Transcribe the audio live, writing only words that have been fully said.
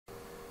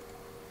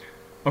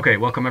Okay,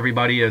 welcome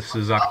everybody. This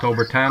is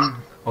October 10,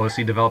 OSE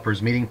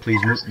Developers meeting. Please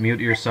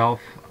mute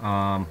yourself.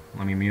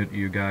 Let me mute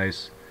you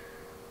guys.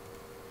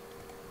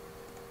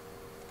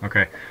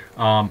 Okay.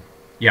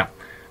 Yeah.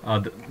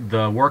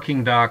 The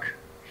working doc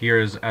here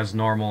is as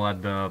normal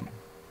at the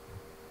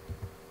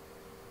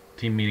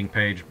team meeting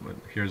page. But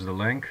here's the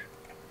link.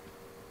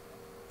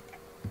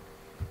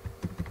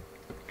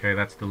 Okay,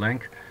 that's the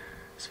link.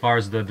 As far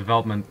as the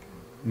development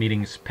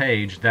meetings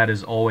page, that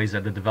is always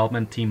at the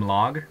development team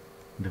log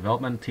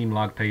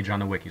page on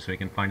the wiki, so you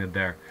can find it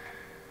there.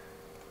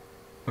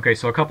 Okay,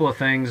 so a couple of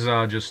things,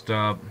 just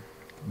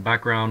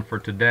background for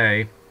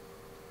today,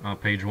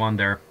 page 1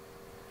 there.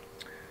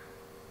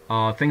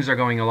 Things are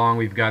going along.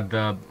 We've got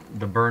the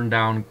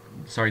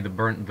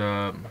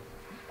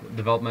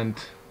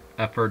development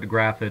effort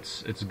graph.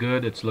 It's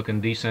good. It's looking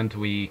decent.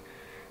 We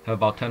have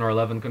about 10 or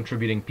 11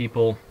 contributing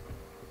people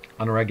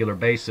on a regular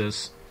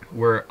basis.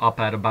 We're up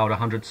at about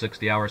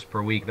 160 hours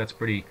per week. That's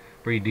pretty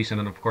decent,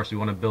 and of course we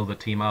want to build the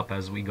team up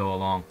as we go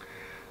along.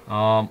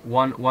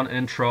 One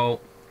intro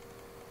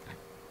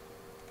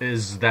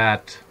is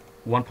that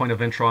one point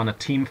of intro on a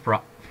team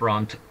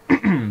front,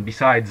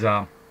 besides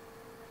an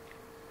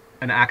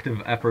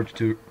active effort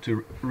to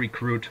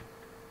recruit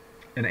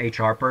an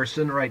HR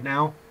person right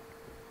now.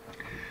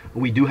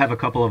 We do have a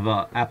couple of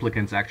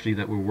applicants actually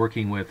that we're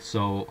working with,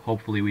 so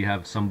hopefully we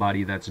have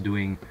somebody that's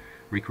doing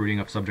recruiting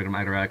of subject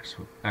matter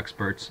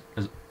experts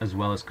as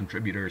well as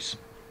contributors.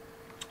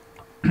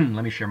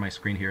 Let me share my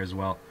screen here as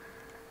well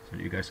so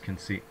you guys can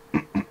see.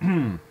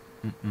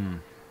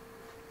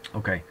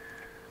 Okay.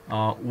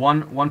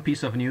 One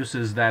piece of news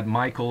is that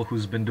Michael,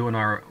 who's been doing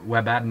our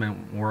web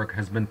admin work,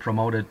 has been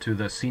promoted to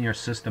the senior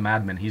system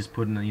admin. He's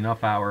put in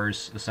enough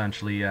hours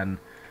essentially and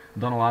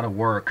done a lot of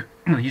work.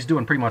 He's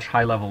doing pretty much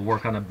high-level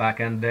work on the back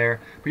end there,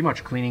 pretty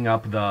much cleaning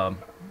up the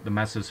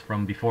messes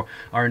from before.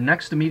 Our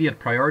next immediate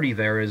priority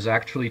there is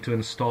actually to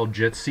install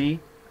Jitsi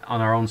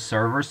on our own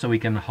server so we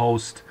can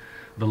host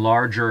the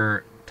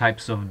larger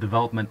types of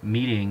development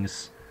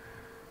meetings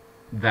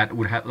that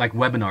would have, like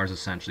webinars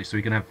essentially, so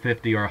we can have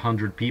 50 or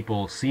 100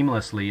 people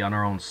seamlessly on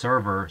our own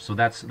server. So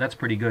that's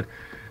pretty good.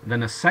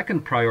 Then a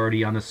second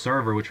priority on the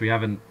server, which we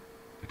haven't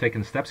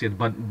taken steps yet,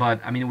 but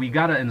I mean, we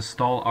gotta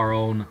install our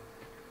own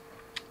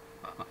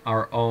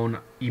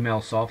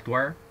email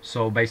software.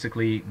 So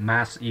basically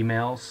mass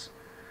emails,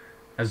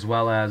 as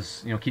well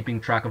as, you know, keeping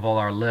track of all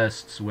our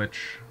lists,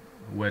 which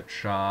we're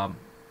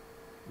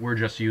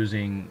just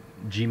using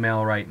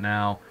Gmail right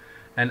now.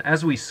 And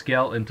as we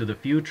scale into the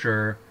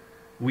future,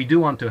 we do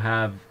want to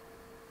have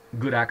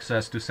good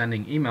access to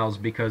sending emails,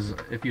 because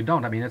if you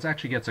don't, I mean, it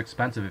actually gets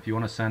expensive. If you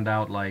want to send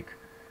out, like,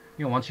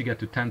 you know, once you get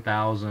to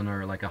 10,000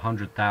 or like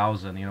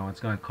 100,000, you know, it's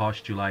going to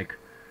cost you like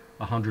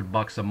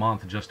 $100 a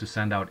month just to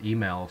send out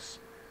emails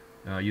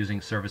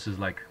using services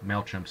like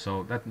MailChimp.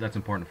 So that's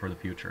important for the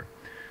future.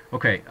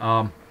 Okay,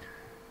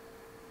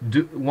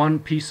 one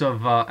piece of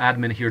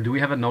admin here. Do we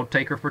have a note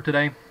taker for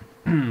today?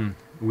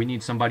 We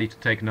need somebody to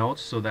take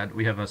notes so that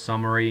we have a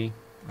summary,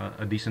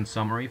 a decent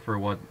summary for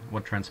what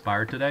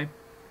transpired today.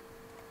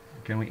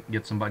 Can we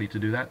get somebody to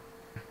do that?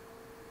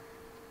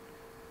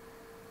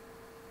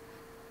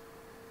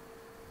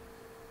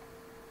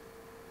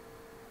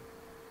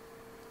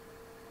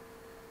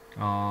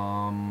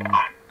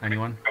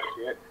 Anyone?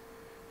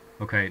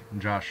 Okay,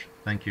 Josh,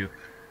 thank you.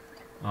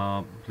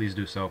 Please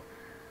do so.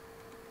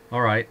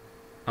 All right.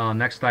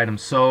 Next item.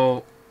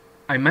 So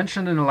I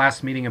mentioned in the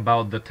last meeting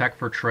about the Tech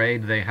for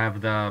Trade. They have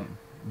the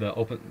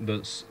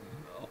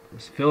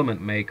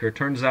filament maker.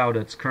 Turns out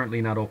it's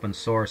currently not open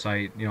source.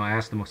 I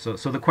asked them. So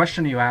the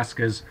question you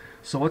ask is,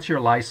 so what's your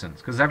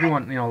license? Because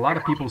everyone, a lot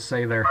of people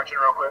say they're. Marcin,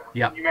 real quick.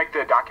 Yeah. Can you make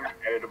the document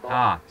editable?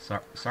 Ah,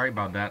 sorry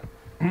about that.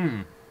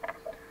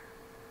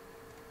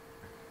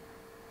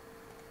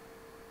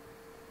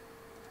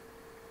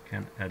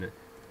 Can't edit,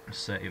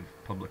 save,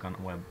 public on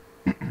the web.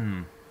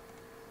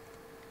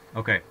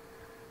 Okay,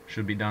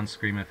 should be done.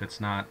 Scream if it's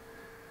not.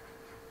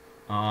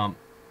 I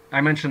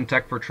mentioned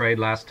Tech for Trade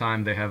last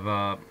time. They have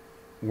a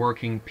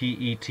working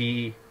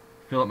PET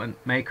filament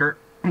maker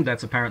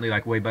that's apparently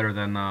like way better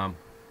than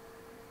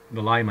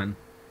the Lyman,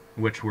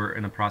 which we're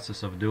in the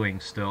process of doing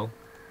still.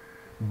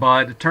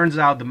 But it turns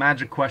out the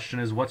magic question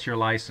is, what's your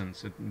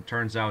license? It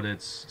turns out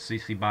it's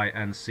CC by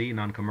NC,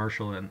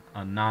 non-commercial and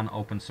a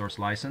non-open source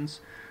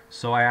license.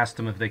 So I asked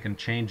them if they can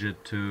change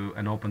it to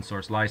an open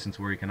source license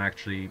where you can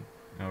actually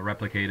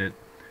replicate it.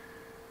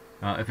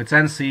 If it's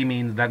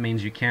NC, that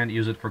means you can't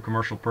use it for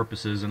commercial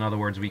purposes. In other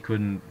words, we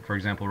couldn't, for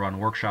example, run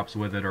workshops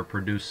with it or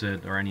produce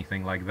it or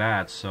anything like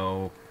that.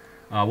 So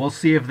we'll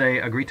see if they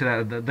agree to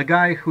that. The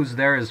guy who's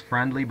there is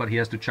friendly, but he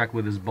has to check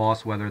with his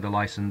boss whether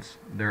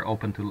they're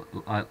open to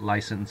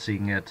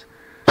licensing it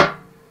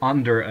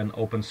under an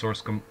open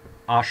source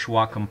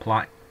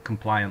OSHWA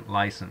compliant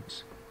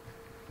license.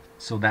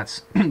 So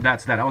that's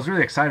that. I was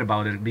really excited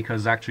about it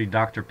because actually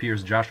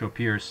Joshua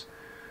Pierce,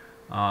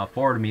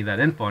 forwarded me that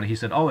info, and he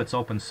said, "Oh, it's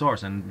open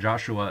source." And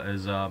Joshua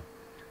is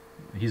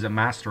he's a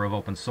master of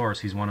open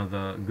source. He's one of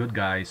the good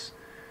guys.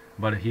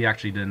 but he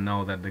actually didn't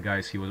know that the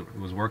guys he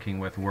was working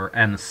with were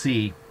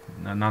NC,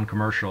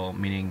 non-commercial,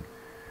 meaning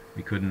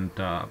we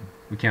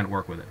can't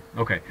work with it.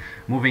 Okay,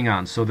 moving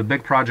on. So the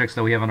big projects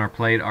that we have on our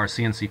plate are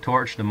CNC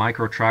Torch, the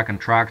Micro Track and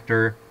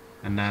Tractor,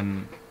 and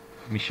then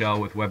Michel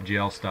with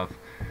WebGL stuff.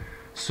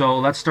 So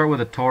let's start with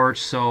the torch.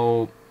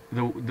 So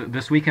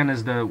this weekend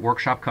is the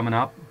workshop coming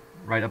up,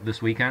 right up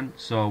this weekend.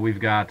 So we've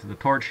got the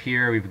torch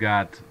here, we've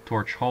got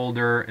torch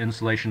holder,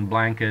 insulation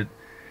blanket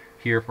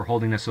here for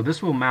holding this. So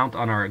this will mount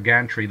on our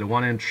gantry, the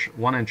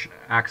 1-inch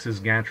axis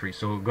gantry.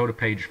 So go to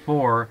page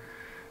 4.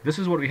 This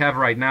is what we have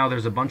right now.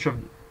 There's a bunch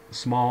of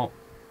small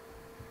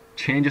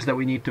changes that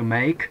we need to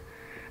make,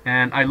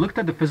 and I looked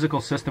at the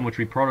physical system which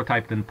we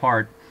prototyped in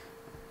part,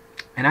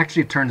 and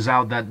actually it turns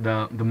out that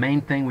the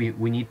main thing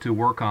we need to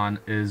work on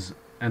is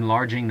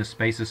enlarging the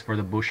spaces for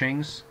the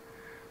bushings,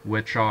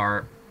 which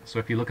are, so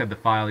if you look at the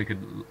file, you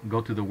could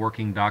go to the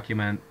working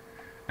document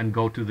and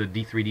go to the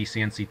D3D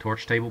CNC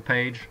torch table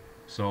page.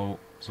 So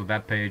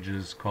that page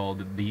is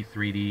called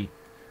D3D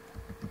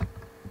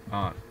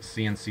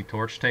CNC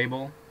torch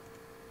table.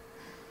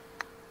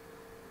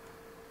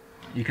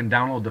 You can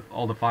download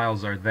all the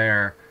files are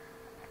there.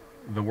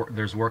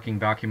 There's working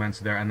documents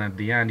there, and at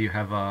the end you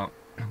have a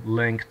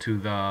link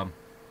to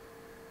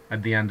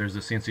at the end there's the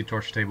CNC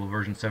torch table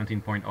version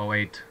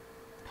 17.08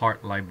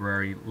 part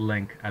library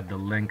link at the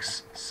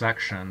links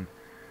section.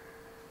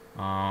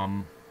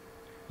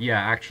 Yeah,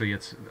 actually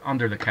it's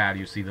under the CAD,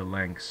 you see the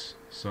links.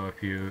 So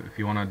if you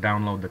want to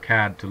download the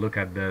CAD to look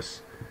at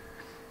this,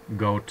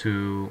 go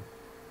to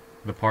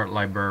the part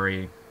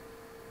library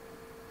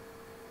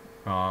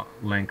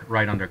link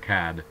right under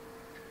CAD.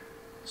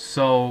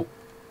 So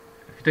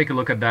if you take a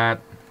look at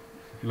that,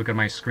 if you look at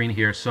my screen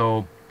here,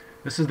 so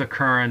this is the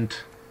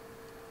current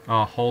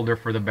holder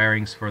for the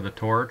bearings for the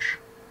torch.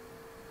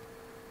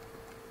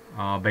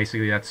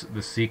 Basically that's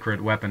the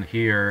secret weapon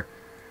here.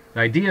 The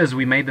idea is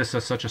we made this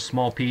as such a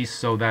small piece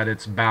so that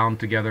it's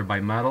bound together by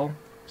metal,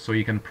 so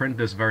you can print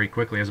this very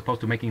quickly, as opposed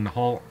to making the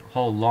whole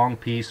long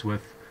piece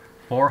with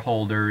 4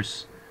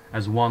 holders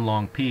as one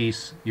long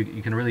piece.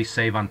 You can really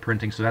save on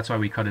printing, so that's why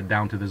we cut it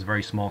down to this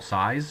very small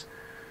size.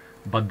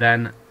 But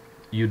then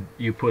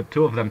you put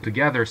 2 of them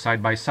together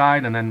side by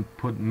side, and then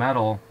put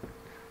metal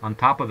on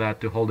top of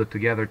that to hold it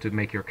together to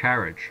make your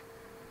carriage.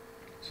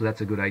 So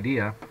that's a good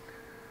idea.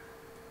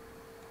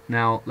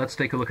 Now let's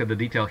take a look at the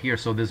detail here.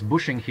 So this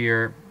bushing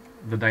here,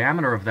 the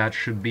diameter of that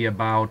should be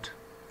about,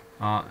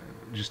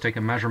 just take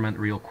a measurement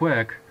real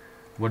quick.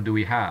 What do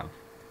we have?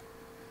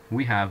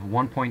 We have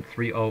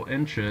 1.30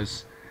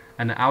 inches,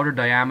 and the outer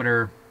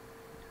diameter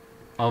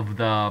of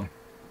the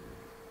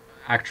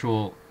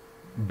actual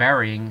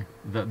bearing,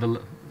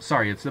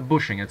 sorry, it's the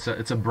bushing, it's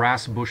a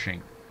brass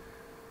bushing,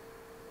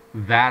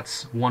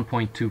 that's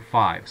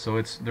 1.25. so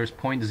there's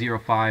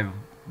 0.05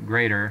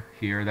 greater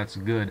here. That's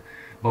good,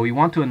 but we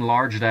want to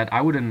enlarge that.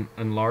 I would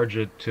enlarge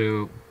it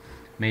to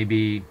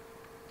maybe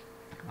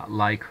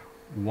like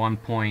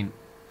 1.4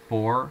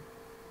 or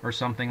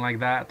something like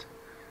that.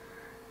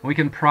 We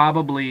can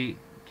probably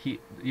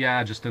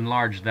just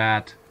enlarge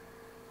that,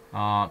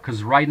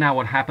 because right now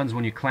what happens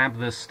when you clamp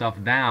this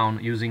stuff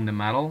down using the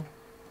metal,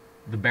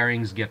 the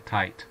bearings get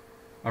tight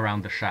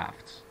around the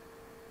shafts.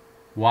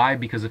 Why?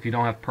 Because if you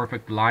don't have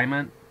perfect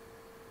alignment,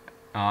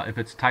 if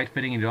it's tight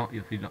fitting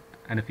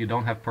and if you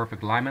don't have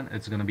perfect alignment,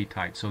 it's going to be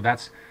tight. So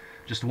that's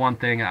just one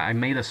thing. I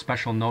made a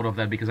special note of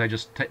that because I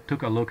just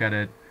took a look at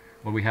it,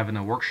 what we have in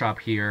the workshop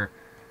here,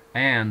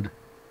 and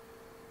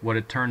what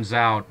it turns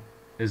out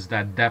is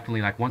that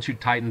definitely, like, once you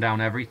tighten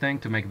down everything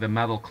to make the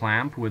metal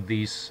clamp with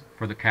these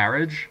for the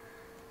carriage,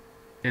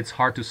 it's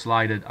hard to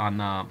slide it on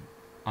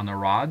the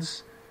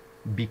rods,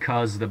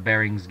 because the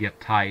bearings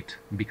get tight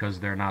because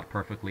they're not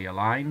perfectly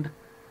aligned.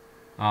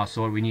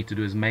 So what we need to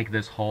do is make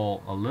this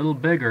hole a little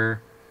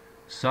bigger,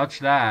 such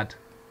that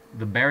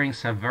the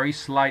bearings have very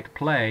slight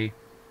play,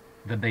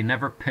 that they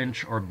never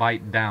pinch or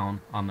bite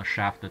down on the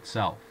shaft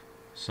itself.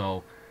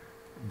 So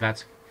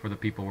that's for the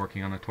people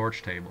working on a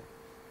torch table.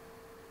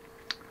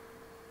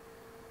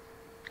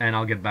 And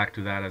I'll get back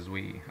to that as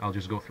I'll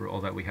just go through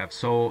all that we have.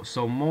 So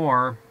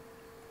more,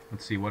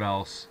 let's see what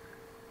else.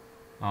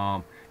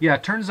 Yeah,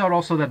 it turns out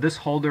also that this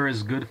holder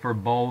is good for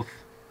both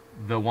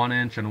the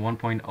 1-inch and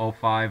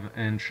 1.05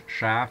 inch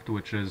shaft,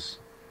 which is,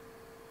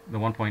 the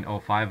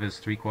 1.05 is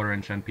 3/4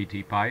 inch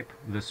NPT pipe.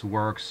 This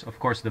works. Of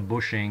course, the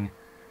bushing,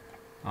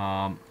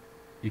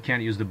 you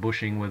can't use the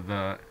bushing with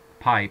the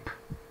pipe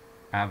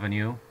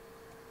avenue,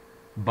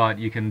 but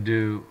you can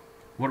do,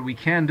 what we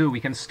can do, we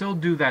can still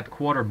do that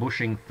quarter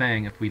bushing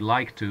thing if we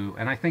like to,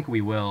 and I think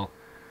we will.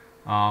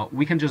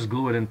 We can just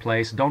glue it in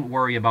place. Don't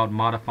worry about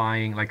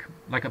modifying, like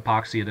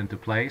epoxy it into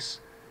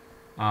place.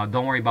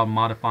 Don't worry about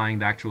modifying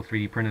the actual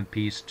 3D printed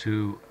piece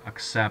to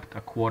accept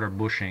a quarter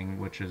bushing,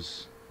 which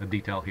is the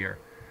detail here.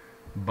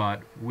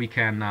 But we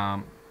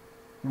can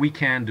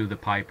do the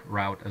pipe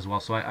route as well.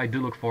 So I do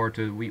look forward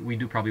to, we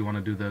do probably want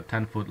to do the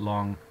 10-foot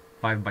long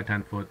 5 by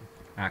 10 foot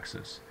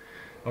axis.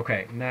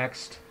 Okay,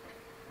 next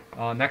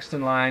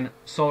in line,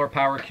 solar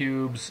power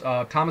cubes.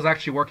 Tom is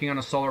actually working on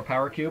a solar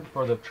power cube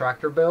for the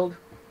tractor build.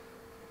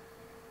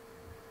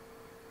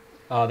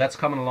 That's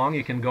coming along.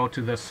 You can go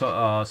to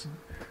the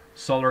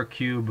Solar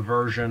Cube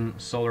version,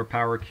 Solar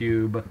Power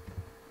Cube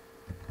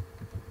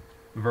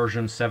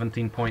version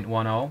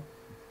 17.10.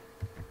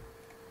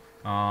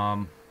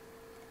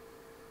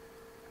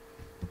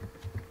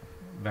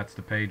 That's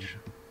the page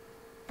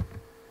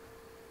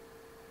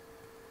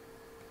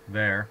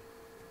there.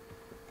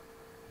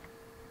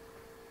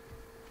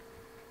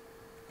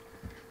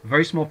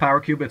 Very small power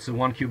cube. It's a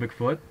 1 cubic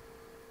foot.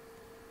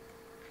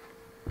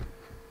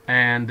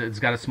 And it's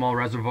got a small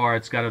reservoir.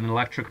 It's got an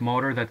electric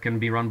motor that can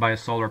be run by a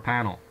solar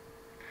panel.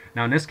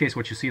 Now in this case,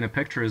 what you see in the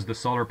picture is the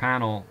solar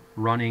panel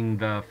running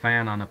the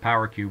fan on the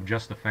power cube,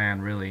 just the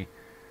fan really,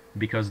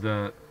 because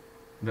the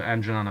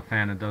engine on the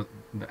fan, the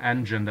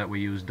engine that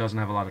we use doesn't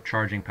have a lot of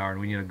charging power,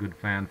 and we need a good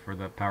fan for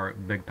the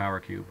big power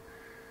cube.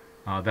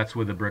 That's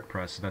with the brick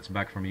press. That's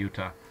back from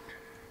Utah.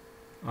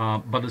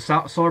 But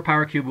the solar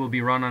power cube will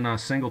be run on a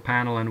single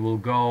panel and will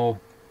go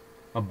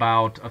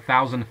about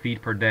 1,000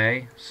 feet per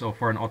day, so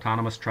for an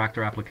autonomous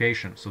tractor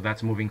application. So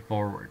that's moving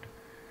forward.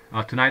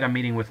 Tonight I'm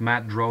meeting with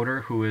Matt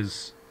Droder, who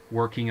is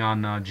working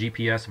on a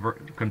GPS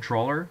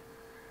controller.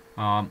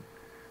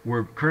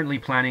 We're currently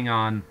planning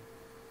on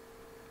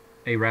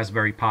a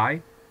Raspberry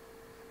Pi,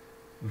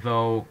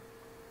 though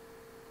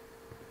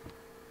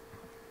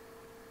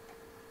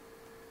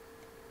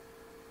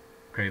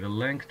okay, the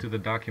link to the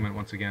document,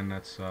 once again,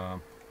 that's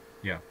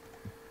yeah,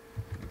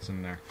 it's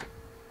in there.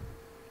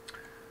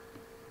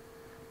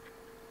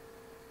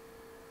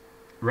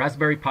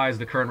 Raspberry Pi is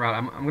the current route.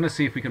 I'm going to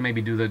see if we can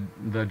maybe do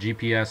the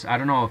GPS. I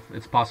don't know if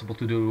it's possible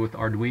to do it with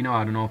Arduino.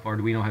 I don't know if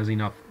Arduino has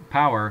enough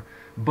power,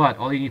 but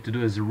all you need to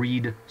do is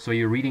read. So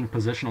you're reading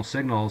positional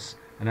signals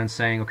and then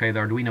saying, okay, the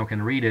Arduino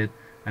can read it,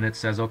 and it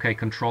says, okay,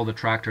 control the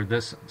tractor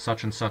this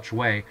such and such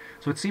way.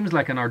 So it seems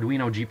like an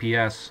Arduino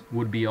GPS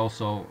would be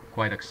also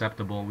quite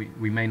acceptable.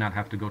 We may not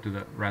have to go to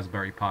the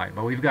Raspberry Pi,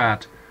 but we've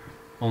got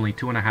only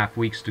 2.5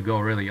 weeks to go,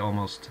 really,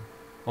 almost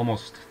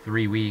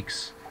 3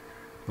 weeks.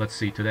 Let's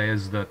see, today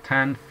is the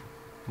 10th.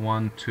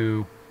 1,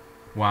 2,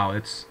 wow,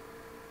 it's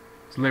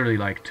literally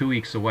like 2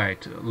 weeks away,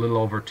 a little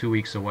over 2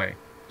 weeks away.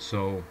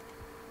 So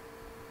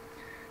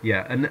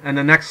yeah, and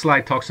the next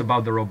slide talks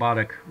about the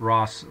robotic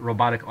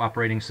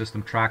operating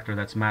system tractor.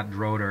 That's Matt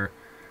Droder.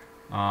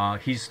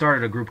 He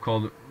started a group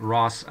called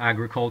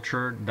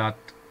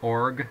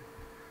rossagriculture.org.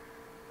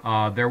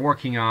 They're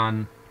working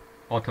on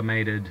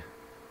automated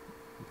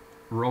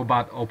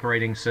robot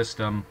operating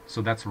system.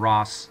 So that's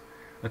ROS.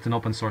 That's an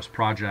open source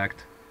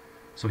project.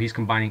 So he's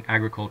combining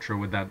agriculture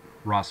with that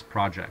ROS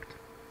project.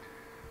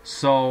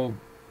 So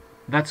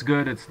that's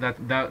good. It's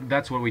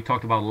that's what we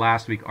talked about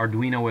last week.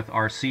 Arduino with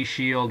RC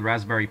Shield,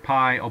 Raspberry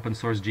Pi, open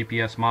source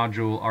GPS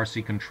module,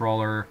 RC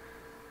controller,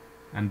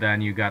 and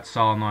then you got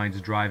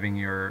solenoids driving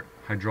your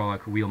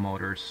hydraulic wheel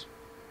motors.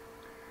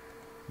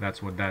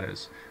 That's what that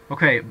is.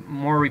 Okay,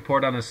 more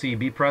report on the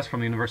CEB press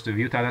from the University of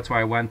Utah. That's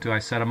why I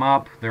set them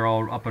up. They're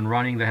all up and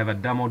running. They have a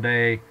demo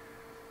day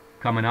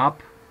coming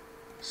up.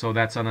 So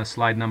that's on a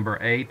slide number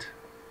 8.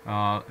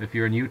 If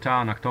you're in Utah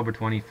on October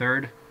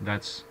 23rd,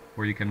 that's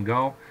where you can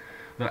go.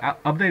 The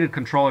updated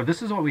controller,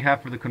 this is what we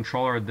have for the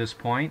controller at this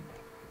point.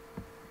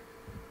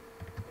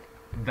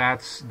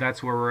 That's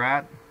where we're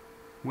at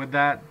with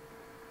that.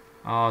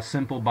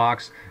 Simple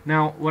box.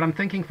 Now, what I'm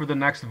thinking for the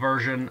next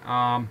version,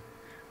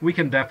 we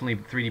can definitely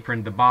 3D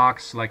print the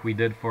box like we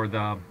did for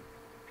the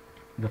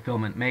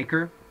filament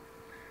maker,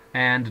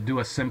 and do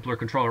a simpler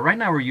controller. Right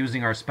now we're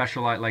using our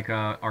specialized, like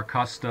our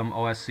custom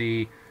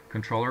OSE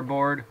controller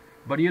board,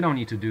 but you don't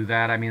need to do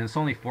that. I mean, it's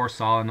only 4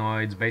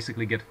 solenoids,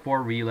 basically get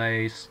 4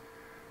 relays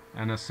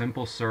and a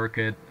simple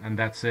circuit, and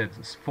that's it.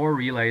 It's 4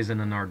 relays in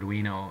an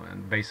Arduino,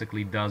 and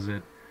basically does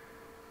it,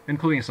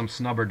 including some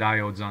snubber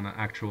diodes on the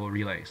actual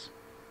relays.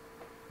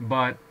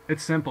 But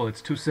it's simple.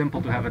 It's too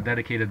simple to have a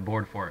dedicated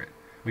board for it.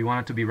 We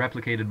want it to be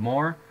replicated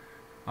more.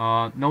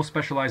 No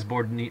specialized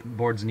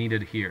boards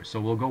needed here. So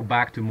we'll go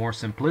back to more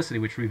simplicity,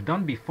 which we've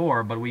done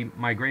before, but we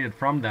migrated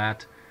from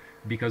that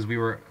because we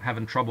were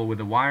having trouble with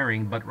the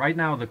wiring. But right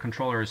now the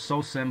controller is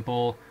so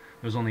simple.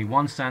 There's only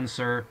 1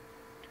 sensor,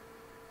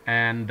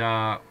 and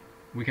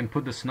we can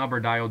put the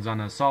snubber diodes on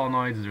the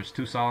solenoids. There's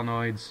 2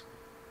 solenoids.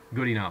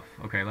 Good enough.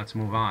 Okay, let's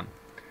move on.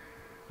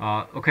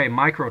 Okay,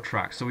 micro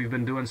tracks. So we've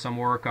been doing some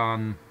work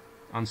on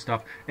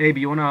stuff. Abe,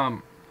 you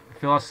wanna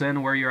fill us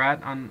in where you're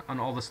at on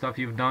all the stuff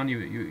you've done?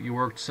 You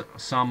worked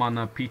some on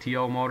the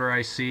PTO motor,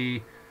 I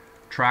see.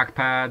 Track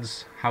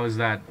pads. How is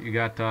that? You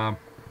got? I'm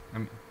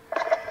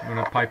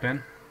gonna pipe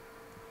in.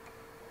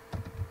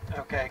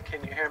 Okay,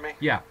 can you hear me?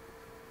 Yeah.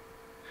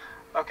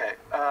 Okay.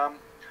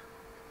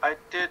 I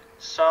did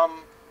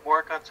some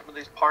work on some of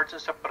these parts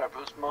and stuff, but I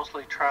was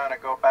mostly trying to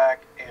go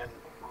back and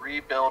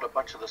rebuild a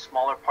bunch of the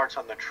smaller parts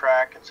on the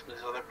track and some of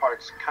these other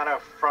parts kind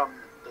of from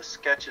the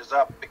sketches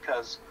up,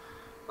 because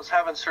I was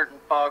having certain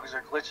bugs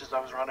or glitches I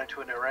was running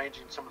into in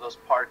arranging some of those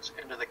parts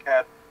into the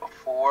CAD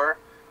before,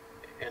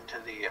 into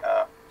the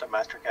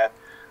master CAD.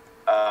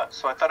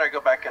 So I thought I'd go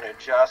back and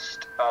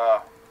adjust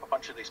a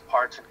bunch of these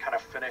parts and kind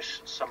of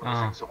finish some of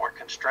the things that weren't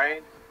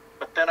constrained.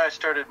 But then I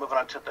started moving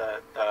on to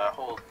the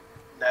whole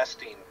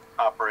nesting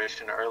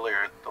operation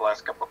earlier the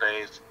last couple of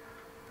days,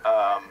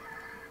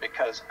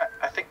 because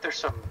I think there's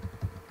some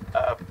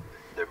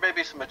there may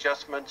be some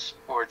adjustments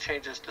or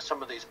changes to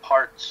some of these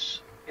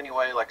parts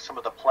anyway, like some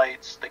of the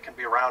plates. They can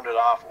be rounded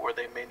off, or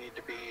they may need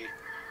to be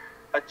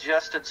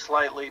adjusted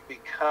slightly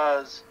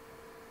because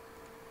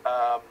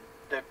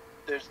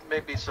there's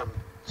maybe some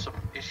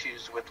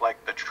issues with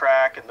like the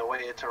track and the way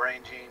it's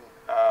arranging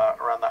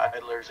around the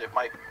idlers. It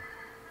might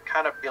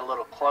kind of be a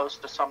little close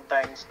to some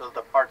things, so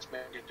the parts may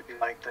need to be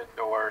lengthened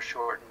or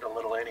shortened a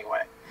little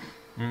anyway.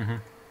 Mm-hmm.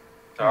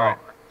 So All right.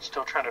 I'm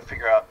still trying to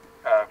figure out,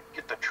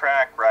 get the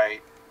track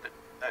right.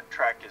 That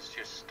track is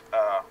just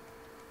a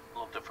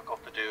little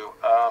difficult to do.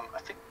 I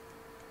think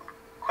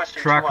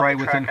question Track two on right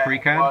the within track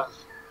FreeCAD? was,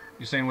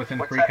 You're saying within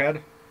What's FreeCAD?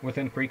 that?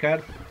 Within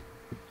FreeCAD?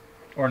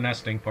 Or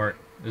nesting part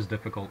is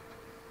difficult?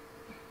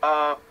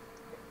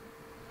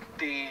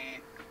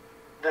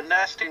 the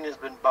nesting has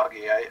been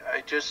buggy.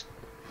 I just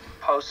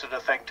posted a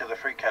thing to the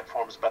FreeCAD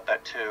forums about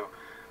that too.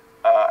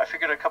 I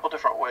figured a couple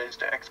different ways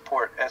to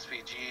export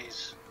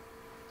SVGs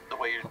the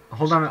way you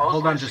Hold on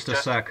supposedly just a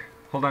suggested. sec.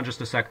 Hold on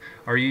just a sec.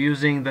 Are you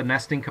using the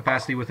nesting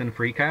capacity within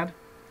FreeCAD?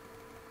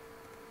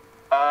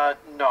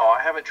 No,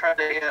 I haven't tried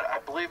that yet. I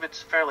believe it's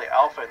fairly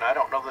alpha, and I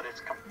don't know that it's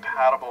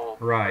compatible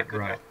Right, or good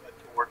right. enough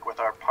to work with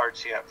our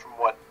parts yet from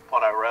what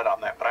I read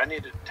on that. But I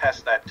need to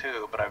test that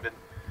too. But I've been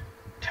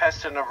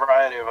testing a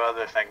variety of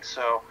other things.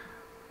 So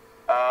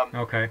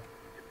Okay.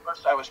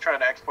 first I was trying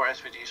to export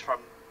SVGs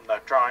from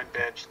the drawing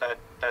bench. That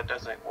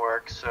doesn't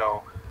work.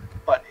 So,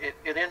 but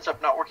it ends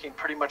up not working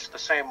pretty much the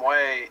same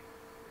way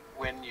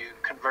when you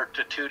convert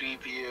to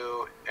 2D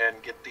view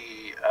and get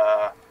the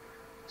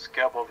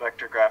scalable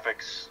vector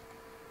graphics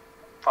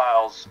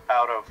files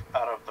out of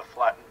the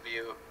flattened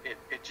view.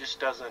 It just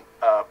doesn't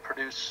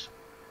produce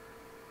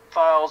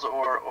files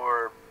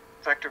or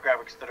vector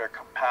graphics that are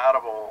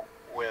compatible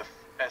with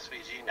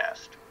SVG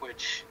Nest,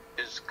 which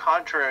is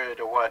contrary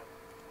to what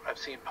I've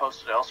seen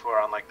posted elsewhere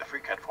on like the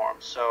FreeCAD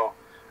forums. So,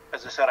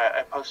 as I said,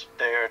 I posted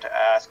there to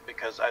ask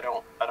because I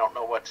don't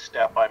know what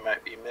step I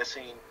might be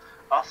missing.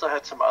 I also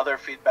had some other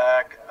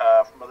feedback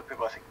from other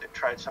people I think that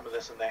tried some of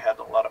this and they had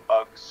a lot of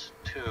bugs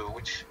too,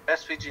 which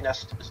SVG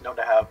Nest is known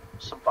to have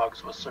some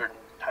bugs with certain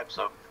types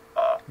of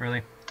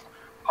Really?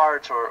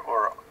 parts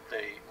or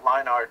the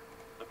line art,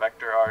 the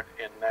vector art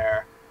in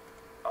there,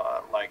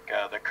 like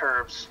the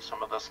curves,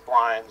 some of the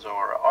splines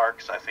or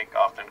arcs I think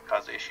often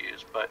cause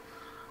issues. But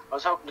I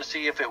was hoping to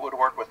see if it would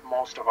work with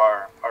most of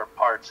our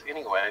parts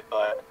anyway,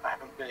 but I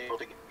haven't been able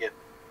to get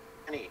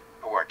any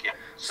to work yet.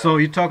 So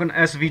you're talking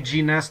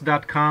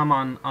svgnest.com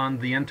on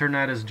the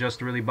internet is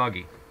just really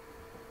buggy.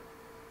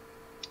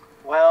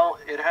 Well,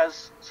 it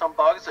has some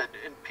bugs,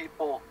 and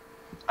people,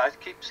 I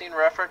keep seeing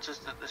references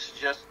that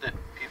suggest that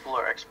people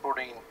are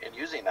exporting and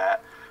using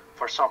that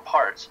for some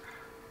parts,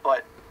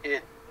 but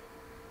it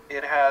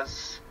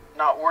has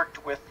not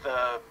worked with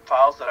the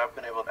files that I've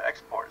been able to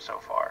export so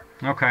far.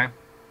 Okay.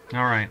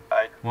 All right.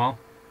 Well,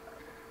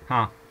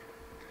 Working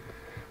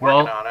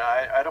Well, on it.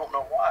 I don't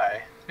know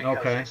why, because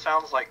Okay. it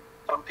sounds like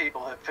some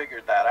people have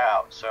figured that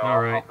out. So All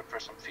I'm right. hoping for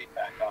some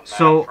feedback on that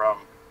So-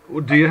 from.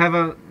 do you have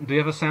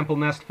a sample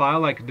nest file?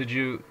 Like, did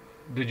you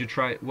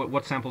try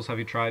what samples have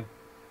you tried?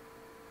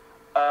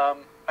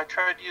 I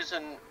tried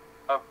using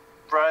a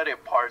variety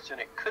of parts,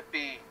 and it could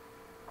be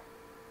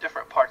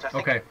different parts. I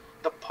think Okay.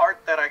 the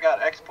part that I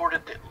got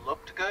exported that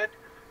looked good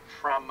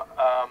from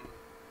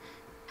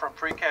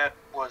FreeCAD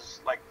was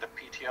like the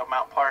PTO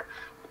mount part.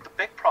 But the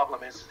big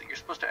problem is that you're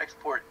supposed to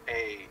export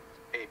a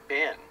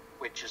bin,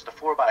 which is the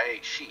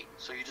 4x8 sheet.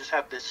 So you just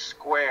have this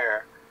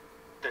square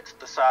that's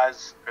the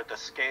size or the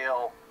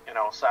scale,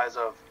 size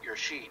of your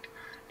sheet,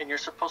 and you're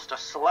supposed to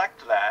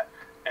select that,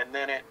 and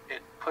then it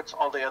puts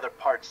all the other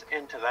parts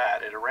into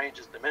that. It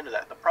arranges them into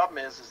that. The problem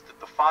is that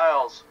the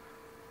files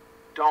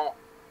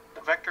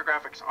the vector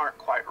graphics aren't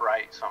quite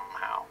right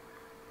somehow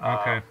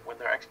Okay. when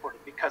they're exported,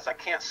 because I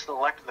can't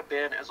select the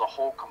bin as a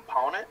whole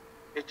component.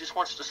 It just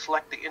wants to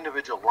select the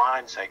individual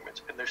line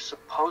segments, and there's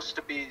supposed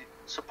to be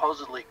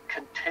supposedly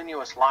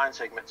continuous line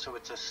segments, so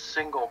it's a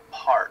single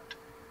part.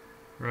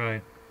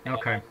 Right.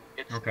 Okay. And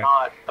it's Okay.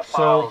 not, the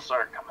So- files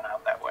aren't coming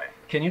out that way.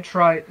 Can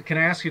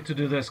I ask you to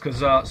do this? Because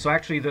so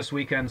actually this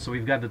weekend, so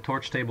we've got the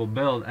torch table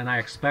build, and I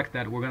expect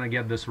that we're gonna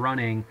get this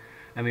running,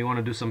 and we want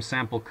to do some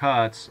sample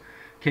cuts.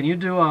 Can you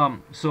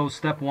do so?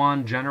 Step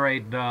one,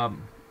 generate the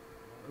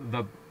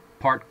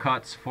part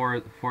cuts for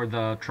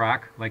the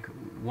track, like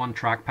one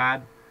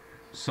trackpad.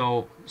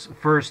 So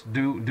first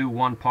do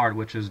one part,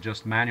 which is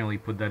just manually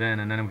put that in,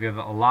 and then if we have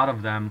a lot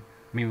of them,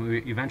 I mean, we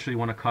eventually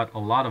want to cut a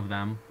lot of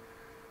them.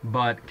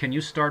 But can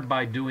you start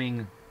by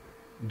doing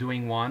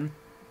one,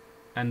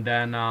 and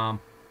then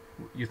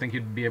you think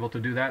you'd be able to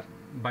do that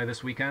by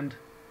this weekend?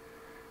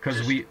 Because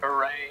Just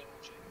arrange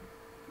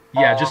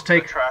yeah, all just of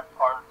take the track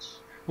parts.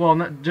 well,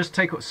 just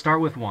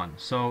start with one.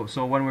 So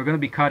when we're going to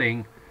be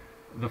cutting,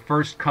 the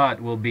first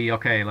cut will be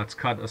okay. Let's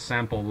cut a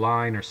sample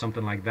line or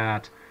something like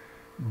that.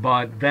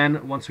 But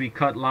then once we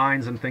cut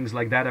lines and things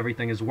like that,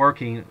 everything is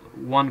working.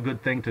 One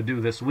good thing to do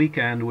this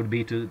weekend would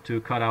be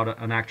to cut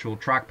out an actual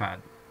trackpad.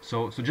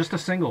 So just a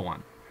single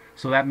one.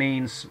 So that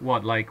means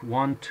what, like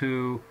 1,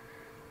 2,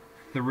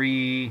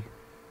 3,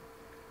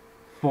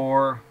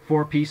 4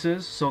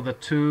 pieces. So the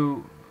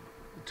two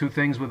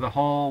things with the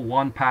hole,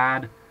 one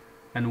pad,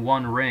 and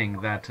one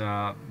ring. That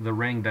the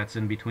ring that's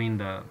in between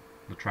the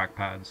track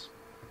pads.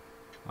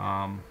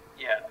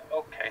 Yeah.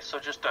 Okay. So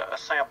just a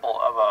sample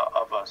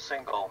of a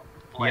single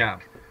link. Yeah.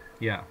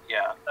 Yeah.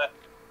 Yeah.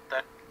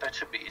 That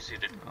should be easy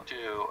to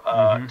do.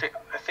 Mm-hmm.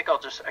 I think I'll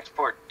just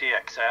export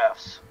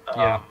DXFs.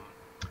 Yeah.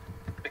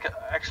 Because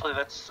actually,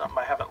 that's something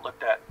I haven't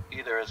looked at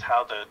either. Is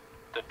how the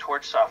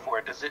Torch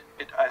software does it?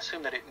 I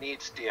assume that it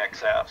needs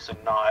DXFs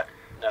and not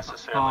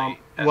necessarily.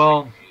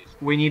 Well,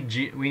 SVGs. we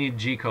need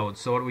G code.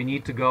 So what we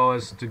need to go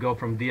is to go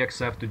from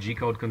DXF to G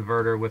code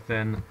converter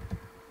within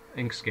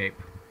Inkscape.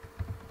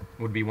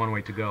 Would be one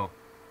way to go.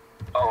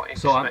 Oh,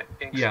 Inkscape.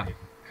 Yeah.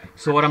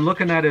 So what I'm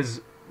looking at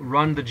is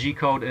run the G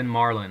code in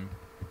Marlin.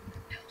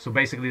 So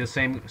basically the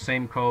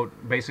same code.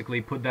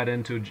 Basically put that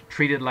into,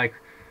 treat it like,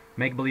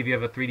 make believe you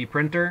have a 3D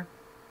printer,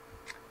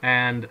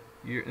 and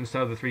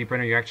instead of the 3D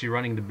printer, you're actually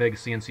running the big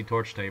CNC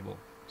torch table.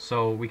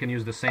 So we can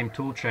use the same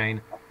tool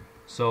chain,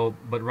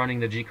 but running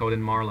the G code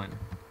in Marlin.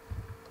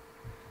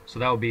 So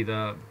that would be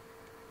the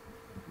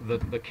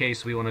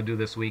case we want to do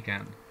this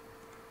weekend.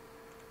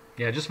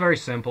 Yeah, just very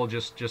simple,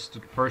 just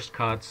first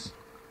cuts.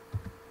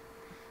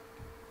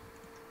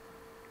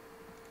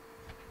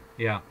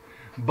 Yeah.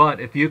 But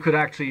if you could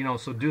actually,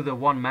 so do the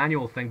one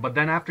manual thing, but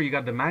then after you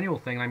got the manual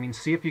thing, I mean,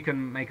 see if you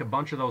can make a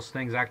bunch of those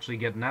things actually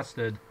get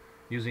nested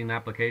using the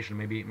application.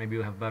 Maybe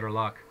you'll have better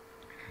luck.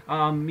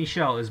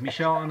 Michelle, is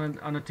Michelle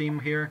on a team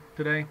here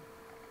today?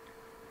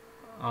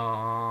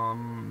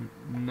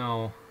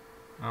 No,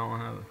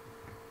 I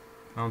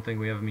don't think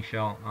we have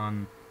Michelle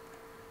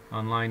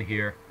online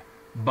here.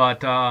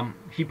 But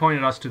he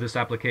pointed us to this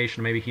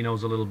application. Maybe he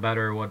knows a little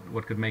better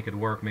what could make it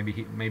work.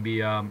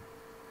 Maybe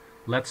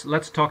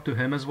let's talk to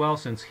him as well,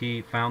 since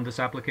he found this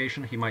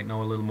application. He might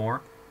know a little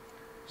more.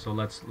 So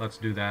let's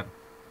do that.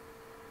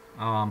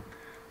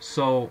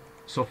 So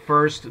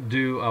first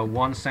do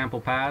one sample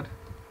pad,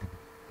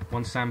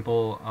 one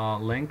sample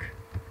link,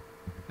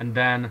 and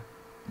then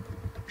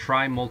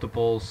try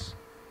multiples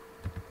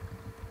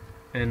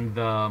in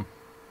the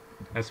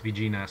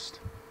SVG nest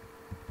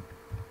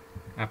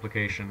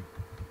application.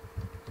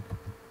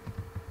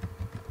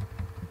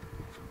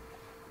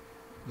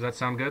 Does that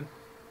sound good?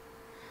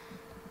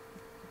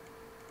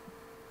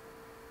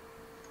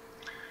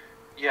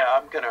 Yeah,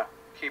 I'm gonna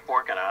keep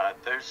working on it.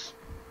 There's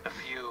a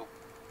few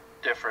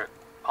different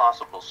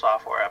possible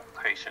software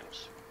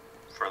applications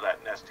for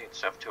that nesting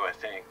stuff too, I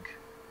think.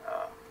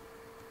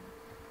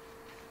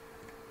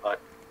 But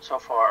so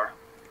far,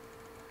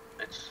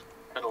 it's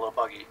been a little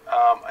buggy.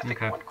 I think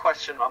one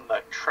question on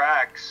the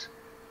tracks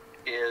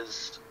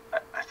is,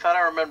 I thought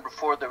I remember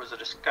before there was a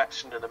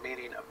discussion in the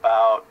meeting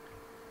about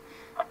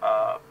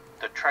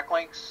the track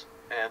links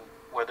and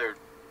whether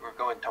we're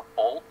going to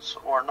bolts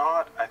or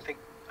not. I think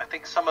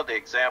some of the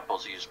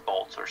examples used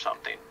bolts or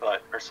something,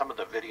 or some of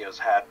the videos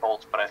had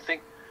bolts, but I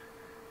think,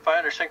 if I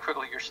understand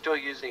correctly, you're still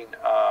using...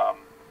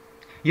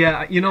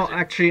 yeah,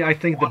 actually I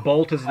think the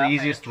bolt is the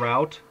easiest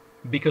route,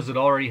 because it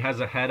already has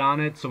a head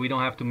on it, so we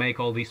don't have to make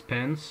all these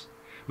pins.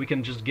 We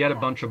can just get a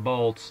bunch of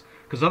bolts,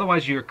 because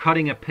otherwise you're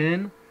cutting a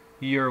pin,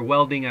 you're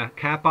welding a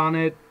cap on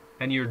it,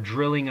 and you're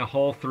drilling a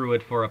hole through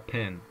it for a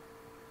pin.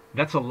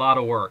 That's a lot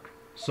of work.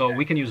 So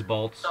we can use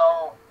bolts.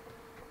 So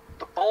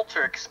the bolts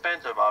are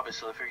expensive,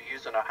 obviously, if you're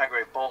using a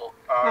high-grade bolt.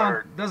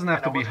 No, it doesn't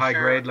have to be high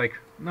grade. Like,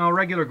 no,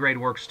 regular grade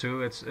works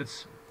too.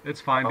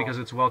 It's fine because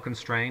it's well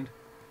constrained.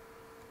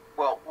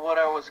 Well, what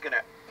I was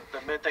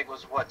the main thing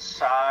was what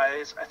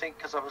size. I think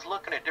because I was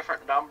looking at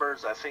different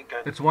numbers. I think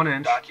it's 1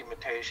 inch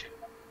documentation.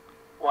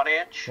 1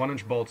 inch. 1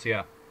 inch bolts,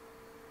 yeah.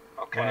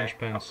 Okay. 1 inch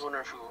pins. I was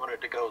wondering if we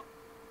wanted to go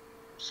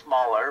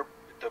smaller,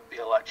 it'd be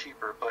a lot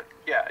cheaper. But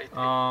yeah,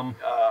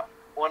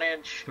 1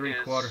 inch.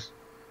 3/4.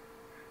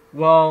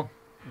 Well,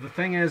 the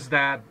thing is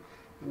that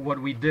what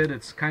we did,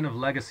 it's kind of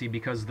legacy,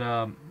 because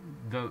the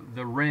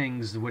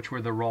rings, which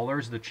were the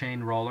rollers, the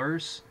chain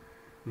rollers,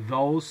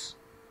 those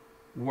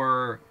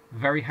were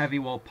very heavy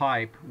wall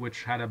pipe,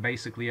 which had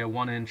basically a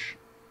 1 inch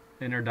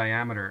inner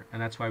diameter,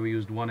 and that's why we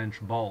used 1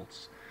 inch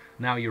bolts.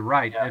 Now you're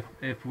right. Yeah.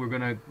 If we're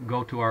gonna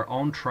go to our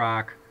own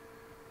track,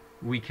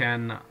 we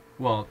can,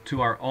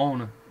 to our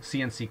own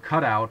CNC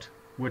cutout,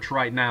 which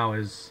right now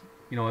is,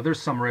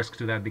 there's some risk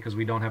to that because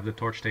we don't have the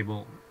torch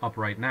table up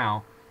right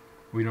now.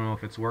 We don't know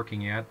if it's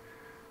working yet.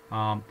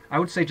 I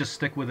would say just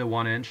stick with the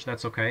 1 inch.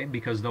 That's okay,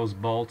 because those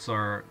bolts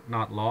are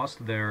not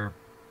lost. They're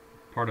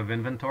part of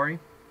inventory,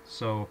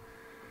 so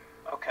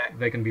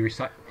they can be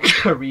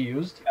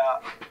reused.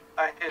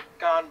 I had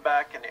gone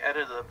back and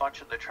edited a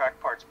bunch of the track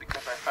parts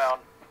because I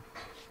found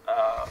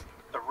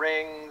the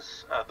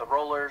rings, the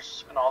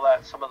rollers, and all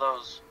that. Some of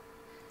those,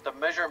 the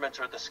measurements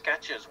or the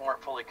sketches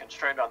weren't fully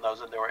constrained on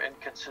those, and there were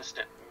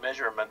inconsistent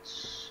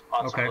measurements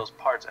on some of those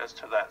parts as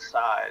to that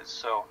size.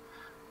 So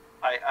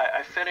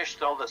I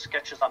finished all the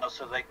sketches on those,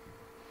 so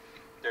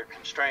they're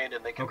constrained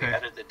and they can be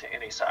edited to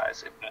any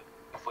size.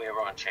 hopefully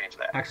everyone changed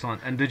that.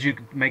 Excellent. And did you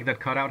make that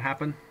cutout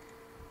happen?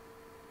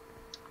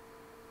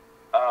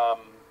 Um,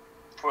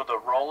 for the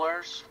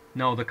rollers.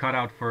 No, the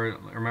cutout for,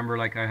 remember,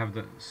 like I have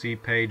the, see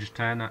page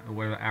 10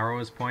 where the arrow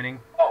is pointing?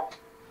 Oh,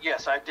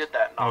 yes, I did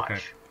that notch.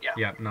 Okay. Yeah.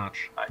 Yeah,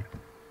 notch.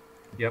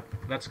 Yep,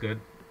 that's good.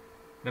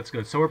 That's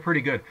good. So we're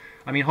pretty good.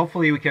 I mean,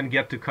 hopefully we can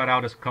get to cut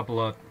out a couple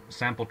of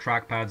sample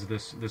trackpads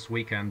this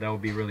weekend. That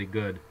would be really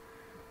good.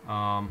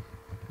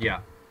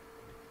 Yeah.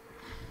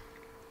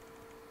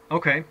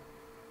 Okay.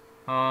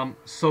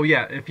 So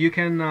yeah, if you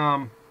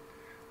can,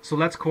 so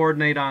let's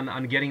coordinate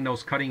on getting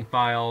those cutting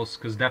files,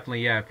 because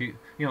definitely, yeah, if you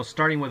know,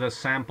 starting with a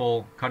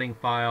sample cutting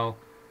file,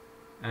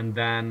 and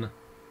then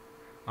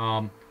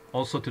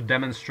also to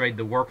demonstrate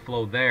the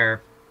workflow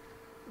there,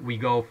 we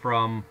go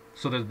from,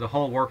 so the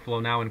whole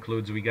workflow now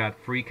includes, we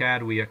got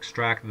FreeCAD, we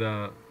extract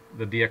the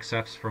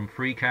DXFs from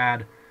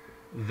FreeCAD,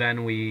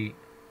 then we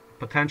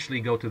potentially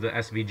go to the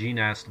SVG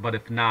nest, but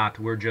if not,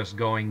 we're just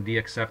going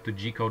DXF to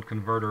G-code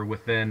converter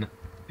within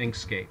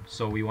Inkscape.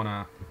 So we want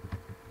to,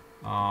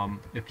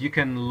 if you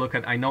can look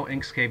at, I know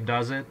Inkscape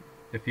does it,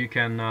 if you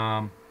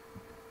can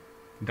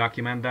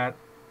document that,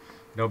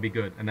 that would be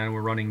good. And then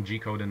we're running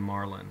G-code in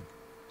Marlin.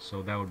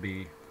 So that would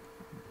be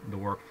the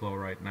workflow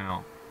right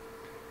now.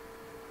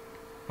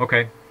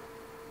 Okay,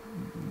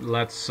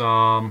 let's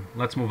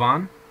move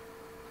on.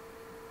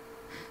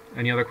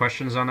 Any other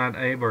questions on that,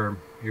 Abe, or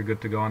you're good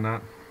to go on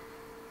that?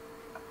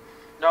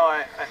 No,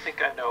 I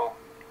think I know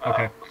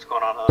okay. What's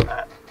going on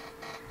that.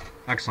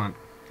 Excellent.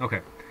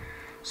 Okay,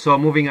 so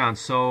moving on.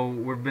 So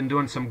we've been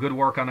doing some good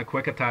work on a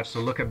quick attach.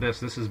 So look at this.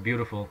 This is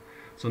beautiful.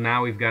 So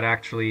now we've got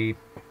actually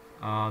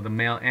the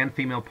male and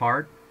female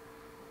part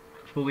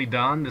fully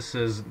done. This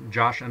is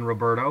Josh and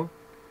Roberto.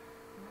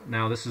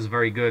 Now this is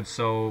very good.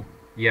 So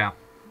yeah,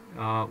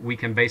 we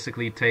can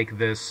basically take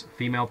this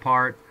female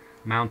part,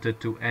 mount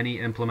it to any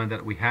implement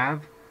that we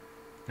have,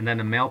 and then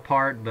the male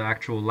part, the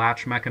actual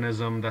latch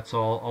mechanism, that's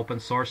all open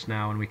source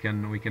now, and we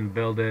can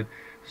build it.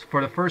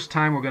 For the first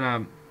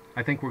time,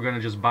 I think we're gonna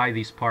just buy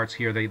these parts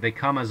here. They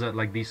come as a,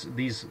 like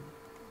these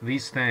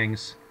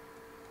things,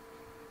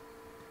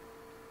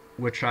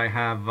 which I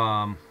have,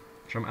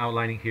 which I'm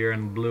outlining here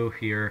in blue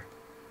here.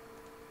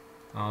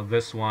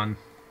 This one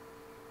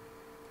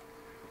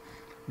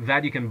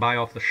that you can buy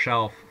off the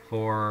shelf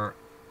for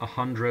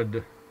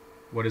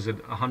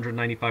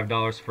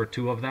 $195 for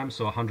 2 of them,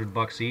 so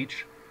 $100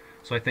 each.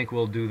 So I think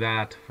we'll do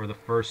that for the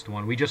first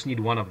one. We just need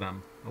one of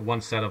them,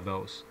 one set of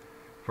those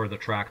for the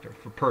tractor,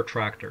 per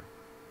tractor.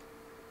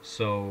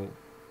 So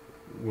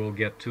we'll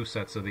get 2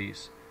 sets of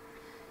these.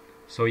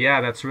 So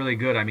yeah, that's really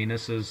good. I mean,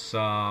 this is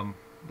the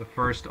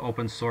first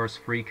open source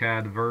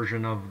FreeCAD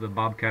version of the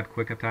Bobcat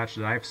Quick Attach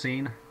that I've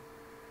seen.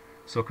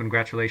 So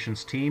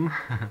congratulations, team.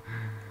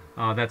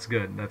 That's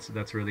good.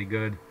 That's really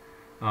good.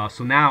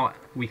 So now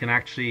we can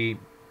actually,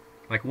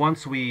 like,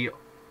 once we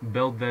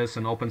build this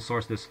and open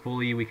source this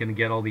fully, we can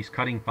get all these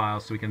cutting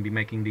files, so we can be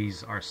making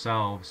these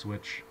ourselves,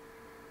 which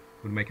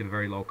would make it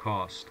very low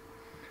cost.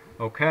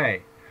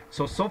 Okay,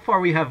 so far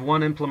we have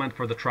one implement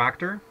for the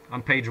tractor.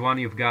 On page 1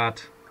 you've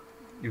got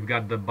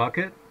the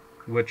bucket,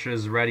 which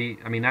is ready.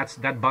 I mean,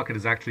 that bucket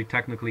is actually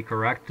technically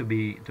correct to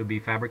be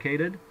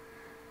fabricated.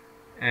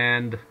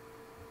 And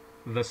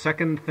the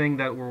second thing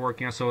that we're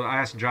working on, so I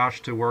asked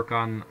Josh to work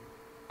on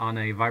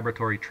a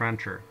vibratory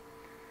trencher.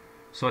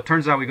 So it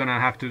turns out we're going to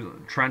have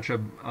to trench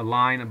a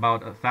line,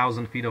 about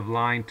 1,000 feet of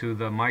line, to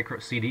the micro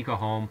seed eco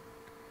home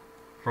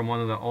from one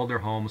of the older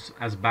homes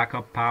as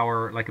backup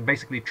power, like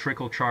basically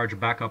trickle charge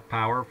backup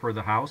power for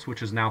the house,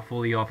 which is now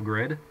fully off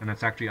grid, and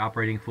it's actually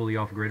operating fully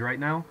off grid right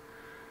now.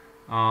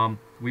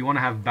 We want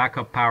to have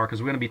backup power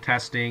because we're going to be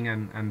testing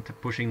and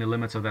pushing the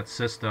limits of that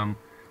system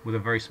with a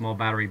very small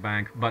battery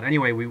bank. But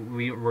anyway,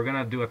 we're going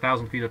to do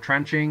 1,000 feet of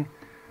trenching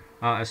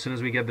as soon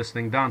as we get this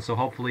thing done. So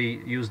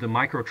hopefully use the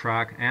micro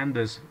track and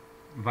this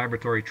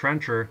vibratory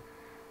trencher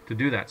to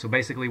do that. So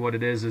basically what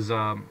it is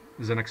an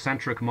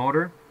eccentric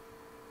motor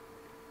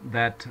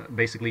that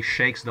basically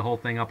shakes the whole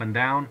thing up and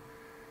down,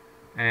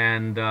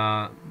 and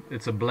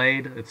it's a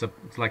blade, it's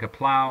like a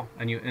plow,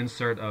 and you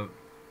insert a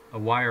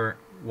wire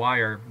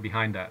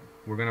behind that.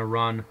 We're going to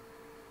run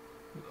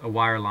a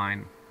wire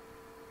line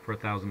for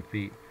 1,000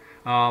 feet.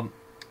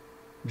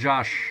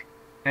 Josh,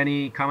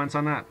 any comments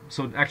on that?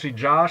 So actually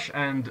Josh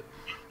and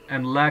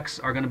Lex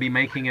are going to be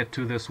making it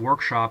to this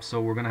workshop,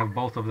 so we're going to have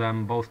both of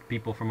them, both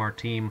people from our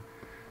team,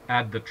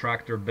 at the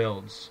tractor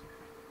builds.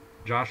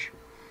 Josh?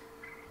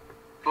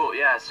 Cool,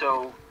 yeah,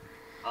 so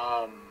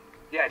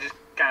yeah, I just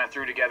kind of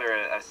threw together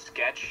a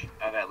sketch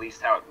of at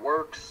least how it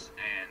works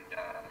and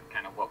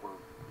kind of what we'll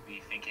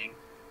be thinking.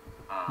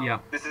 Yeah.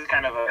 This is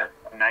kind of a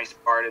nice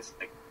part. It's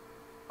like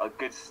a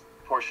good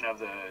portion of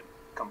the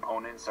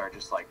components are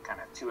just like kind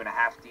of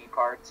 2.5D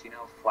parts,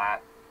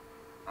 flat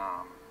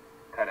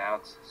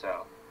cutouts.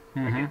 So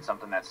again,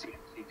 something that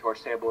CNC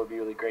torch table would be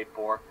really great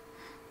for.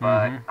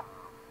 But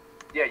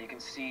yeah, you can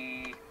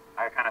see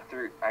I kind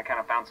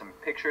of found some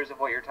pictures of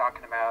what you're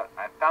talking about.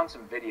 I found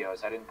some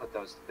videos. I didn't put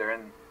those. I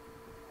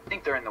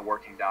think they're in the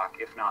working doc.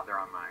 If not, they're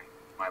on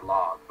my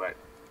log. But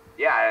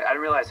yeah, I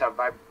didn't realize how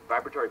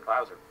vibratory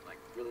plows are like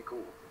really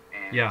cool.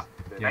 And Yeah.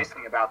 the Yeah. nice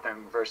thing about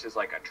them versus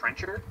like a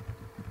trencher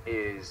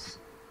is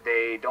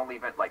they don't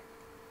leave it like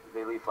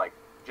they leave like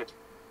just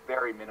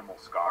very minimal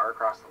scar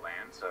across the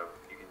land. So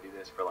you can do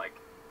this for like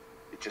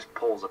it just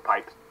pulls a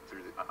pipe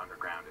through the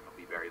underground and it'll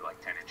be very like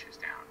 10 inches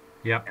down.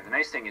 Yep. And the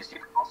nice thing is you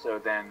can also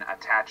then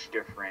attach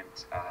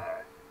different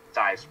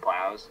sized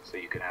plows. So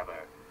you could have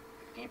a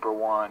deeper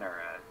one or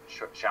a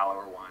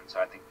shallower one. So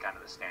I think kind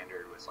of the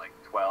standard was like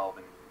 12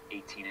 and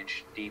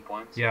 18-inch deep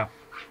ones. Yeah.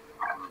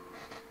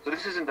 So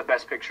this isn't the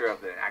best picture of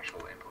the actual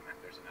implement.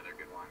 There's another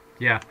good one.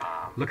 Yeah.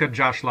 Look at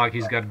Josh Locke.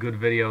 He's got good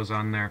videos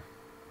on there.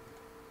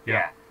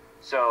 Yeah.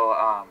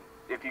 So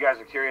if you guys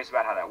are curious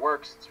about how that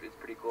works, it's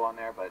pretty cool on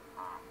there. But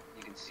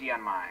you can see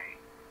on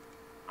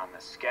the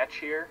sketch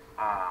here,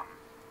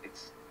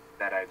 it's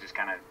that I just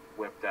kind of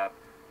whipped up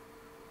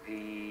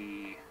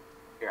the.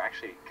 Here,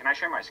 actually, can I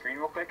share my screen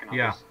real quick? And I'll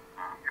Yeah. just,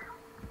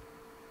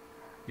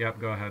 Yep.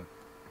 Go ahead.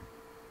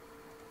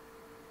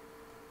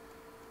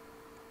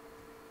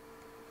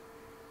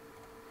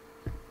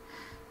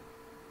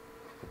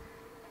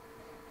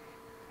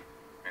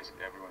 does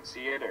everyone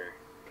see it or?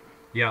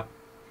 Yep.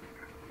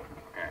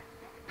 Okay.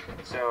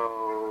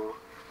 So.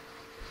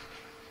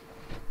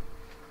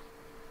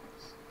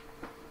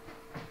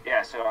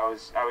 Yeah, so I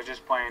was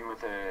just playing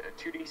with a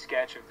 2D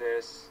sketch of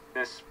this.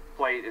 This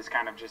plate is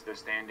kind of just a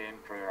stand-in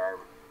for our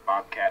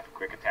Bobcat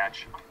quick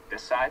attach on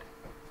this side.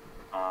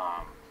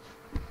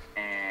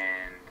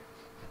 And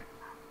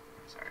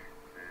sorry,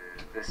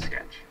 this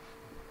sketch.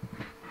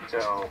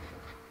 So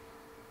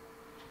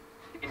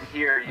in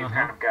here you've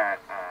kind of got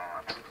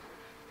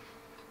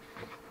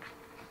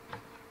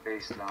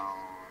based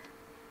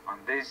on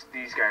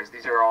these guys.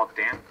 These are all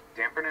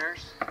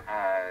dampeners.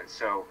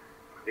 So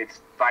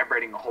it's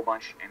vibrating a whole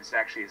bunch, and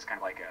it's kind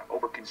of like a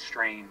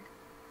over-constrained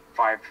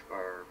 5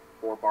 or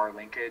 4 bar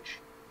linkage.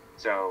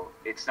 So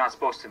it's not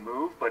supposed to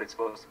move, but it's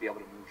supposed to be able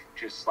to move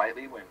just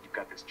slightly when you've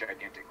got this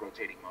gigantic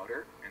rotating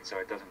motor, and so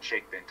it doesn't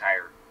shake the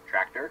entire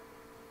tractor.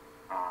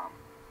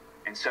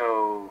 And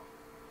so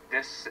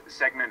this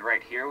segment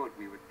right here,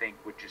 we would think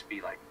would just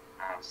be like,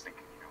 I was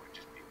thinking, would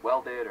just be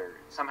welded or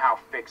somehow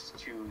fixed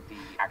to the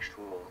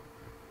actual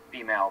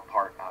female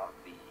part of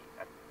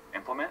the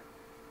implement,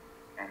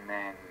 and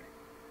then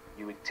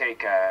you would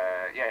take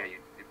you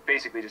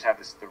basically just have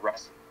the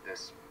rest of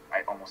this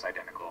almost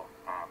identical.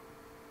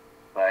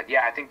 But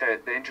yeah, I think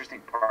the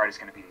interesting part is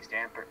going to be these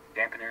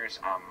dampeners.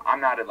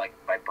 I'm not a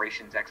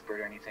vibrations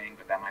expert or anything,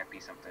 but that might be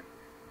something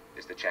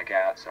just to check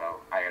out.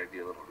 So I got to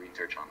do a little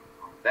research on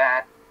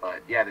that.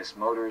 But yeah, this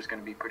motor is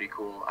going to be pretty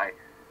cool. I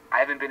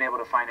haven't been able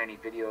to find any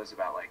videos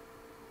about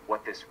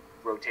what this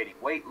rotating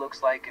weight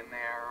looks like in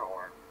there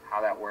or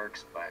how that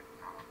works. But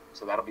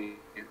so that'll be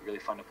really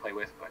fun to play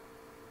with. But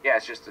yeah,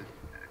 it's just a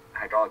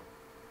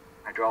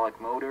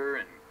hydraulic motor,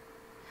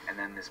 and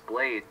then this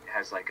blade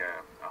has a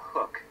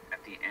hook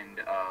at the end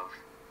of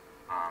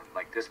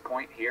this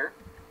point here,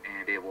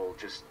 and it will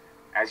just,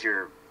 as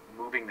you're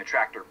moving the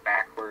tractor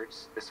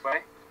backwards this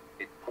way,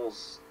 it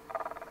pulls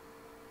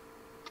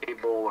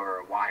cable or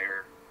a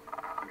wire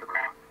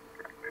underground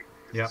directly.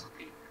 Yeah. This will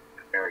be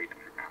buried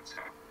underground.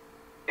 So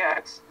yeah,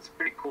 it's a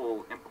pretty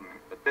cool implement,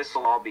 but this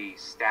will all be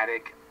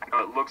static. I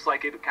know it looks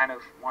like it kind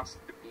of wants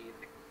to be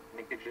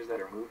linkages that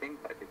are moving,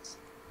 but it's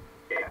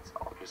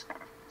all just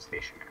kind of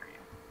stationary.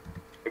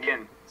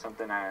 Again,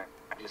 something I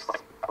just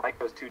like. I like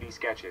those 2D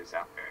sketches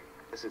out there.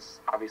 This is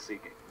obviously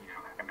going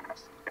to have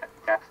some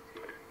depth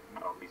to it.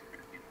 Not all these are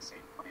going to be in the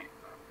same plane.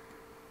 But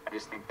I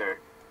just think they're a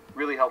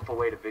really helpful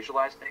way to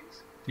visualize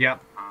things. Yeah.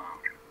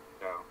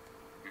 So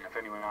if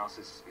anyone else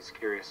is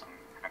curious on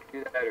how to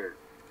do that, or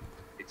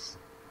it's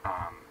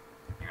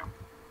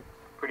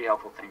pretty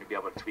helpful thing to be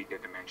able to tweak a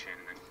dimension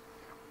and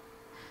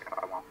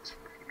I want this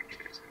for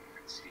images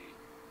and see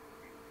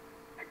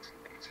some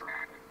things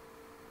around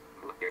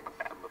and look at what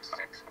that looks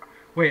like. So.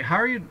 Wait, how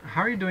are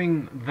you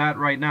doing that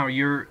right now?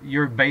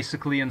 You're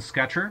basically in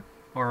Sketcher,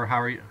 or how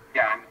are you?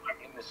 Yeah, I'm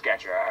in the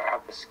Sketcher. I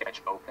have the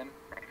sketch open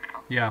right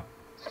now. Yeah,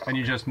 so and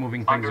you're just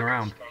moving things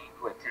around.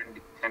 With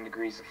 10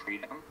 degrees of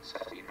freedom, so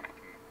I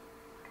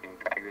can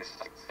drag this.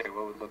 Say,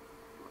 what would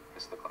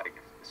this look like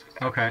if this was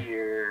out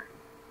here?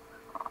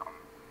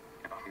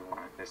 If you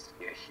wanted this to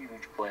be a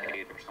huge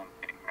blade or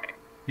something, right?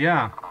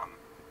 Yeah.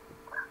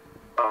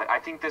 But I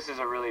think this is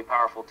a really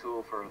powerful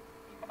tool for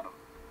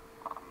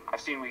I've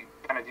seen we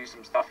kind of do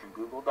some stuff in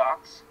Google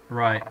Docs,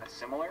 right?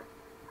 Similar,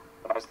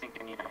 but I was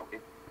thinking, it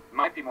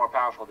might be more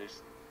powerful.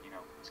 There's,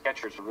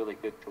 Sketcher is a really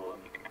good tool,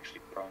 and you can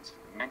actually throw in some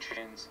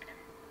dimensions and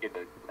get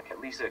at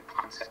least a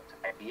concept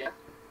idea.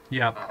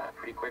 Yeah.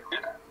 Pretty quickly,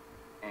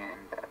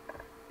 and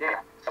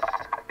yeah, so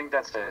I think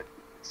it's a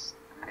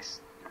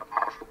nice,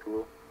 powerful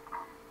tool.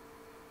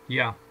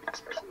 Yeah.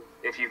 Especially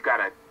if you've got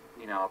a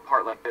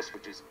part like this,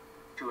 which is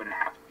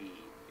 2.5D,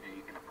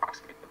 you can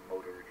approximate the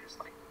motor just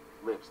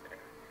lives there.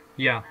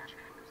 Yeah.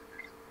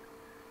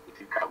 If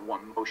you've got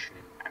one motion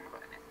in kind of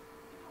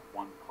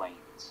one plane,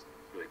 it's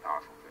really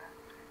powerful for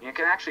that. You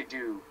can actually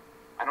do,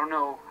 I don't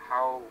know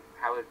how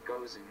it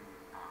goes in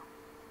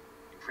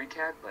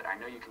FreeCAD, but I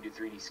know you can do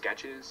 3D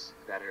sketches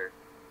that are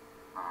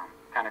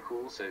kind of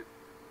cool. So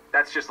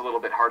that's just a little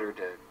bit harder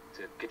to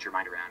get your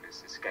mind around.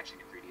 Is sketching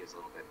in 3D is a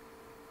little bit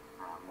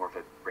more of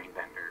a brain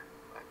bender.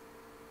 But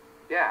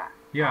yeah.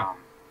 Yeah.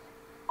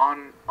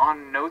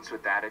 On notes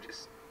with that, I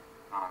just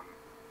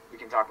we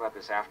can talk about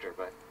this after,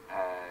 but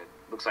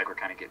looks like we're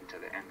kind of getting to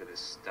the end of this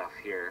stuff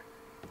here.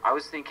 I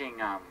was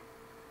thinking,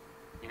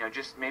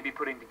 just maybe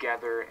putting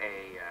together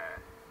a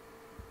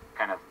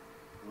kind of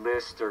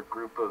list or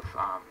group of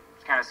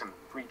kind of some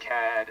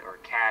FreeCAD or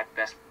CAD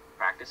best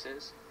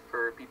practices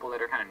for people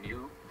that are kind of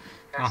new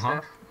to that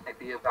stuff. Might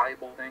be a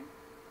valuable thing.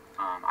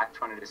 I just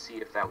wanted to see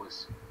if that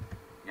was,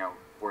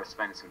 worth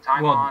spending some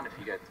time on, if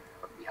you guys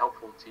would be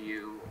helpful to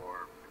you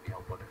or would be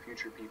helpful to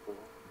future people.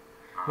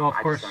 Well, of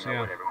I course, just don't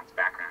know what everyone's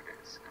background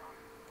is.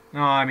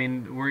 No, I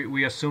mean,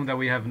 we assume that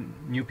we have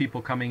new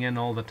people coming in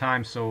all the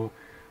time, so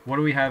what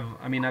do we have?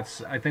 I mean,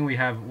 what do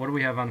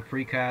we have on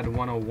FreeCAD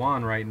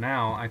 101 right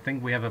now? I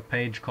think we have a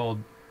page called,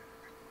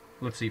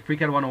 let's see,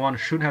 FreeCAD 101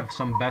 should have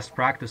some best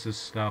practices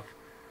stuff.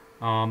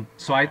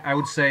 So I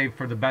would say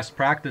for the best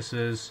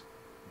practices,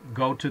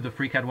 go to the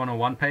FreeCAD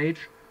 101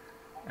 page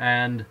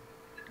and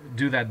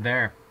do that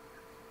there.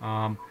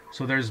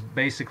 So there's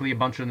basically a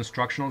bunch of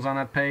instructionals on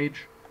that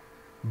page.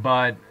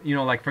 But,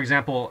 like, for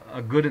example, a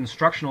good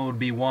instructional would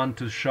be one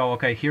to show,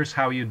 okay, here's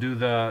how you do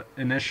the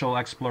initial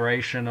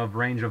exploration of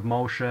range of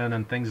motion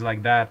and things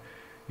like that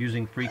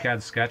using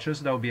FreeCAD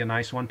sketches. That would be a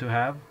nice one to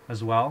have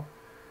as well,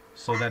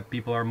 so that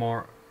people are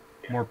more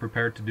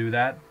prepared to do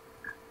that.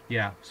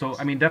 Yeah, so,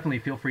 I mean, definitely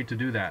feel free to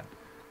do that.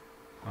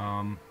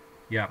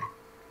 Yeah.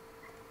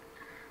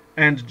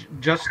 And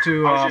just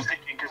to... I was just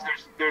thinking,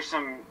 because there's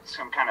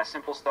some kind of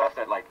simple stuff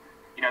that, like,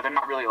 they're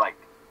not really, like,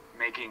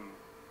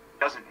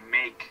 doesn't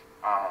make...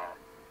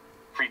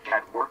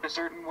 FreeCAD work a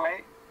certain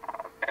way,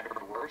 better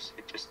or worse.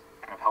 It just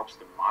kind of helps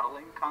the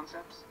modeling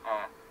concepts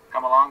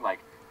come along, like,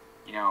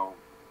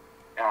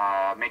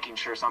 making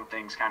sure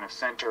something's kind of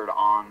centered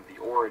on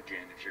the origin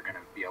if you're going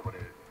to be able to,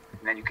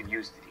 and then you can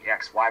use the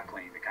XY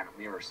plane to kind of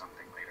mirror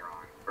something later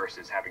on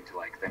versus having to,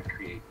 like, then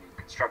create new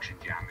construction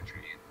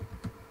geometry.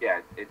 And,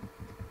 yeah, it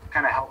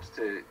kind of helps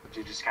to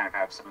just kind of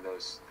have some of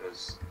those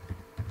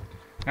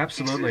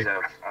absolutely pieces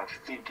of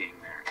thinking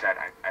there that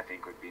I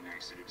think would be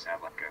nice to just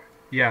have, like,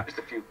 just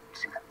a few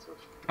seconds of.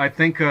 I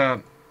think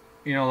I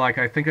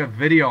think a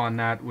video on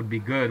that would be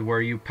good,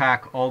 where you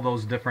pack all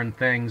those different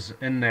things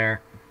in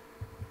there.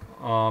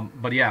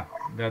 But yeah,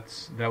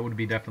 that would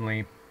be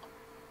definitely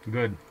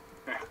good.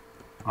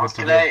 Can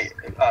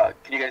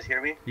you guys hear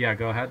me? Yeah,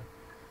 go ahead.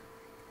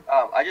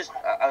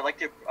 I'd like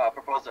to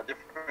propose a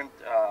different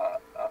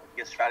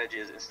strategy.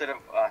 Is instead of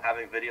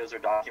having videos or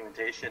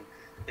documentation,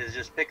 is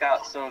just pick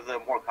out some of the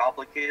more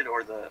complicated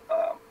or the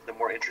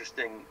more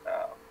interesting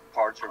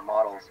parts or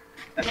models,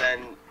 and then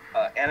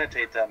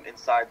annotate them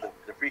inside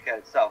the FreeCAD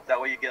itself. That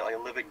way you get, like, a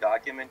living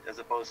document, as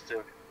opposed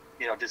to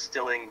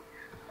distilling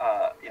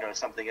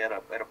something at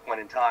a point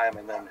in time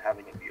and then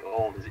having it be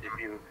old.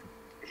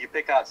 If you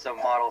pick out some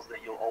models that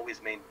you'll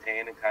always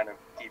maintain and kind of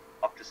keep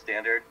up to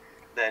standard,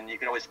 then you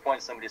can always point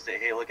to somebody and say,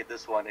 hey, look at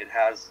this one. It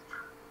has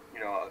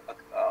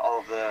all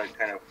of the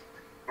kind of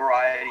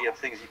variety of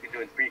things you can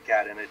do in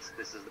FreeCAD, and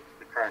this is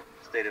the current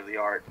state of the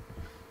art.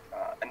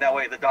 And that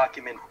way the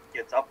document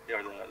gets up,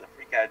 or the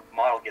FreeCAD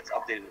model gets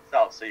updated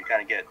itself, so you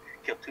kind of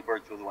kill two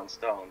birds with one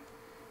stone.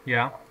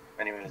 Yeah.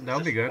 Anyways, that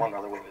would be good. One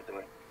other way to do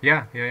it.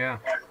 Yeah.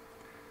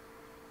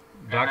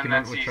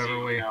 Document whichever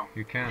easy, way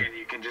you can.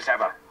 You can just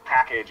have a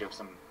package of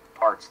some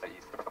parts that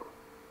you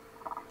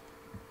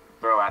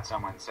throw at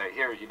someone and say,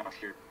 here,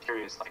 if you're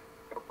curious, like,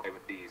 go play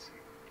with these,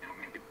 and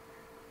maybe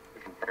a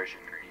different version,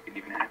 or you could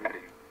even have that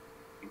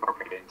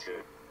incorporated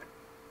into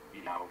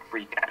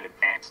FreeCAD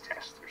advanced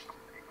test or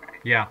something. Right?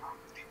 Yeah.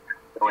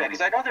 Yeah,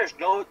 because I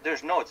know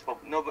there's notes, but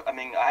I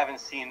mean, I haven't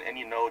seen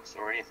any notes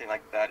or anything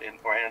like that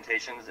or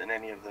annotations in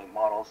any of the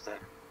models that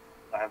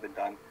have been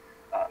done.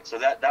 So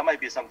that might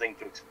be something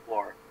to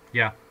explore.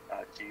 Yeah.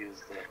 To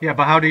use. Yeah,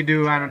 but how do you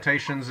do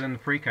annotations in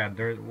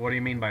FreeCAD? What do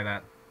you mean by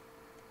that?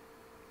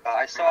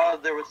 I saw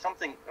there was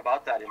something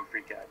about that in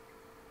FreeCAD.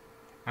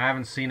 I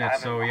haven't seen it,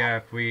 so yeah,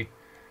 if we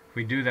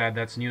do that,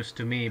 that's news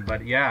to me.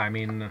 But yeah, I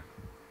mean,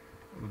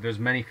 there's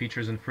many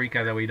features in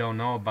FreeCAD that we don't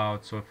know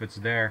about, so if it's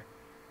there,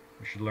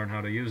 we should learn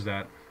how to use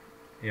that.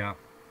 Yeah.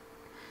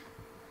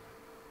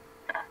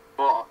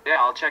 Well, yeah,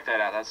 I'll check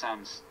that out. That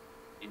sounds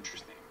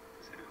interesting,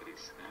 to say the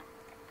least.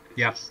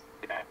 Yeah.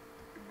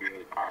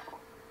 Really powerful.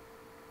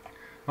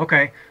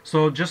 Okay,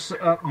 so just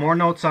more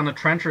notes on the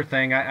trencher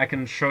thing. I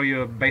can show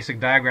you a basic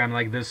diagram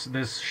like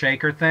this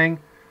shaker thing.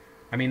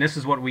 I mean, this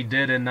is what we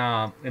did in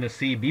a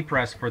CEB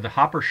press for the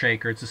hopper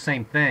shaker. It's the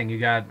same thing. You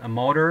got a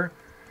motor,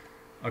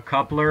 a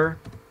coupler,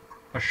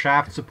 a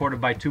shaft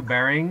supported by two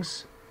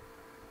bearings,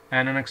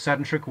 and an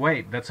eccentric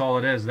weight. That's all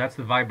it is. That's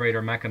the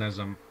vibrator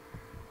mechanism.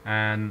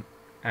 And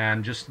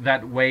just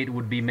that weight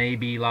would be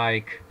maybe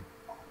like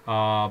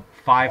 5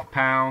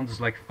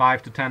 pounds, like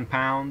 5 to 10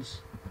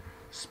 pounds,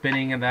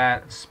 spinning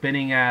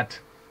at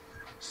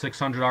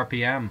 600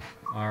 RPM,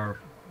 or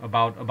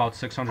about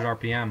 600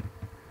 RPM.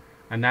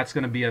 and that's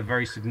going to be a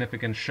very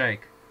significant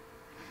shake.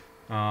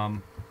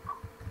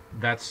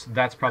 That's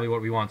probably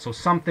what we want. So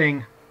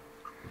something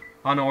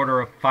on order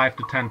of 5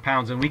 to 10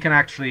 pounds, and we can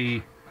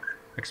actually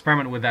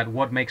experiment with that,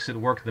 what makes it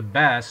work the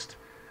best.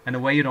 And the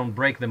way you don't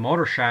break the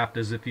motor shaft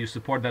is if you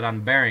support that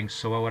on bearings.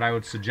 So what I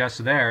would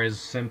suggest there is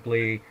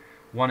simply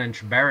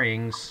 1-inch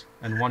bearings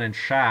and 1-inch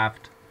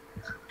shaft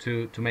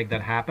to make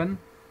that happen.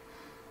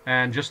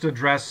 And just to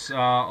address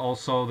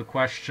also the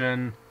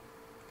question,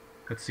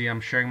 let's see,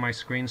 I'm sharing my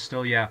screen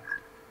still, yeah.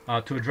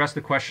 To address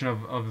the question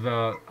of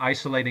the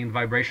isolating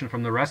vibration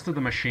from the rest of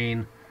the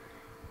machine,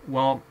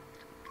 well,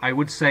 I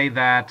would say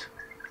that,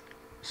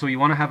 so you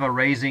want to have a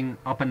raising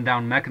up and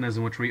down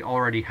mechanism, which we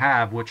already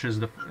have, which is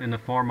in the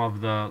form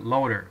of the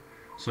loader.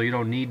 So you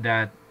don't need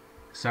that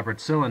separate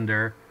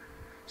cylinder.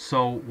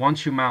 So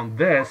once you mount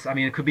this, I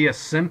mean, it could be as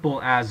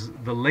simple as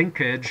the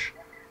linkage.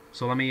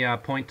 So let me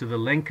point to the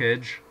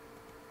linkage.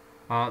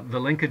 The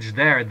linkage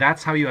there,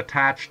 that's how you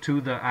attach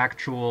to the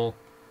actual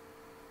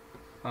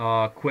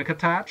quick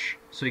attach.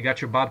 So you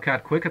got your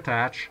Bobcat quick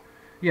attach.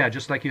 Yeah,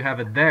 just like you have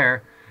it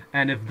there.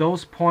 And if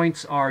those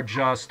points are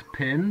just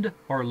pinned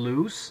or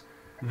loose,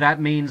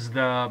 that means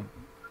the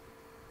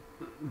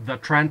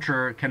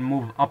trencher can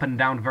move up and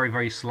down very,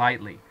 very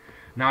slightly.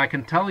 Now I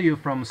can tell you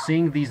from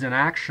seeing these in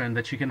action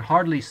that you can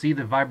hardly see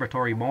the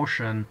vibratory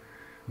motion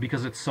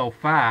because it's so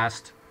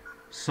fast.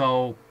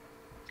 So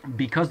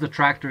because the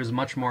tractor is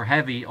much more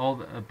heavy,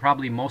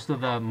 probably most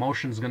of the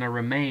motion is going to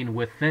remain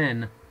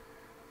within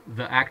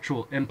the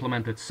actual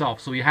implement itself.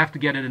 So you have to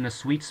get it in a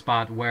sweet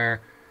spot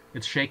where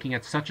it's shaking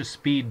at such a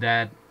speed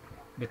that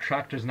the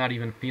tractor's not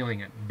even feeling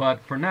it.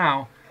 But for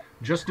now,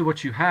 just do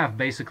what you have,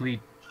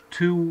 basically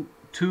two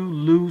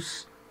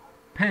loose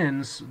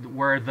pins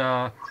where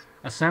the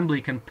assembly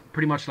can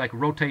pretty much like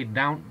rotate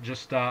down,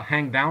 just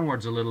hang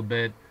downwards a little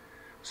bit.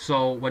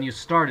 So when you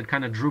start, it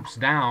kind of droops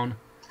down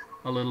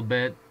a little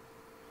bit,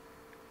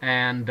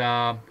 and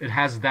it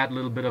has that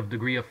little bit of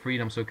degree of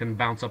freedom, so it can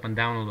bounce up and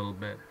down a little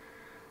bit.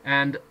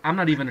 And I'm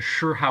not even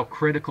sure how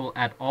critical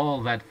at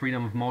all that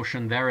freedom of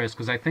motion there is,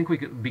 because I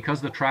think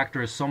because the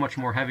tractor is so much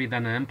more heavy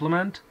than an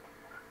implement,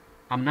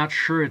 I'm not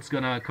sure it's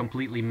gonna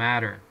completely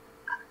matter.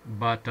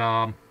 But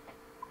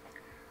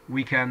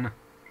we can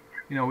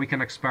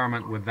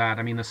experiment with that.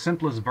 I mean, the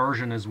simplest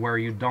version is where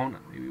you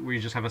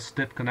just have a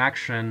stiff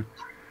connection,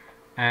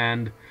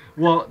 and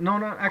well,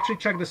 no, actually,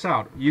 check this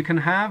out. You can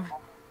have.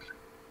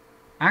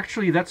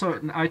 Actually,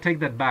 I take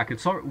that back.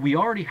 We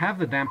already have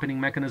the dampening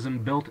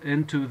mechanism built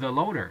into the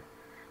loader,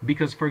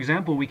 because, for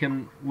example, we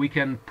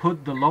can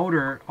put the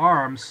loader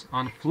arms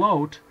on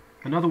float.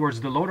 In other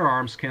words, the loader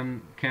arms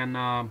can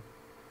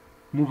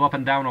move up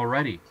and down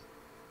already.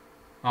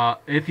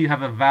 If you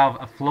have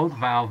a float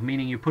valve,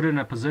 meaning you put it in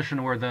a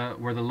position where the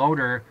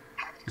loader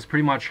is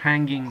pretty much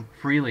hanging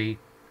freely,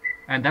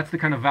 and that's the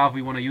kind of valve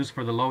we want to use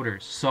for the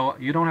loaders. So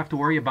you don't have to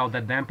worry about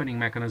that dampening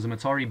mechanism.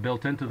 It's already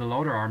built into the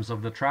loader arms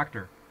of the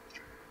tractor.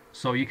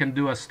 So you can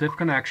do a stiff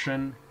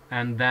connection,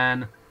 and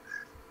then,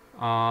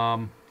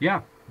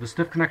 yeah, the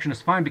stiff connection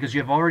is fine because you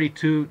have already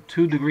two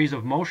degrees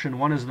of motion.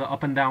 One is the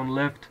up and down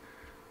lift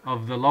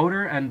of the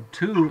loader, and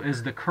 2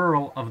 is the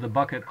curl of the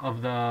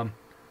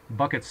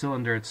bucket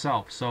cylinder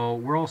itself. So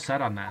we're all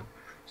set on that.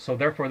 So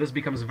therefore, this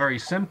becomes very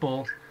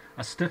simple: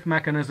 a stiff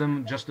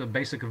mechanism, just a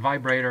basic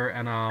vibrator,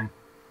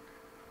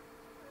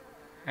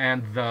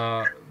 and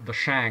the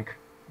shank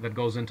that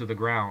goes into the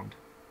ground.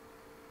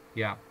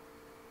 Yeah.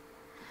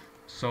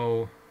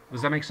 So,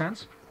 does that make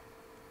sense?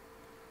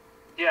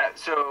 Yeah,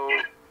 so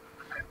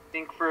I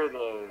think for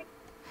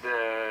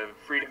the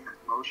freedom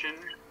of motion,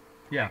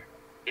 yeah,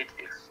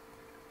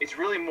 it's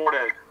really more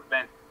to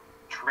prevent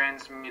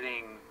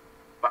transmitting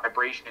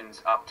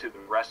vibrations up to the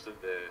rest of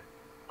the,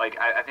 like,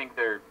 I think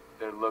they're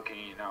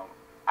looking,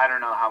 I don't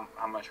know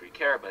how much we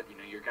care, but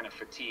you're going to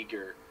fatigue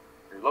your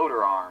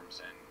loader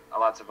arms, and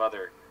lots of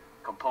other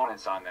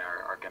components on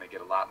there are going to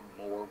get a lot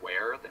more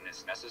wear than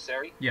is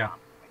necessary. Yeah.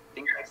 I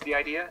think that's the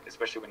idea,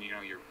 especially when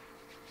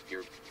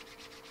you're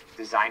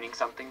designing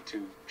something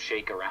to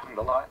shake around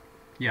a lot.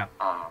 Yeah.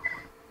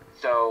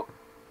 So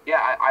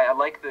yeah, I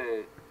like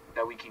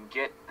that we can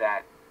get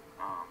that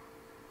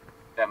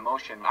that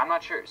motion. I'm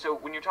not sure. So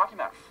when you're talking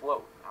about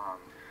float,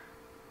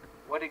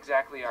 what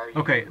exactly are you?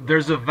 Okay,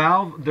 there's a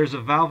valve.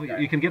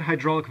 You can get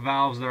hydraulic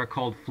valves that are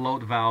called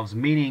float valves,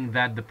 meaning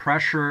that the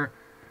pressure,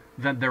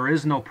 that there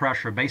is no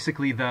pressure.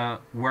 Basically,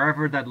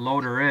 wherever that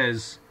loader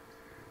is,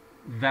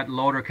 that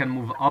loader can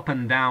move up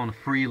and down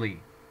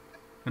freely.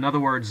 In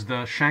other words,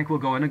 the shank will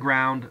go in the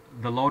ground,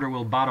 the loader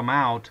will bottom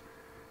out,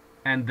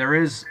 and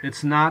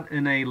it's not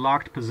in a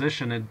locked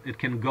position. It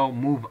can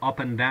move up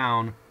and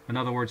down, in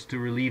other words, to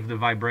relieve the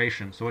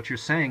vibration. So what you're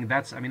saying,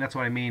 that's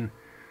what I mean.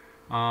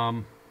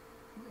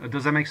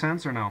 Does that make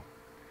sense or no?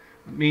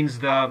 It means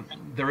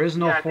there is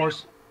no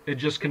force, it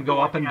just can go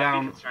up and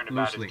down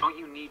loosely. Don't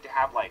you need to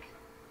have like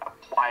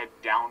applied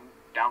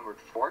downward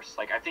force?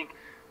 Like, I think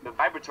the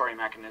vibratory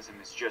mechanism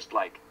is just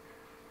like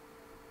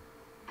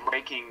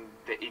breaking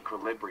the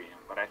equilibrium,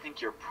 but I think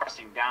you're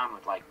pressing down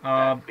with like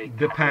that big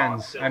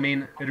depends. I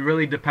mean, it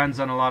really depends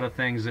on a lot of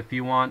things. If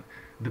you want,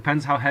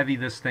 depends how heavy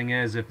this thing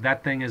is. If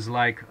that thing is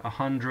like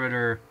 100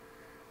 or,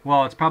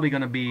 well, it's probably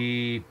going to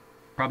be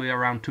probably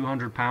around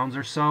 200 pounds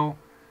or so.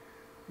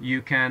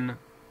 You can,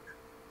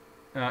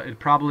 it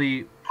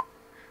probably,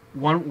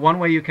 one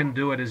way you can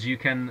do it is you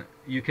can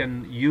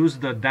use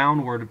the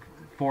downward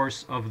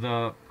force of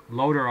the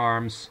loader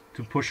arms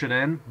to push it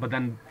in, but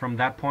then from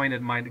that point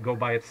it might go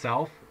by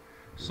itself.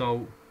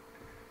 So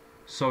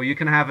you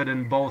can have it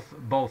in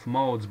both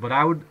modes. But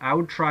I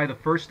would try, the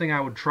first thing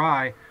I would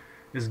try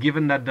is,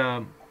 given that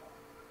the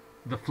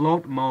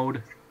float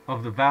mode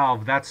of the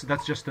valve, that's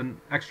just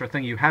an extra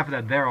thing. You have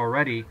that there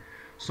already,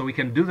 so we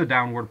can do the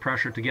downward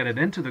pressure to get it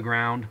into the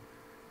ground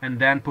and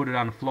then put it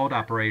on float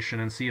operation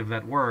and see if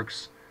that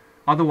works.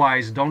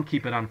 Otherwise, don't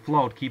keep it on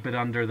float. Keep it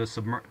under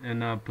the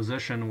in a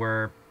position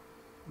where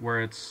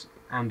it's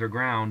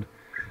underground.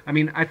 I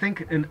mean, I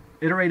think in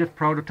iterative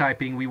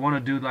prototyping, we want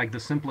to do like the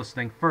simplest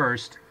thing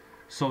first.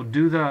 So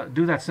do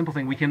that simple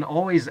thing. We can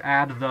always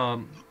add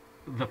the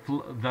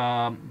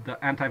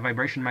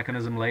anti-vibration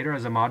mechanism later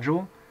as a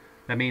module.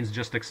 That means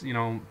just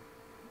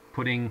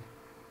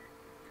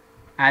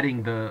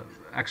adding the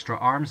extra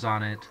arms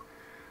on it.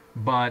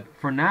 But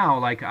for now,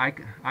 like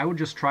I would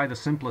just try the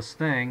simplest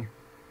thing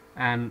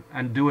and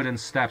do it in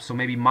steps. So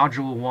maybe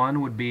module 1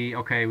 would be,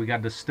 okay, we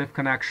got the stiff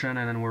connection,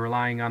 and then we're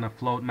relying on a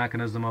float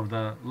mechanism of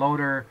the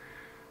loader.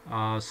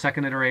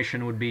 Second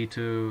iteration would be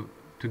to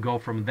go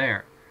from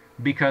there,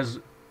 because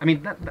I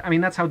mean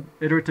that's how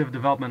iterative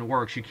development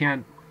works. You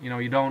can't,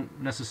 you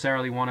don't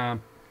necessarily want to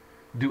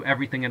do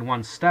everything in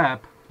one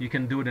step. You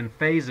can do it in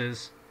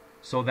phases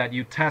so that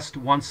you test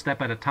one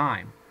step at a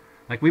time.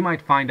 Like, we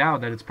might find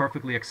out that it's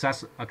perfectly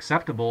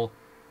acceptable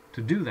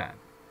to do that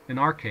in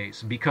our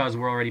case, because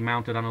we're already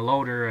mounted on a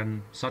loader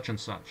and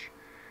such.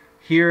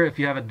 Here, if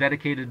you have a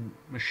dedicated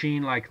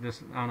machine like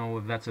this, I don't know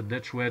if that's a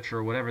ditch witch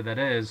or whatever that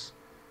is,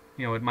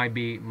 it might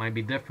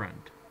be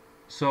different.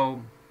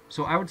 So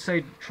I would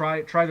say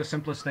try the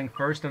simplest thing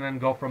first, and then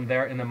go from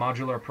there in a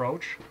modular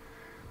approach.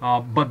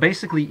 But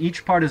basically,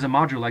 each part is a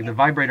module. Like the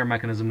vibrator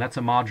mechanism, that's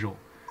a module.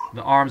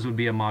 The arms would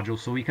be a module.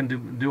 So we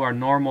can do our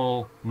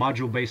normal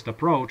module-based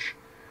approach,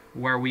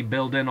 where we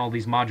build in all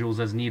these modules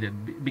as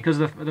needed. Because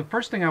the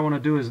first thing I want to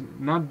do is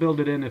not build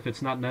it in if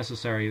it's not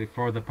necessary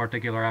for the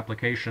particular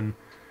application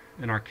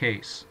in our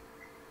case,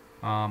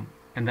 and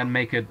then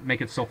make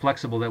it so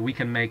flexible that we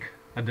can make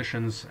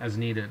additions as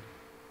needed.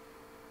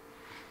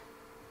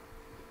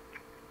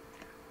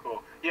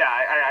 Cool. Yeah,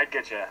 I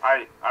get you.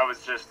 I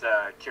was just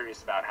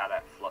curious about how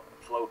that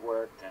float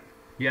worked, and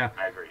yeah,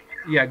 I agree.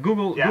 Yeah,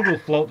 Google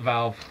float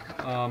valve.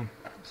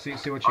 See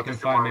what you can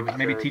find.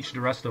 Maybe teach the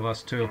rest of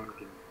us too.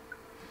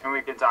 And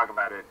we can talk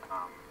about it.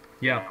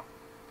 Yeah.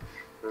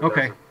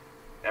 Okay.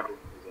 Everyone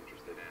who's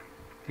interested in.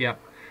 Yeah.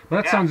 Well,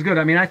 that sounds good.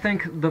 I mean, I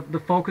think the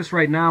focus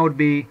right now would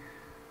be,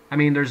 I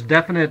mean, there's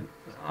definite,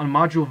 on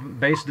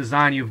module-based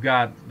design, you've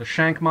got the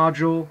shank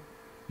module,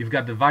 you've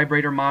got the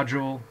vibrator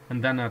module,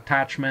 and then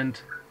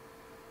attachment.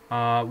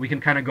 We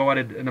can kind of go at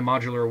it in a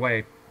modular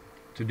way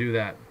to do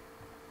that.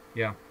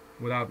 Yeah,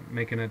 without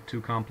making it too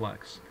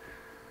complex.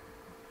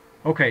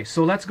 Okay,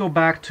 so let's go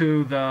back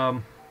to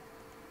the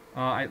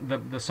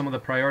some of the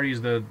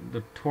priorities, the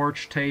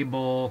torch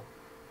table.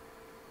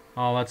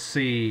 Let's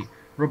see,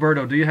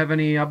 Roberto, do you have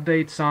any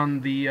updates on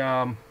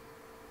the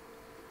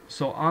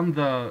so on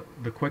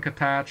the quick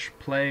attach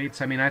plates?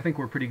 I mean, I think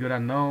we're pretty good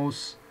on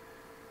those.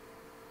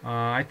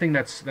 I think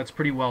that's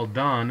pretty well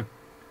done.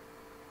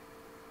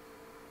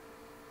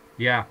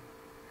 Yeah,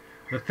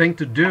 the thing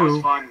to do. That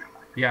was fun.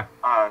 Yeah.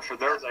 For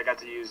those, I got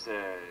to use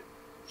the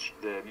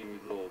new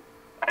little.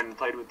 I haven't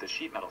played with the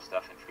sheet metal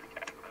stuff in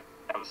FreeCAD, but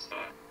that was.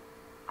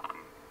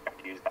 Got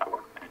to use that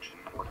workbench, and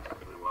it worked out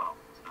really well.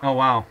 So. Oh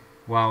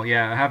wow,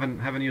 yeah. I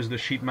haven't used the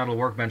sheet metal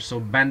workbench. So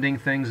bending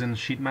things in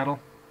sheet metal.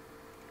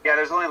 Yeah,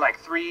 there's only like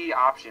 3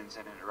 options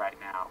in it right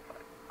now,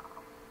 but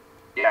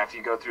yeah, if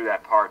you go through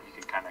that part, you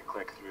can kind of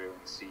click through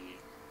and see,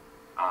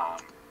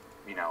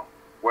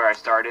 where I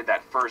started.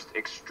 That first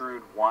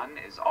extrude one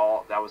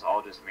that was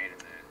all just made in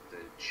the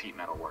sheet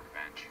metal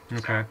workbench.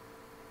 Okay.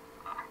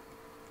 So,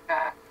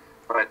 yeah,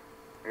 but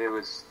it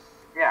was.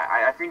 Yeah,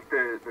 I think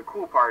the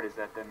cool part is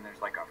that then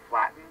there's like a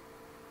flatten.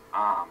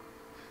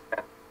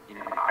 That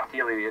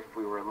ideally, if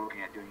we were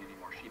looking at doing any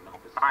more sheet metal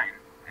design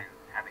and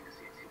having a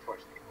CNC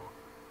torch table,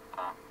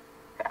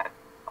 that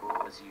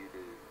allows you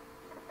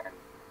to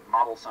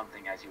model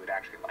something as you would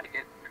actually like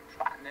it, and then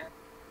flatten it,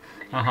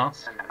 and then you can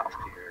send it off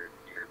to your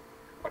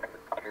whatever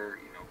cutter.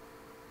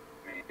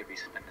 I mean, it could be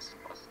something as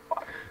simple as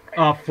flatten.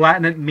 Right?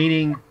 Flatten it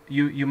meaning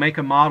you make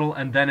a model,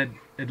 and then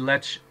it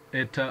lets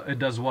it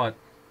does what?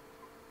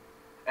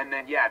 And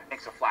then, it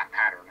makes a flat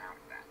pattern out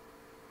of that.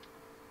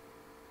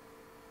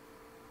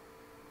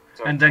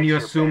 So and then you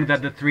assume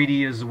that the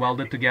 3D is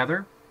welded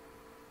together?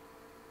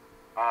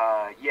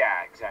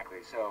 Yeah, exactly.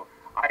 So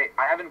I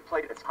haven't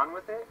played a ton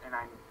with it, and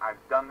I've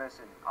done this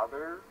in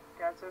other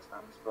CAD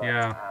systems. But,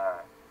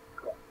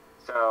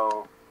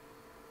 so,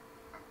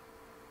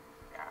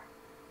 yeah.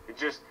 It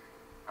just...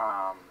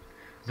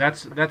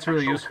 that's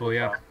really useful,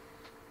 yeah.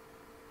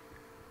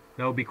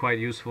 That would be quite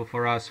useful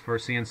for us for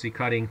CNC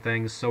cutting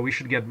things. So we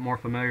should get more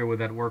familiar with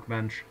that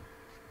workbench.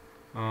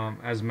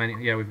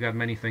 We've got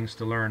many things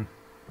to learn.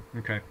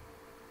 Okay,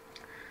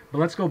 but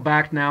let's go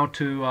back now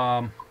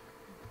to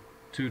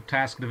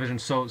task division.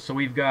 So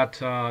we've got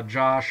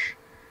Josh,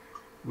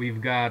 we've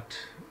got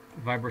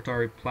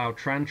vibratory plow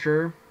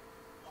trencher,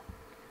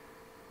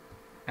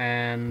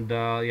 and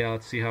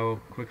let's see how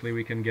quickly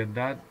we can get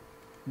that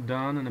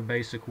done in a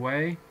basic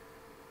way.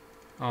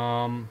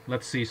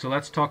 Let's see. So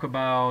let's talk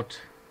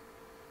about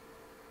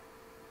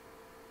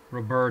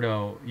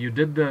Roberto. You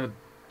did the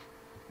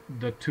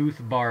tooth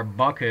bar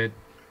bucket.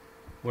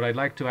 What I'd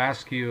like to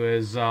ask you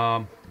is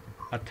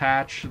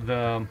attach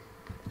the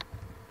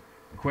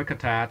quick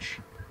attach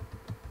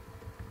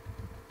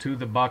to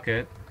the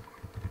bucket.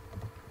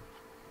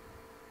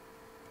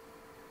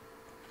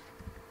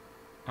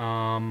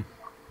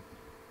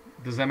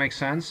 Does that make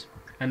sense?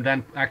 And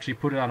then actually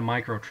put it on a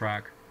micro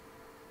track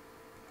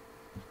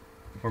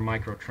for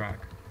micro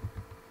track.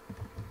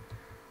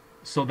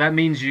 So that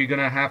means you're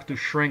gonna have to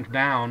shrink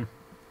down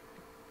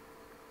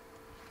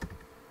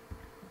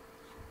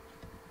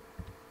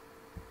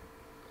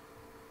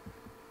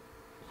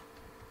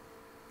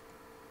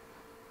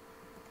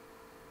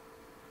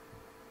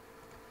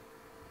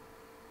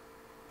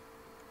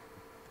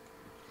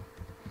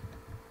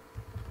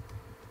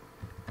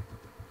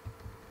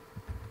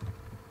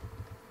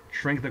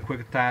shrink the quick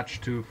attach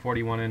to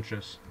 41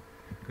 inches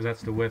because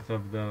that's the width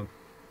of the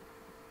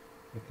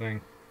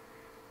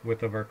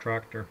width of our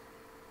tractor.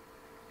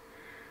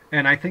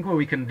 And I think what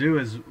we can do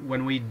is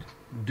when we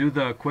do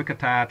the quick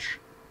attach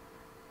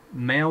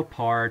male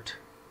part,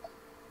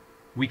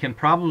 we can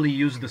probably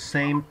use the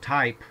same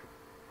type,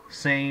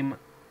 same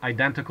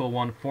identical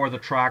one for the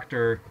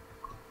tractor.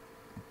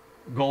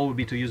 Goal would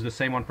be to use the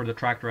same one for the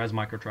tractor as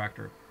micro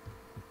tractor.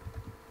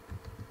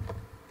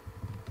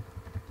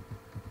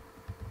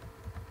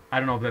 I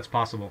don't know if that's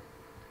possible.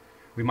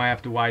 We might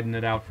have to widen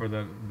it out for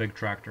the big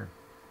tractor.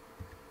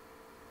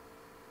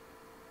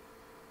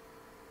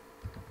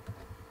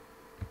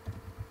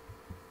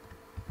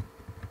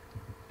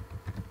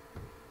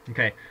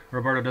 Okay,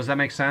 Roberto, does that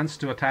make sense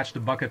to attach the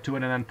bucket to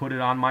it and then put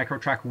it on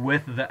microtrack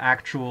with the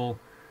actual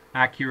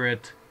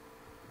accurate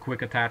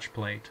quick attach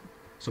plate?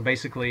 So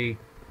basically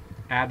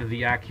add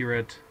the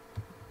accurate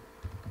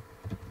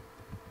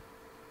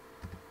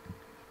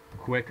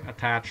quick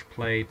attach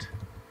plate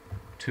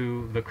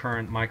to the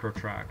current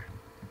microtrack.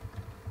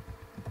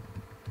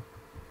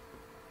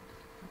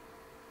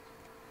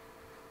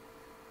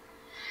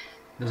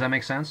 Does that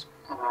make sense?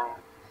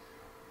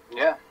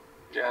 Yeah,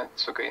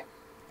 it's okay.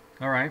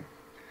 All right.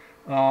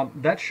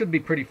 That should be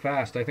pretty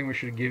fast. I think we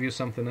should give you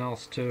something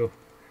else too.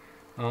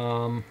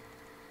 What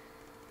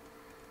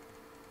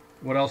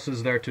else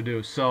is there to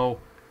do? So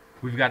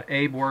we've got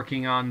Abe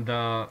working on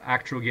the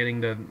actual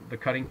getting the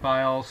cutting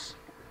files,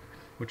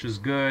 which is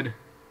good.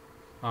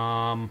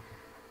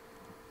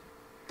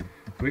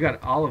 We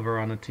got Oliver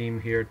on the team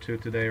here too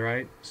today,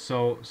 right?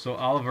 So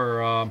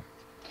Oliver,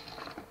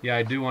 yeah,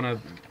 I do want to.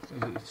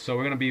 So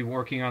we're going to be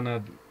working on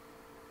the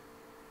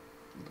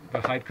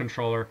height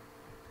controller.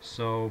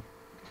 So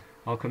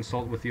I'll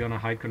consult with you on a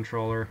height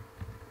controller.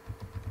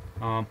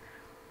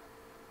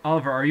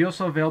 Oliver, are you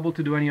also available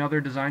to do any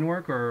other design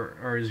work,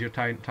 or is your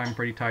time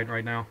pretty tight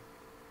right now?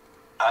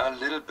 I'm a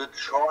little bit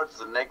short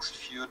the next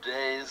few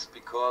days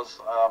because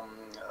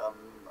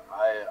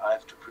I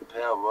have to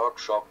prepare a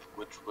workshop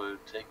which will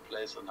take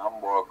place in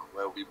Hamburg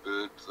where we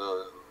build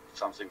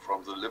something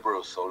from the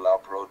Libero Solar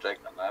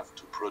project, and I have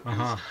to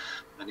produce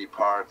many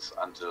parts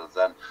until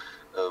then.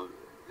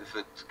 If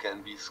it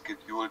can be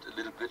scheduled a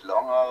little bit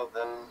longer,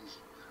 then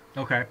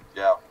okay.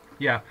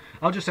 Yeah.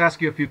 I'll just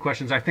ask you a few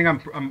questions. I think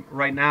I'm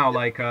right now,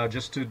 like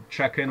just to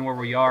check in where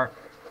we are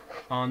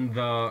on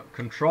the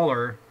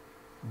controller.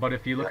 But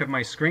if you look at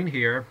my screen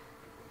here,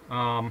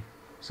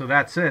 so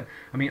that's it.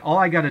 I mean, all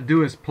I got to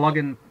do is plug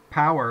in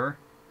power,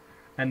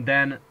 and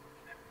then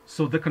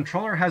so the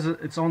controller has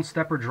its own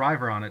stepper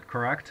driver on it,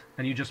 correct?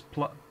 And you just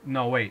plug.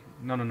 No, wait,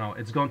 no.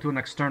 It's going to an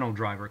external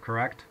driver,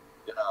 correct?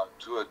 Yeah,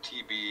 to a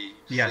TB.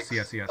 Yes.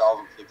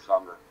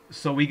 6600.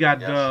 So we got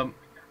the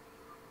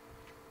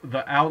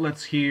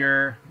outlets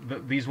here,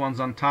 these ones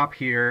on top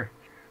here,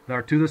 that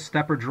are to the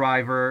stepper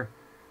driver,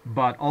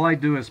 but all I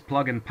do is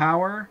plug in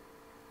power,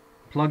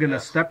 plug in the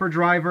stepper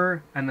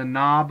driver, and the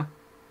knob,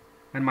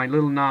 and my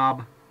little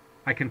knob,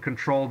 I can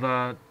control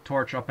the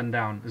torch up and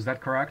down. Is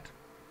that correct?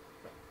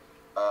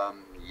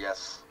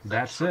 Yes,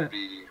 That's should it.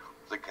 be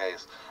the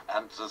case.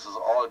 And this is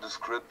all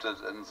descripted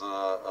in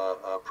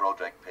the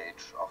project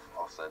page of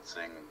that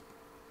thing.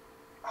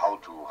 How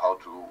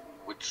to,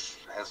 which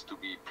has to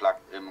be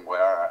plugged in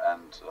where,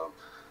 and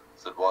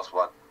that was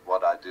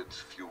what I did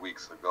a few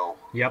weeks ago.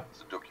 Yep.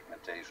 The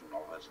documentation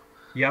of it.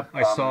 Yep,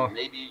 I saw.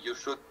 Maybe you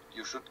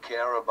should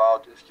care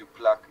about if you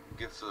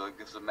give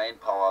the main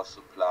power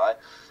supply.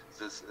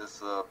 This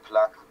is a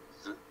plug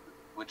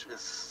which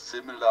is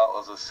similar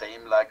or the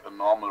same like a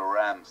normal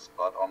ramps,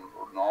 but on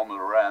normal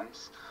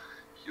ramps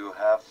you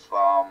have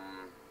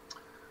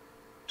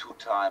 2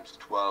 times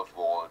 12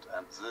 volt,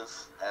 and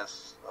this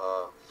has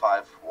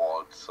 5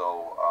 volt.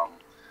 So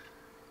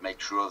make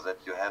sure that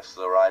you have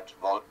the right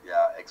volt.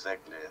 Yeah,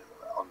 exactly,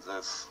 on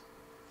this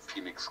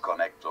Phoenix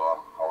connector,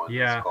 how it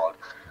is called.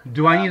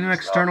 Do I need an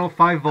external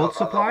 5-volt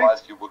supply?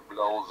 Otherwise, you would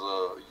blow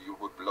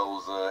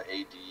the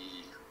AD.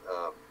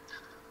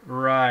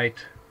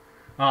 Right.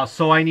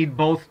 So I need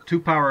both 2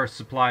 power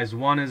supplies.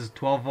 One is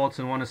 12 volts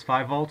and one is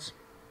 5 volts.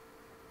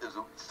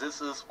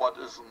 This is what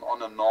is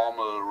on a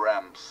normal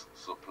ramps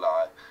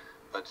supply,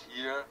 but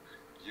here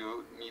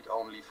you need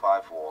only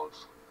 5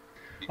 volts.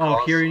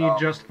 Oh, here you need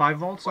just 5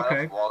 volts?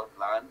 Okay. 12-volt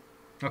line.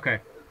 Okay.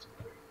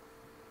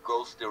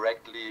 Goes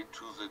directly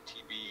to the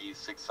TB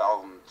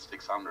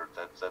 6600.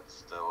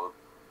 That's the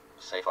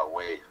safer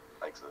way,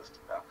 like this.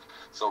 Yeah.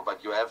 So,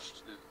 but you have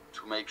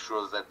to make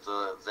sure that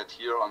that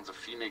here on the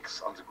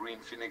Phoenix, on the green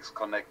Phoenix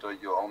connector,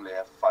 you only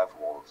have 5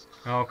 volts.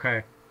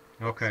 Okay.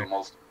 Okay. That's the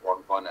most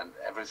important point, and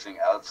everything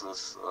else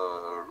is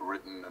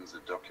written in the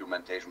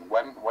documentation.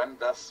 When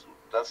does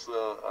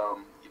the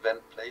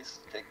event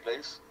take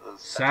place?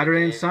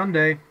 Saturday and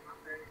Sunday.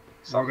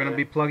 We're going to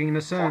be plugging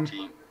this in.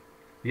 14.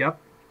 Yep.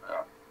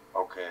 Yeah.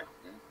 Okay.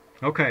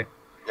 Okay.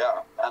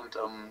 Yeah, and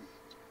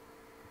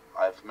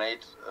I've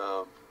made.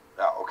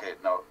 Yeah. Okay.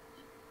 Now,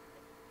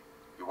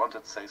 you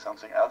wanted to say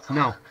something else?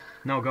 No.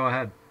 No. Go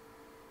ahead.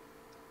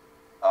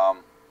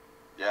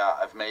 Yeah,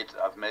 I've made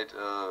a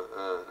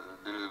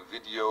little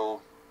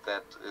video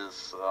that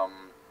is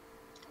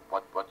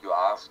what you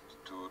asked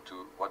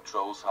to what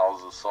shows how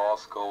the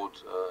source code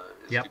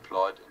is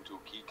deployed into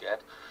KiCad,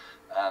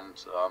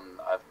 and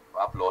I've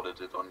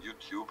uploaded it on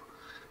YouTube.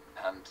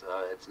 And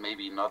it's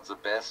maybe not the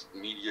best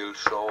medial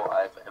show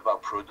I've ever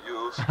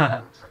produced,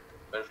 and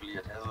especially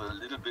it has a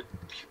little bit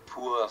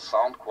poor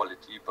sound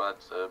quality, but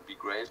be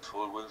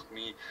grateful with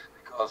me,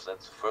 because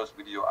that's the first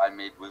video I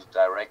made with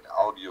direct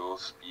audio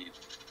speed.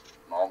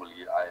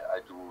 Normally I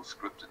do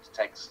scripted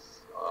text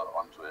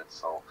onto it,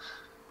 so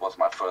it was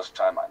my first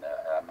time. I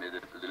made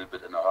it a little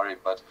bit in a hurry,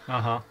 but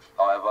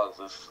however,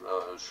 this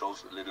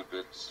shows a little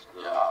bit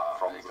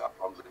from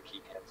the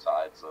KiCad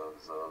side,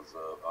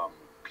 the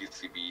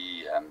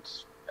PCB and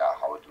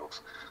how it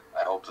looks.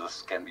 I hope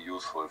this can be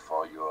useful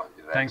for your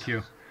event. Thank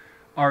you.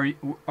 Are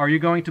you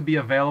going to be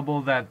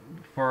available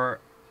for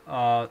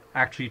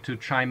actually to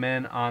chime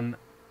in on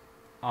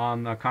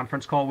a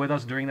conference call with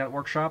us during that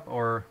workshop,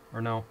 or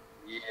no?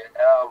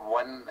 Yeah,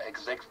 when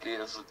exactly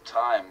is the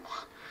time?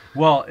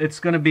 Well, it's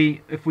going to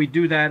be, if we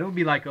do that, it would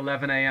be like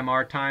 11 a.m.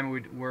 our time,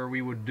 where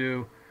we would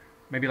do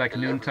maybe like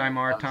noontime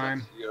our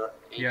time. Here,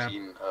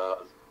 18,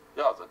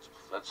 yeah,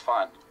 that's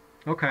fine.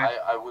 Okay.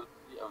 I will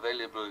be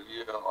available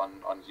here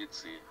on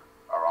Jitsi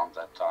around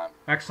that time.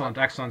 Excellent,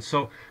 excellent.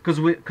 So,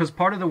 because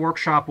part of the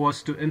workshop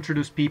was to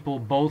introduce people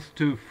both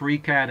to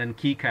FreeCAD and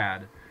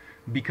KiCad,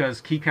 because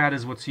KiCad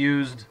is what's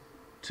used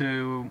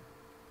to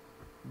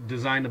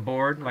design the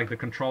board, like the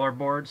controller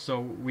board. So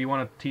we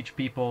want to teach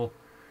people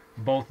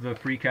both the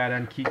FreeCAD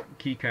and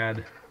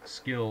KiCad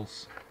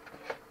skills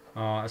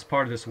as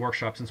part of this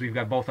workshop, since we've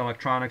got both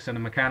electronics and the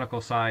mechanical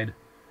side.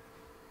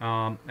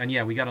 And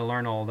yeah, we got to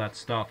learn all that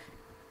stuff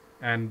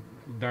and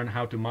learn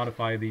how to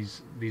modify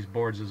these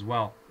boards as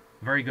well.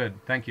 Very good,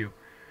 thank you.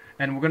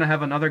 And we're going to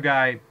have another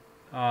guy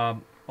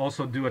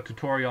also do a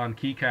tutorial on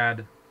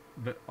KiCad.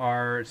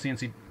 Our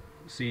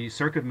CNC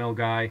circuit mill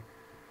guy,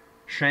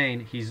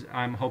 Shane,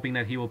 I'm hoping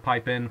that he will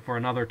pipe in for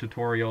another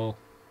tutorial,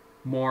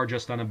 more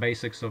just on the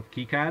basics of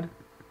KiCad,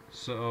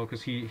 so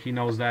because he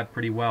knows that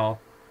pretty well.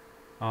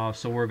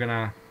 So we're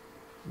gonna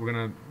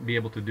be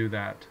able to do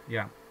that.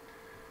 Yeah.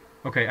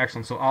 Okay,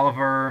 excellent. So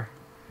Oliver,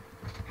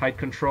 height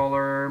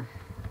controller.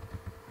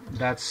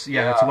 That's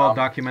it's well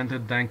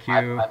documented. Thank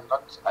you.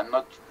 I'm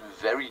not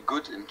very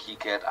good in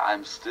KiCad.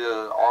 I'm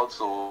still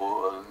also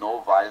a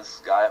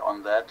novice guy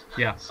on that.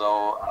 Yeah.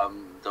 So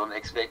don't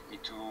expect me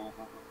to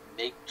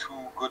make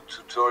too good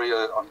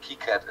tutorial on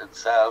KiCad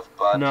itself,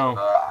 but no.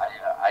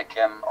 I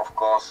can of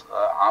course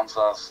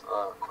answer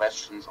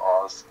questions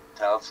or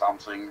tell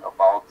something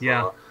about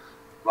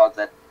about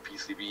that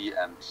PCB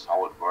and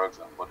how it works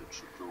and what it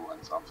should do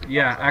and something.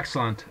 Yeah, like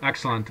that.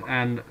 excellent.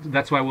 And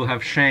that's why we'll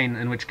have Shane,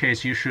 in which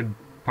case you should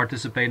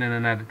participate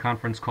in that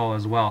conference call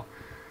as well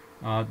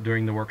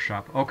during the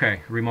workshop.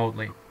 Okay,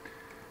 remotely.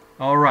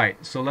 All right,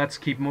 so let's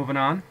keep moving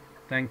on.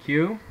 Thank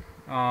you.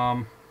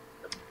 Let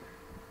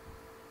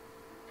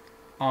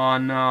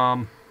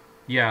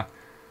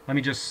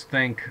me just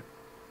think.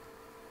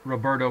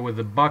 Roberto with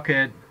the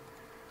bucket.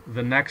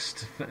 The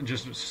next,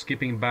 just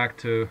skipping back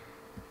to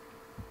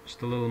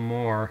just a little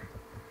more.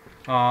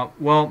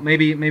 Well,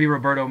 maybe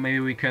Roberto, maybe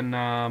we can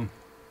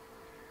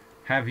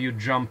have you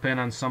jump in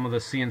on some of the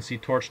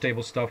CNC torch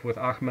table stuff with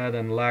Ahmed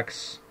and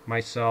Lex,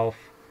 myself,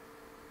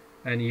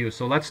 and you.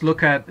 So let's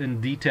look at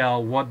in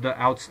detail what the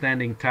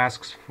outstanding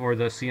tasks for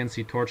the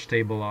CNC torch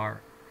table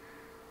are.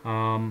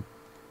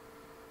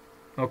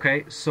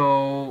 Okay,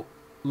 so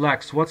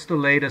Lex, what's the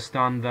latest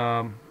on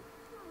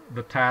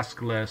the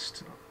task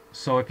list?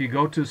 So if you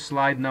go to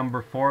slide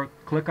number 4,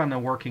 click on the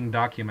working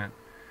document,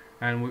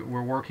 and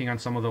we're working on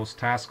some of those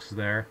tasks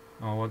there.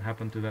 Oh, what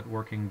happened to that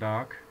working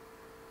doc?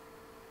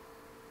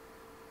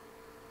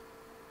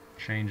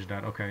 Change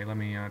that. Okay, let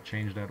me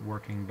change that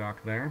working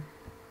doc there.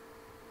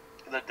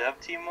 The dev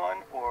team one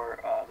or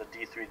the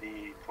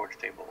D3D torch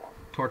table one?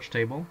 Torch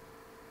table.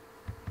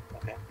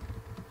 Okay.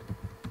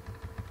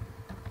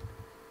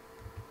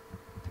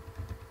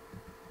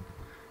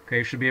 Okay,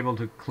 you should be able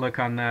to click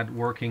on that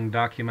working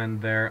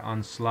document there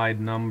on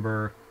slide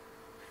number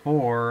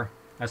 4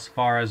 as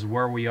far as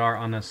where we are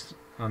on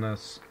a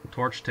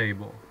torch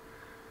table.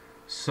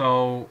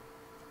 So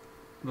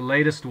the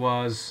latest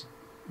was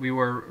we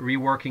were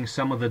reworking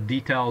some of the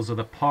details of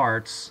the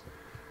parts,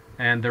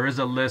 and there is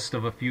a list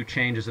of a few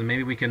changes, and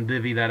maybe we can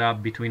divvy that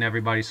up between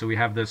everybody so we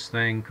have this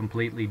thing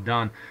completely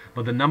done.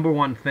 But the number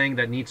one thing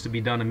that needs to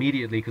be done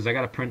immediately, because I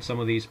got to print some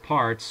of these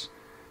parts,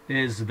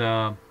 is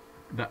the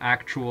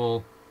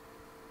actual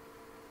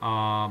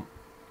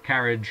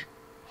carriage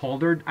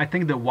holder. I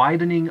think the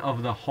widening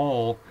of the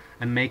hole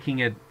and making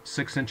it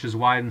 6 inches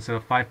wide instead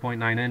of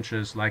 5.9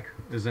 inches like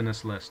is in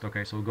this list.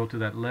 Okay, so we'll go to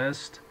that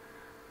list.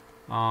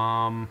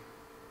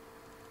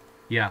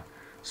 Yeah,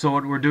 so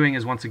what we're doing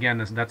is, once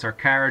again, that's our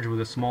carriage with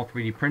a small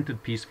 3D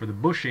printed piece for the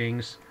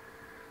bushings,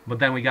 but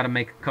then we got to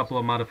make a couple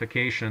of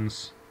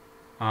modifications.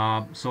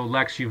 So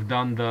Lex, you've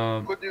done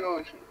the... Could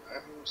you,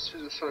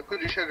 sorry,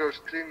 could you share your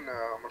screen,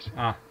 Marcin?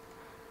 Ah,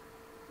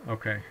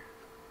 okay.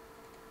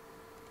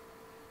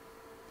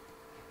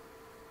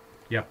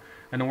 Yep,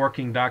 and the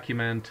working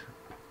document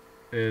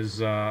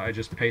is, I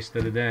just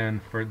pasted it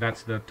in,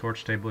 that's the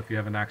torch table if you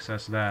haven't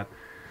accessed that.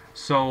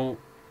 So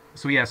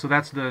yeah, so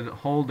that's the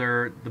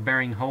holder, the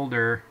bearing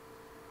holder.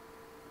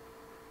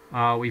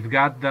 We've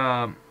got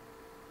the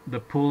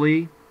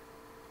pulley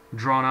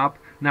drawn up.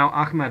 Now,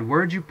 Ahmed,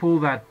 where did you pull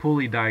that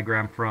pulley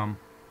diagram from?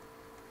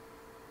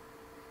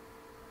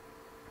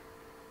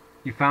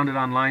 You found it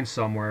online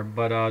somewhere,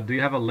 but do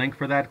you have a link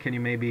for that? Can you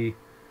maybe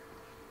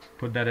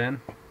put that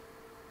in?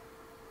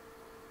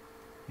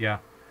 Yeah.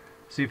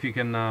 See if you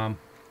can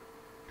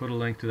put a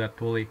link to that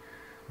pulley.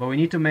 But we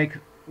need to make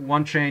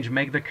one change.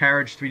 Make the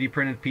carriage 3D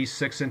printed piece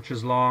 6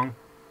 inches long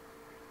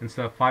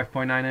instead of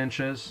 5.9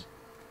 inches.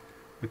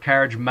 The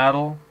carriage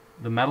metal,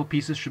 the metal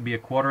pieces should be a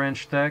 1/4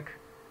 inch thick.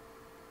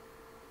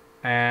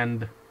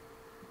 And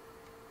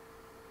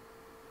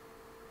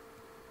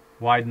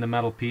widen the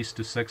metal piece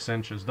to 6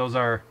 inches. Those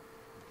are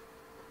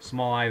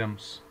small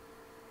items.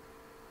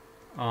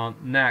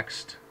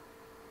 Next,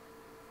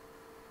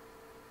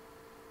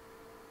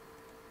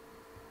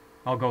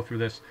 I'll go through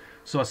this.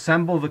 So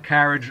assemble the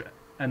carriage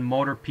and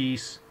motor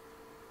piece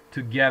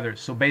together.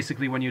 So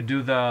basically when you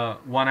do the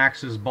one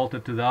axis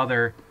bolted to the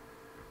other,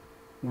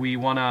 we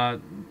want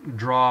to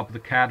draw up the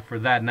CAD for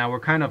that. Now we're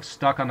kind of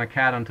stuck on the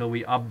CAD until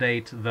we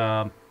update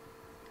the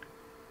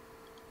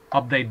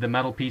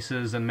metal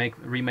pieces and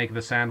remake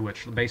the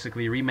sandwich.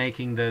 Basically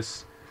remaking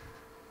this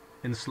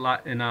in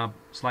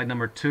slide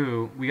number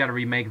 2, we got to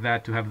remake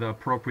that to have the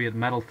appropriate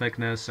metal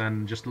thickness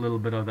and just a little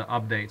bit of the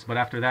updates. But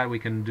after that we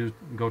can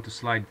go to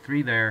slide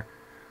 3 there,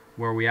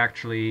 where we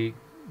actually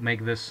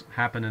make this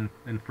happen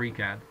in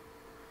FreeCAD.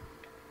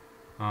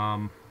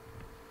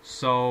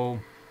 So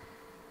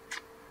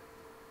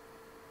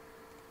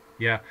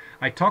yeah,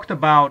 I talked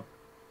about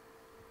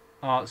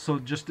so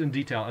just in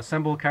detail,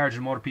 assemble carriage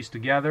and motor piece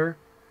together.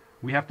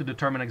 We have to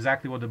determine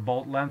exactly what the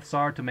bolt lengths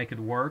are to make it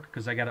work,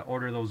 because I got to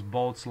order those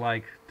bolts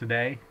like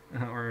today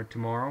or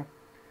tomorrow,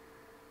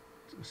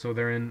 so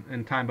they're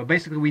in time. But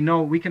basically, we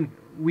know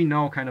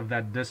kind of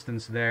that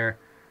distance there.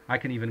 I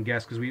can even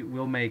guess, because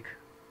we'll make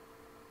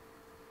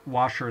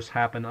washers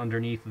happen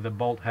underneath the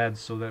bolt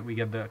heads so that we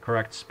get the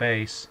correct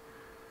space.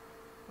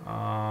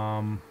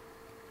 Yeah,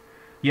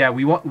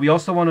 we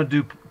also want to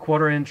do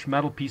 1/4 inch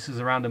metal pieces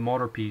around the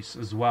motor piece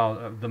as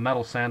well, the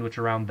metal sandwich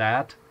around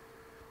that,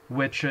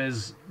 which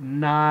is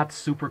not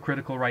super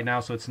critical right now,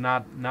 so it's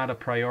not a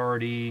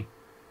priority.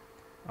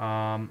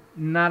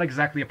 Not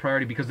exactly a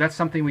priority, because that's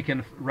something we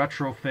can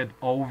retrofit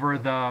over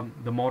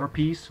the motor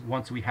piece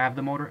once we have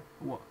the motor,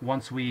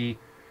 once we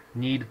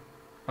need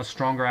a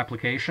stronger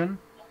application.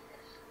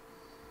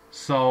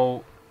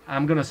 So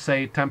I'm gonna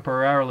say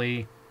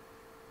temporarily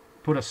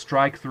put a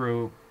strike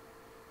through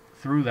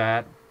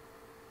that,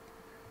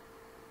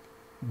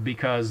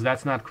 because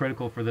that's not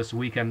critical for this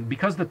weekend.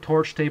 Because the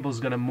torch table is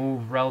going to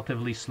move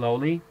relatively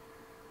slowly,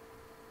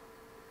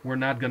 we're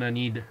not going to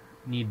need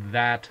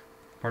that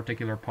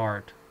particular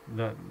part,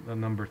 the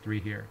number 3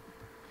 here.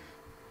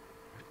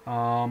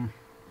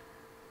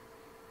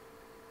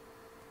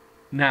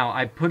 Now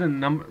I put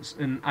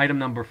in item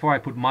number 4, I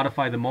put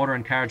modify the motor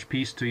and carriage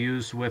piece to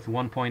use with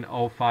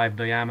 1.05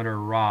 diameter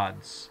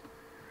rods.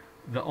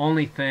 The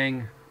only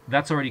thing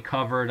that's already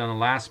covered on the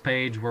last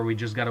page, where we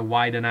just got to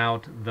widen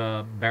out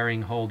the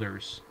bearing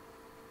holders.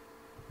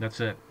 That's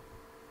it.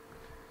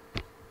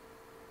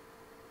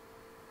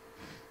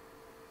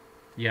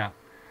 Yeah.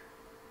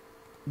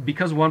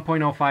 Because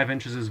 1.05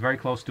 inches is very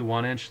close to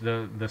 1 inch,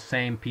 the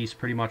same piece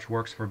pretty much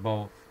works for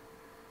both.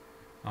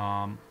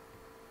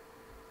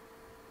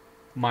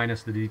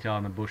 Minus the detail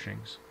on the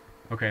bushings.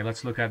 Okay,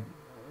 let's look at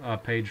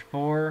page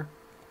 4.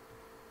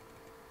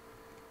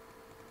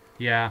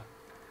 Yeah.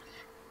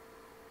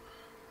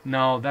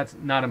 No, that's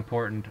not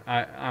important.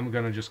 I'm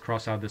going to just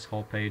cross out this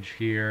whole page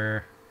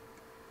here.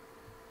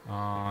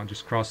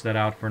 Just cross that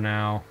out for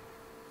now.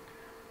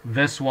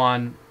 This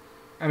one,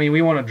 I mean,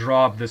 we want to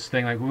draw up this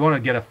thing. Like, we want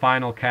to get a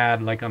final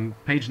CAD, like on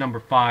page number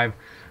 5.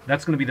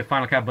 That's going to be the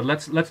final CAD. But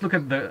let's look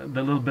at the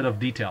little bit of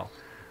detail.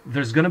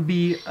 There's going to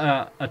be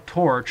a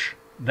torch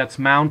that's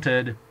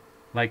mounted,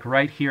 like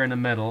right here in the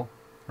middle,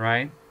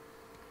 right?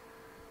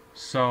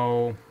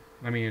 So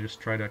let me just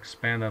try to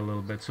expand that a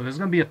little bit. So there's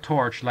going to be a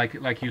torch,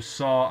 like you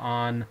saw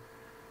on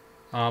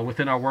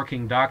within our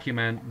working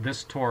document.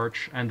 This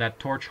torch and that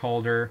torch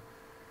holder,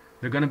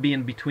 they're going to be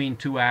in between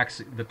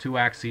the two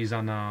axes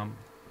on.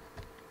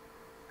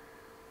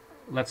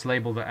 Let's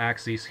label the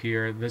axes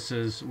here.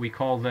 We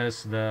call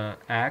this the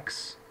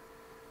X.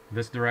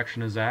 This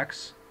direction is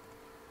X,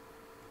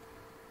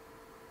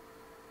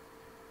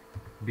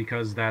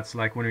 because that's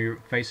like when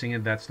you're facing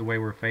it, that's the way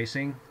we're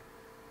facing.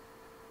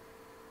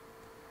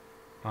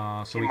 So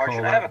Hey, we Marcin,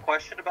 call I have a that.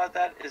 question about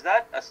that. Is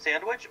that a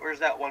sandwich or is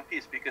that one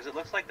piece? Because it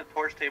looks like the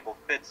torch table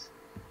fits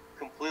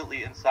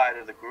completely inside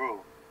of the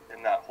groove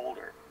in that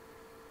holder.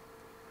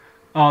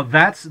 What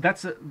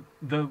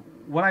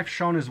I've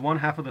shown is one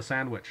half of the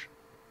sandwich.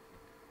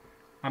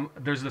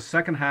 There's the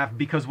second half,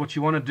 because what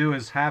you want to do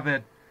is have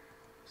it.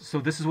 So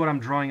this is what I'm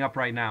drawing up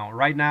right now.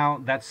 Right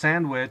now, that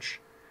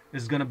sandwich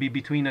is going to be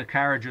between the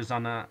carriages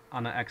on the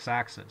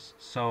x-axis.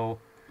 So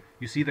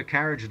you see the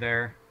carriage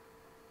there.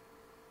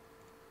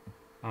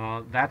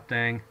 That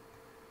thing.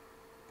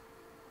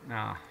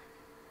 Nah.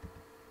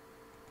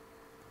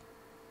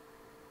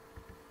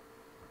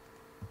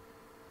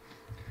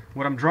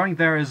 What I'm drawing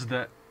there is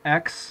the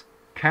X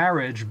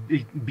carriage.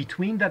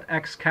 Between that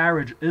X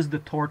carriage is the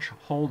torch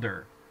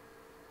holder.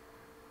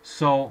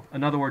 So,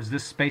 in other words,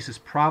 this space is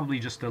probably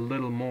just a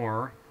little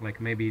more, like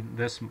maybe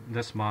this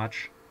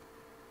much.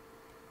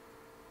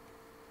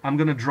 I'm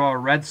going to draw a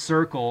red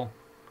circle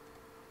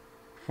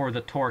for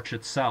the torch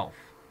itself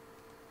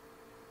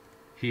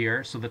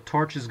here. So the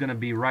torch is going to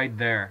be right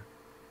there.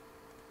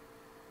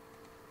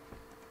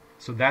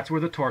 So that's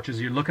where the torch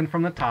is. You're looking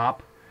from the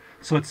top.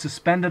 So it's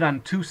suspended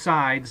on two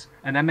sides,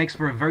 and that makes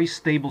for a very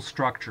stable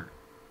structure.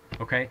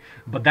 Okay?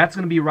 But that's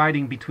going to be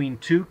riding between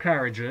two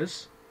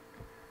carriages.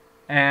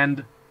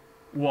 And,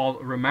 well,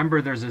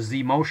 remember there's a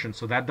Z motion,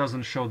 so that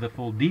doesn't show the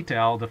full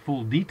detail. The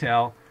full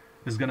detail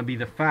is going to be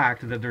the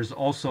fact that there's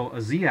also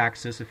a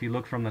Z-axis if you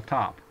look from the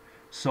top.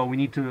 So we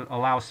need to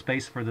allow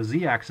space for the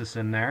Z-axis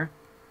in there.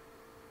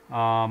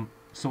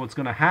 So what's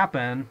going to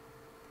happen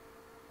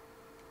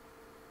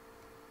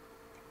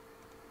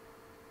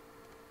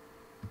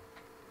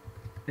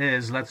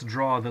is, let's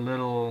draw the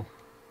little,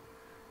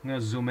 I'm going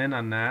to zoom in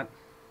on that.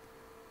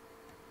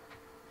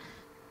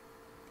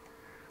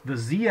 The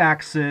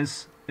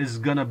Z-axis is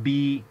going to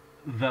be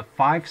the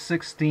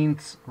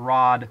 5/16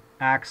 rod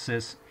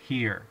axis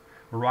here,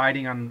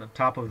 riding on the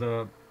top of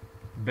the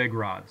big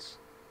rods.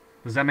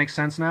 Does that make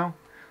sense now?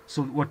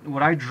 So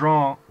what I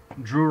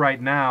drew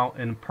right now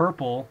in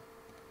purple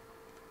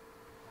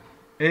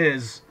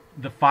is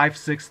the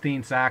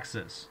 5/16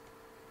 axis.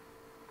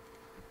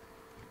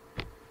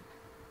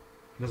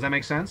 Does that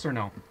make sense or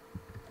no?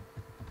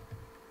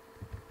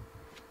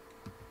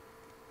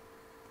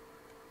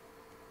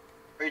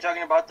 Are you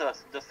talking about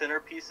the thinner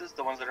pieces,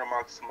 the ones that are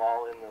marked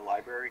small in the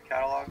library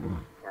catalog?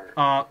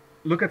 Or?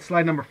 Look at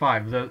slide number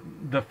 5.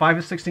 The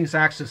 5/16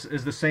 axis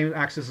is the same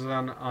axis as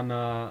on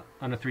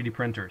the 3D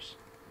printers.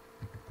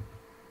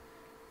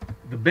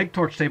 The big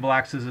torch table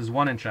axis is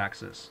 1-inch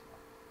axis.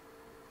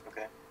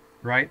 Okay.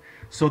 Right?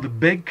 So the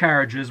big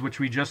carriages, which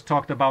we just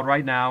talked about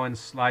right now in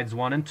slides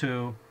 1 and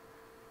 2,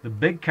 the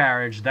big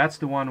carriage, that's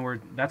the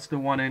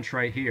 1-inch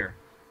right here.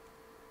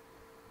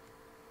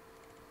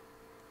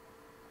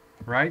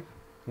 Right?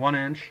 1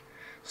 inch.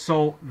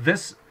 So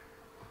this,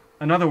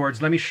 in other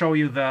words, let me show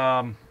you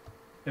the,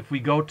 if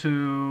we go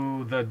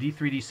to the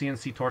D3D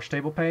CNC torch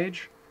table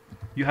page,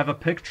 you have a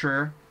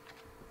picture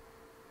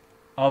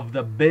of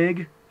the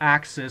big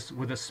axis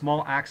with a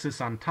small axis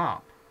on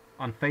top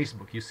on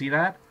Facebook. You see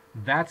that?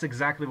 That's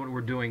exactly what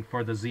we're doing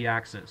for the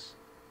Z-axis.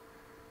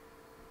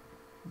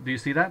 Do you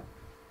see that?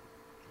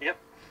 Yep.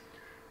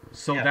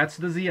 So Yeah. that's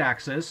the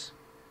Z-axis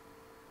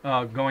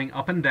going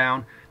up and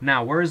down.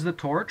 Now, where is the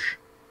torch?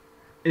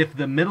 If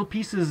the middle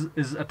piece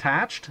is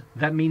attached,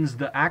 that means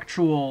the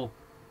actual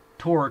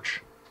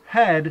torch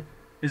head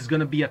is going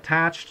to be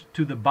attached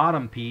to the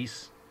bottom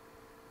piece,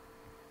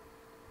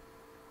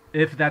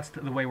 if that's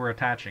the way we're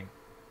attaching.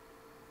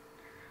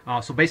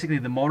 So basically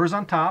the motor's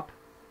on top,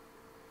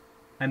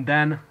 and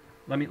then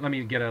let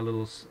me get a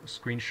little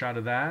screenshot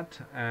of that,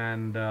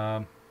 and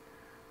I'll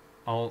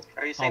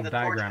Are you saying the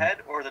torch diagram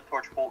head or the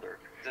torch holder?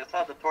 Because I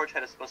thought the torch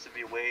head is supposed to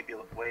be way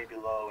below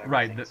everything,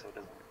 Right, so it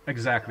doesn't.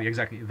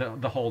 exactly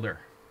the holder.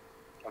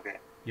 Okay.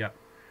 Yep.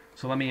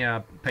 So let me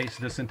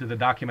paste this into the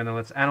document, and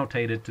let's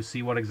annotate it to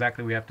see what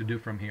exactly we have to do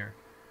from here.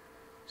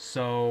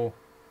 So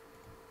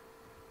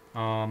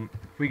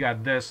if we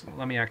got this,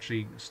 let me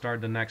actually start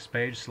the next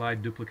page.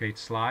 Slide, duplicate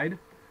slide.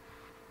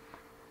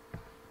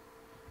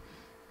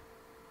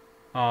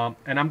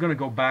 And I'm going to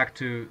go back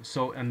to,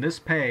 so on this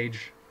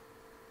page,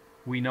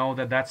 we know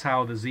that that's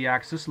how the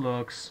z-axis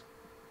looks.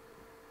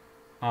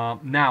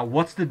 Now,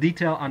 what's the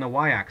detail on the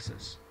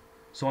y-axis?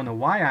 So on the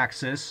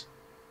y-axis,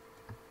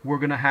 we're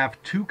going to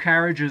have two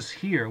carriages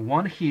here.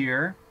 One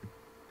here,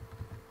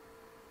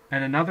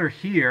 and another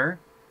here.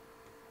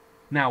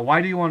 Now,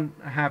 why do you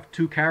want to have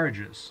two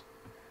carriages?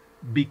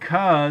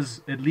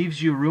 Because it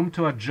leaves you room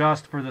to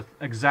adjust for the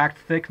exact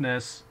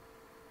thickness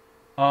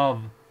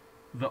of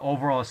the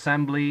overall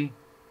assembly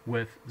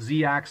with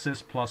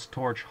z-axis plus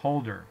torch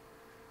holder.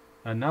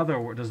 In other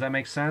words, does that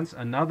make sense?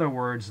 In other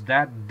words,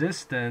 that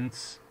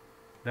distance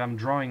that I'm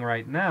drawing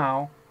right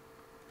now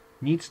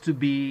needs to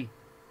be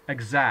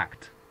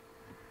exact.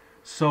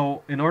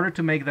 So in order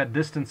to make that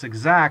distance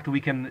exact,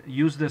 we can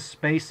use this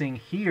spacing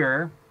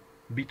here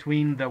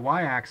between the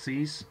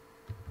y-axes.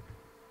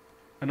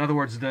 In other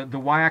words, the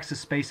y-axis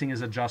spacing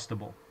is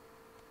adjustable.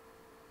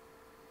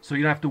 So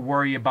you don't have to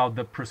worry about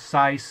the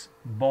precise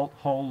bolt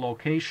hole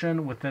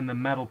location within the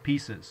metal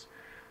pieces.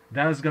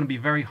 That is going to be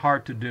very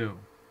hard to do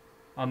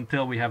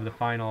until we have the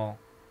final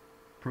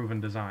proven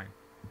design.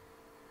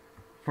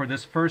 For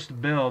this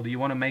first build, you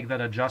want to make that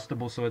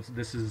adjustable so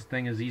this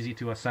thing is easy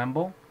to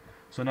assemble.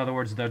 So in other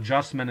words, the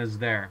adjustment is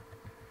there.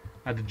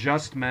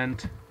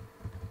 Adjustment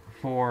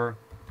for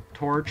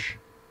torch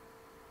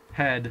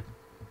head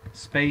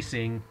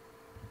spacing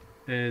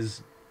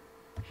is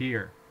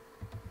here.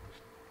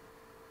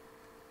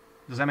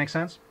 Does that make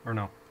sense or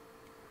no?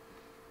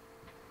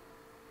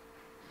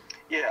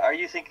 Yeah, are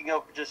you thinking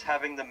of just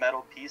having the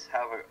metal piece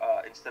have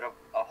instead of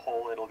a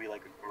hole, it'll be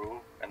like a groove,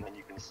 and then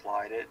you can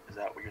slide it? Is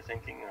that what you're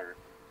thinking, or?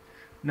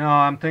 No,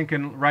 I'm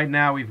thinking right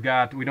now we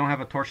don't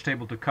have a torch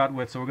table to cut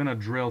with, so we're gonna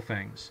drill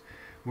things.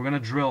 We're gonna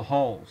drill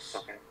holes.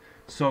 Okay.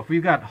 So if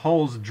we've got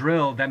holes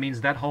drilled, that means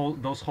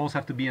those holes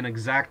have to be in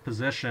exact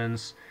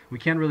positions. We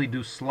can't really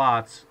do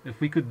slots. If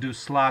we could do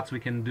slots, we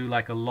can do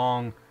like a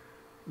long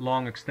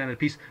extended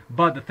piece.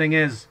 But the thing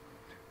is,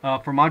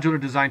 for modular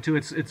design too,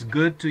 it's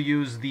good to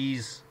use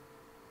these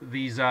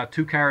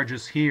two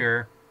carriages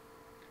here.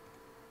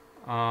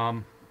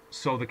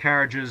 So the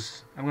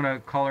carriages, I'm going to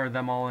color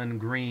them all in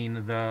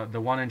green. The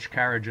 1-inch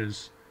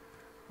carriages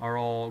are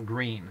all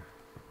green.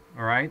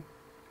 All right.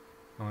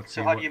 Let's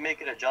so see how do you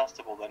make it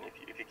adjustable then if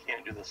you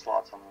can't do the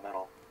slots on the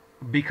metal?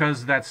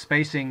 Because that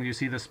spacing, you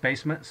see the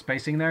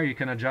spacing there, you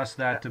can adjust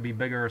that to be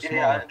bigger or smaller.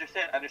 Yeah,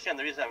 I understand.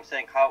 The reason I'm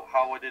saying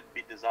how would it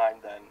be designed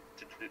then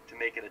to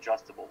make it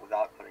adjustable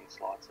without putting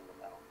slots in the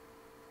metal?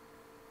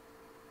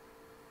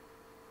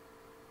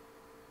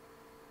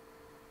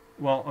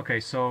 Well, okay,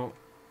 so...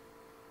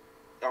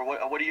 Or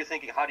what are you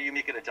thinking? How do you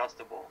make it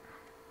adjustable?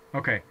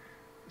 Okay,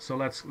 so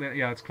let's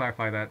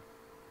clarify that.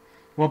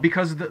 Well,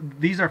 because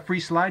these are free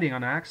sliding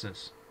on the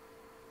axis.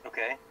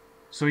 Okay.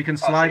 So you can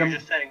slide them. So you're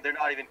just saying they're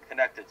not even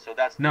connected, so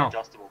that's the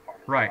adjustable part.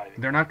 Right,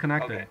 they're not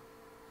connected.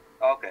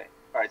 Okay.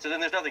 All right, so then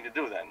there's nothing to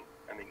do then,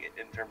 I mean,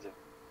 in terms of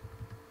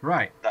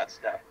that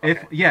step.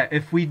 Okay.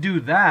 If we do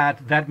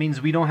that, that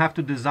means we don't have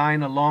to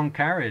design a long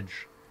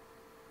carriage.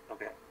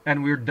 Okay.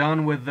 And we're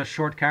done with the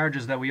short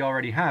carriages that we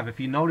already have. If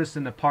you notice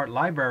in the part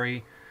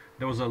library,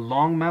 there was a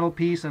long metal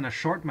piece and a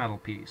short metal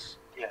piece.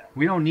 Yeah.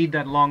 We don't need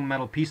that long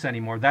metal piece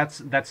anymore.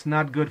 That's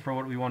not good for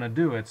what we want to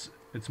do. It's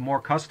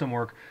more custom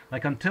work.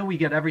 Like until we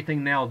get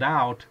everything nailed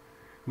out,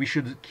 we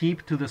should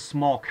keep to the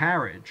small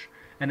carriage.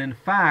 And in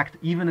fact,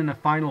 even in the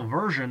final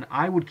version,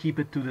 I would keep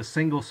it to the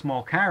single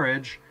small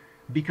carriage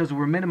because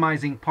we're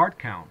minimizing part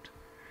count.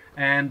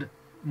 And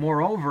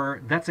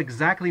moreover, that's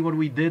exactly what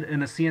we did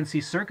in a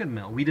CNC circuit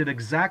mill. We did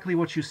exactly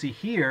what you see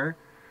here.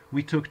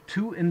 We took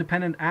two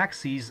independent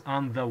axes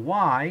on the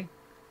Y.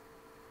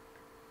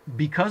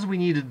 Because we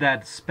needed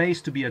that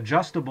space to be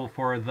adjustable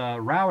for the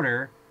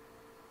router,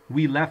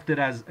 we left it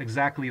as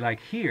exactly like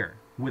here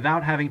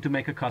without having to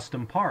make a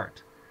custom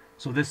part.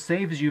 So this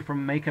saves you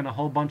from making a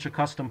whole bunch of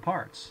custom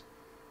parts,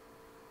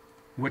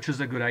 which is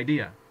a good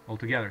idea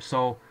altogether.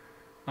 So,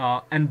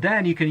 and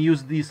then you can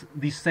use these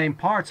same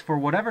parts for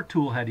whatever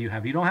tool head you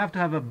have. You don't have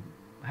to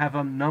have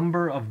a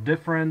number of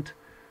different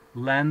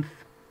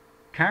length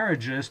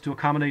carriages to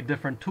accommodate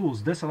different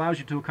tools. This allows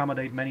you to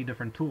accommodate many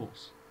different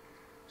tools.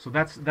 So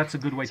that's a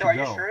good way to go. Are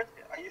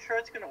you sure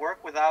it's going to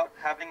work without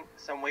having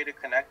some way to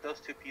connect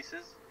those two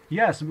pieces?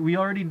 Yes, we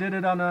already did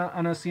it on a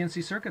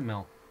CNC circuit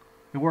mill.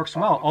 It works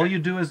well. Okay. All you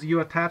do is you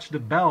attach the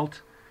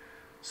belt.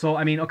 So,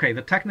 I mean, okay,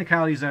 the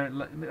technicalities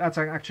that's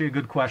actually a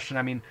good question.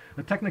 I mean,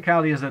 the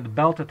technicality is that the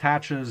belt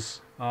attaches,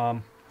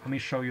 let me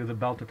show you the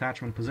belt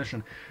attachment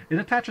position. It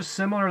attaches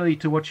similarly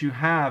to what you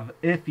have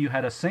if you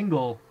had a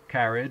single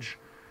carriage,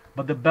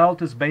 but the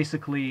belt is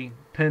basically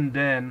pinned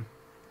in,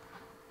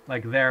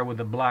 like there with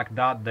the black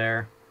dot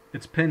there.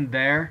 It's pinned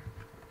there,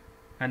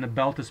 and the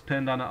belt is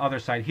pinned on the other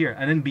side here.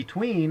 And in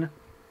between,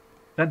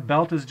 that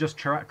belt is just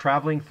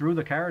traveling through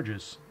the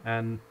carriages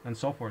and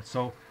so forth.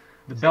 So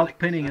the belt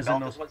pinning is in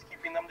those. What's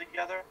keeping them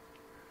together?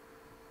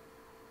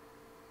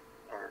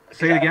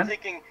 Say it again. I'm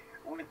thinking,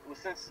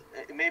 since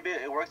maybe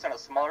it works on a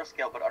smaller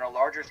scale, but on a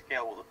larger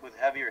scale with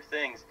heavier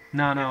things.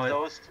 No.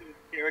 Those two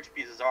carriage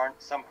pieces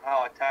aren't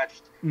somehow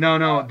attached.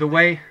 No. The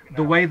way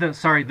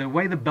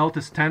the belt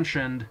is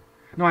tensioned.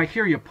 No, I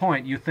hear your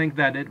point. You think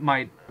that it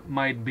might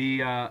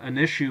be an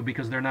issue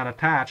because they're not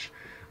attached,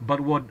 but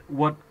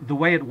what the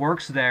way it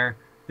works there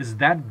is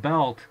that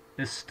belt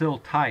is still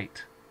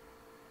tight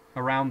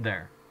around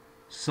there,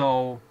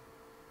 so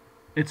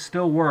it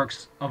still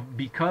works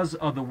because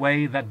of the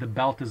way that the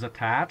belt is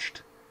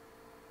attached.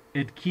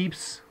 It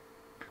keeps.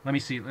 Let me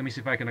see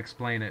if I can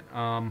explain it.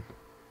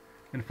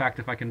 In fact,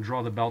 if I can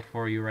draw the belt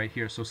for you right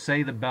here. So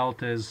say the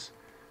belt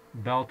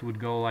would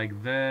go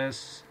like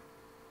this.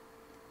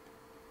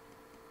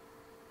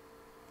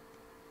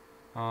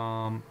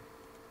 And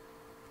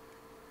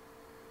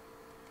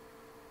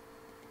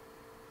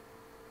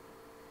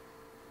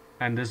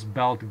this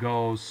belt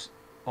goes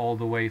all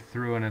the way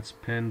through and it's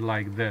pinned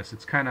like this.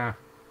 It's kind of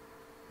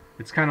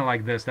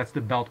like this. That's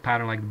the belt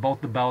pattern. Like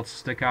both the belts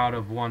stick out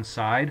of one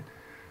side,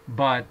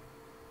 but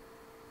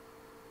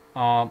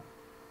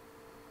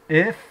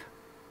if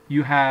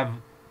you have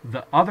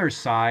the other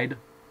side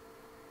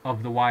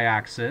of the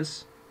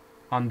y-axis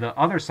on the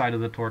other side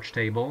of the torch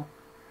table,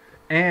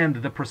 and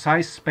the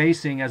precise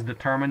spacing as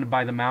determined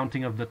by the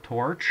mounting of the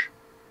torch,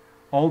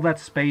 all that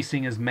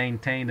spacing is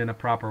maintained in a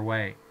proper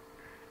way.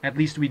 At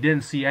least we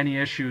didn't see any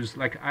issues.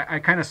 Like, I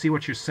kind of see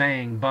what you're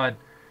saying, but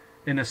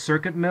in a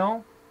circuit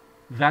mill,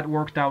 that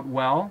worked out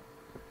well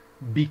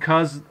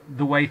because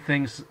the way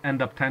things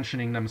end up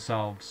tensioning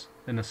themselves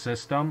in the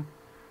system.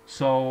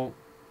 So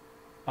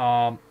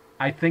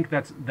I think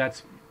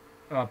that's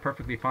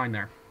perfectly fine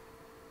there.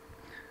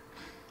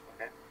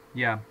 Okay.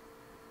 Yeah.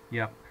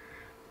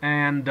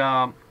 And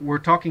we're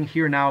talking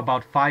here now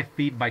about 5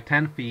 feet by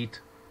 10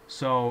 feet,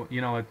 so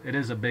it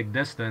is a big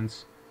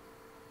distance,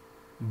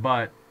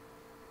 but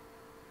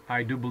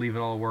I do believe it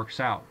all works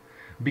out.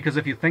 Because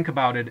if you think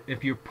about it,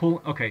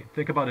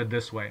 think about it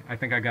this way. I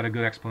think I got a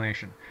good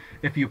explanation.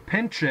 If you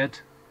pinch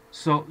it,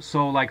 so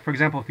like for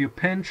example, if you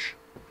pinch,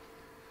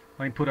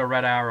 let me put a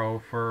red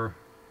arrow for,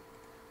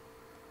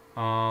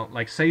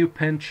 like say you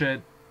pinch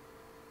it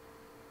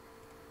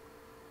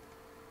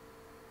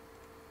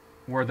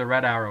where the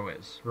red arrow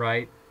is,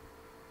 right?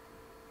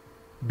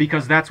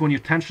 Because that's when you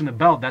tension the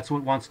belt, that's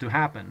what wants to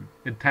happen.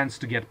 It tends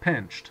to get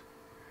pinched.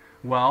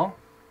 Well,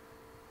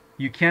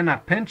 you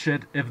cannot pinch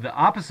it if the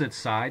opposite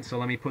side, so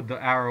let me put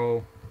the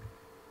arrow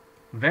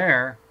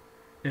there,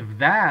 if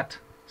that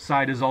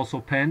side is also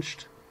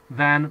pinched,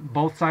 then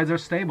both sides are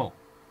stable.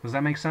 Does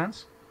that make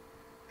sense?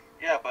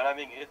 Yeah, but I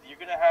mean, you're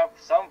going to have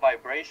some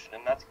vibration,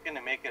 and that's going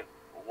to make it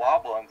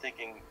wobble. I'm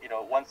thinking,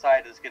 one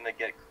side is going to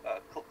get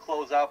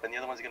close up, and the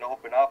other one's going to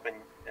open up, and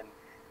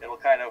it'll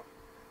kind of,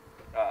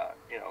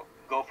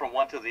 go from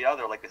one to the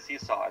other like a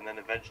seesaw, and then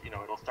eventually,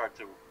 it'll start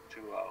to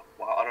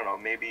well, I don't know,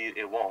 maybe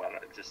it won't. I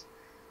don't know,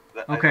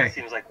 that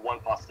seems like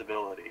one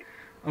possibility.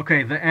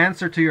 Okay, the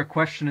answer to your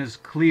question is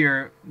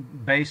clear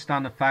based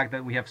on the fact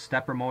that we have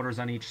stepper motors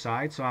on each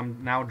side. So I'm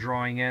now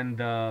drawing in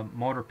the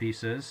motor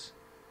pieces.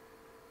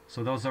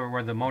 So those are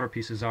where the motor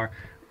pieces are.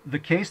 The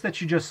case that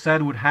you just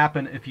said would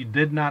happen if you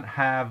did not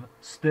have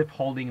stiff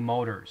holding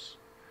motors.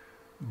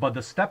 But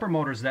the stepper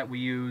motors that we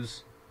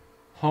use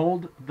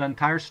hold the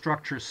entire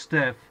structure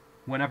stiff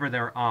whenever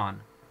they're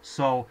on.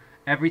 So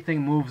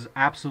everything moves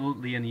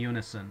absolutely in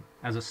unison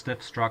as a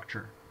stiff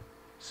structure.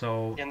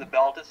 So and the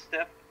belt is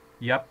stiff?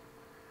 Yep.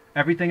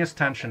 Everything is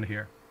tensioned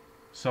here.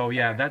 So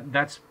yeah,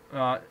 that's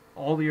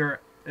all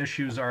your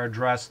issues are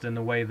addressed in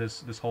the way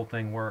this whole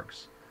thing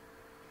works.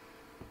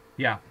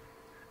 Yeah.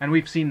 And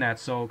we've seen that,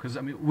 so because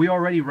I mean we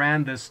already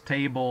ran this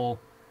table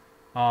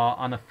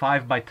on a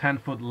 5 by 10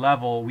 foot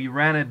level. We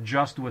ran it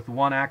just with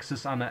one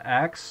axis on the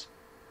X,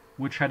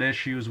 which had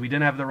issues. We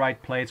didn't have the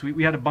right plates.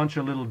 We had a bunch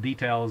of little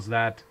details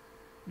that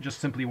just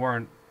simply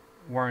weren't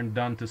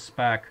done to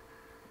spec.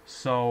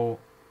 So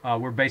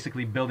we're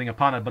basically building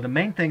upon it. But the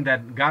main thing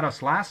that got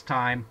us last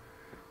time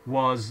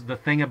was the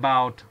thing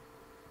about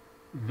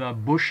the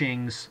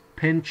bushings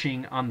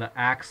pinching on the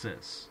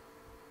axis,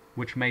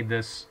 which made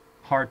this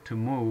hard to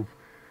move.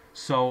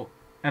 So,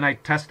 and I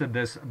tested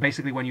this,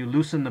 basically when you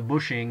loosen the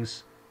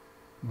bushings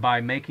by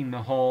making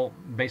the hole,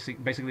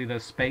 basically the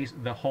space,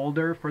 the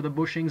holder for the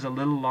bushings a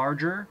little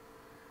larger,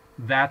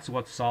 that's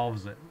what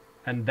solves it.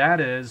 And that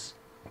is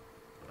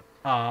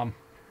the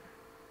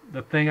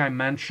thing I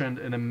mentioned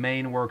in the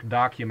main work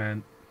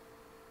document,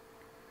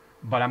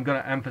 but I'm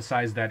going to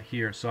emphasize that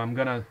here.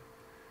 So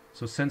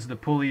so since the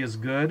pulley is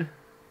good,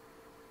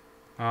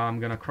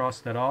 I'm going to cross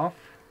that off.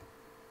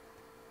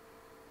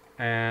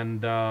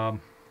 And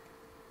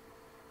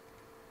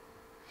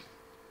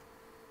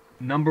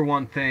number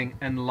one thing,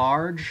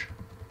 enlarge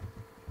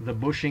the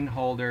bushing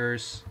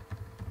holders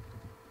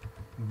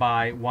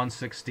by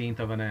 1/16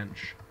 of an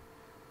inch.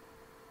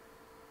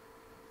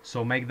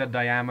 So make the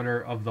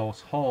diameter of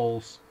those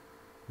holes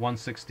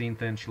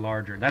 1/16 inch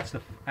larger. That's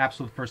the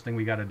absolute first thing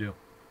we got to do.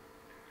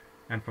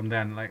 And from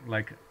then,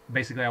 like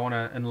basically I want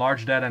to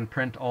enlarge that and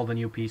print all the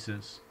new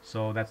pieces.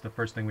 So that's the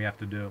first thing we have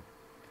to do.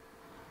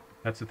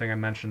 That's the thing I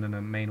mentioned in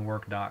the main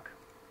work doc.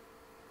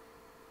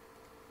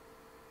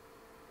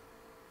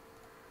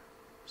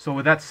 So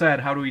with that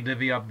said, how do we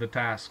divvy up the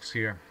tasks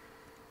here?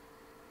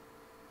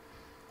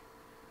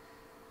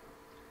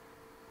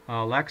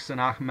 Lex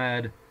and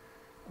Ahmed,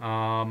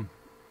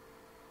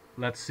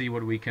 let's see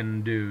what we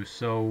can do.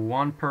 So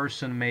one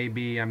person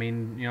maybe, I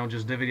mean, you know,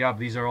 just divvy up.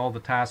 These are all the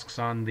tasks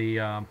on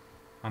the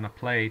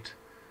plate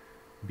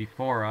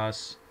before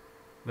us.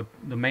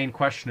 The main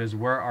question is,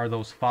 where are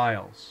those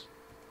files?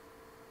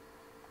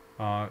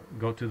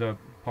 Go to the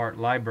part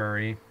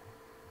library,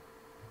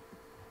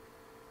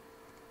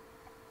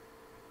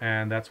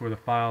 and that's where the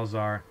files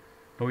are.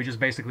 But we just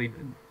basically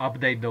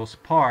update those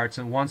parts,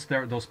 and once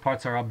those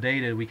parts are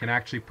updated, we can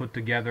actually put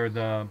together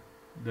the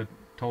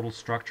total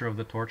structure of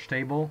the torch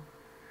table.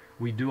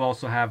 We do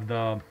also have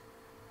the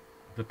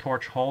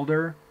torch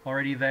holder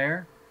already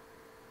there.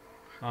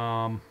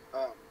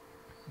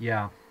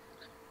 Yeah.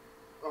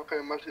 Okay,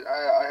 Marcin,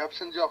 I have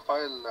sent you a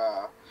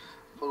file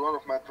for one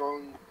of my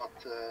drawings, but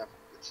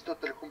it's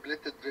totally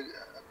completed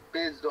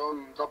based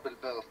on double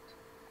belt.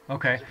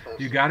 Okay,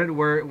 you got it.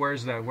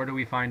 Where's that? Where do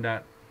we find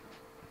that?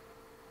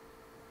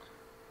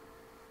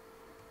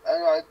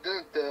 I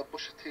didn't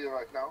push it here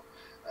right now.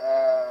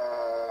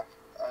 I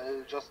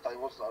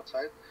was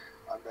outside,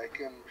 and I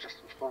came just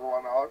for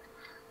 1 hour,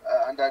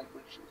 and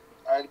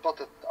I'll put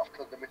it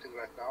after the meeting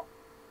right now.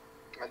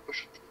 I'll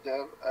push it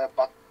there.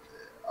 But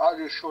are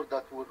you sure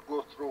that we'll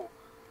go through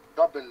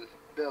double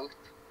belt?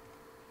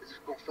 Is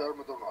it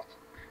confirmed or not?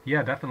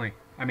 Yeah, definitely.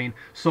 I mean,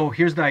 so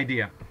here's the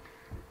idea.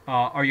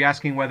 Are you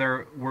asking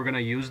whether we're going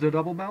to use the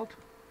double belt?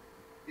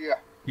 Yeah.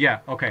 Yeah,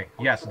 okay.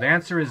 Yes, the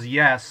answer is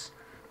yes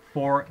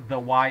for the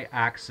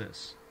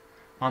y-axis.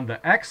 On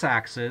the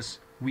x-axis,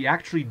 we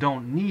actually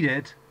don't need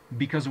it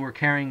because we're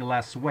carrying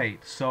less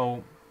weight.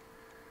 So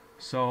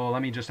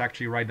let me just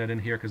actually write that in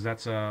here, because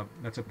that's a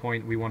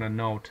point we want to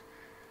note.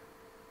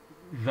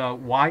 The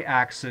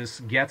y-axis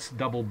gets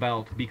double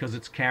belt because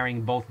it's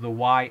carrying both the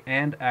y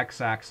and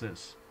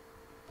x-axis.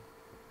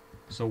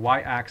 So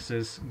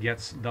y-axis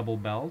gets double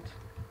belt.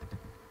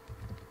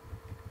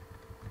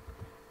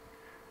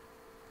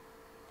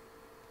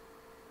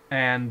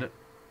 And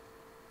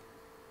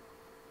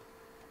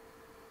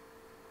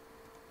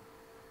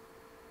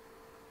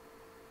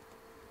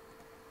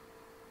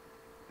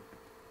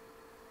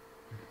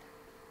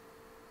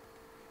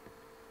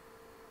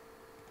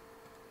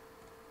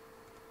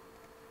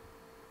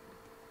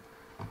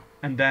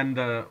then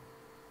the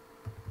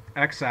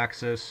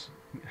x-axis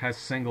has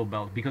single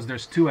belt because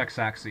there's two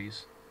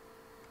x-axes.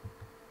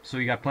 So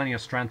you got plenty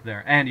of strength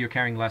there, and you're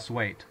carrying less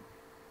weight.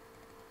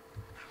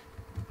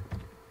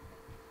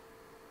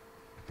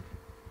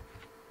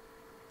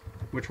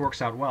 Which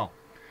works out well.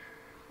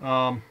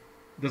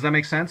 Does that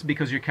make sense?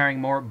 Because you're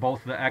carrying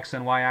both the x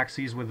and y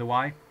axes with the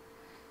y?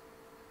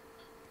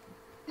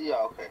 Yeah,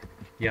 okay.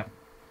 Yep.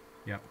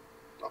 Yep.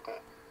 Okay.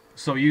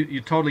 So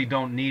you totally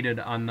don't need it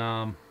on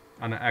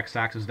the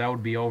x-axis. That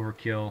would be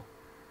overkill.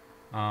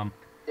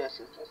 Yes,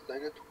 it's just I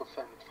need to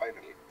confirm it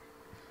finally.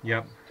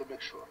 Yep. To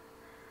make sure.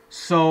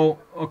 So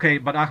okay,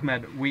 but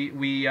Ahmed,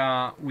 we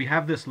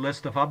have this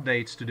list of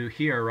updates to do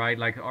here, right?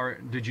 Like,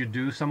 did you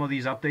do some of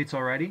these updates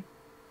already?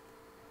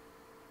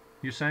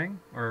 You're saying,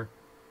 or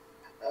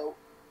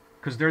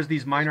because there's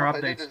these minor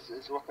updates.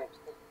 Is what I'm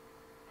saying.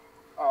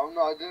 Oh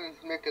no, I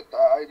didn't make it.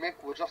 I make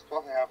just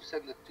what I have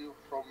sent it to you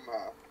from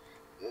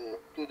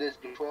 2 days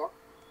before,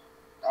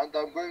 and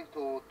I'm going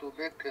to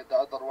make the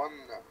other one.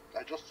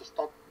 I just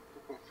stopped to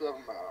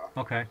confirm.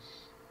 Okay.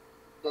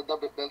 The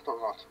double belt or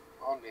not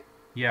only.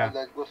 Yeah. And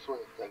then go through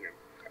it again.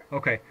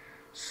 Okay.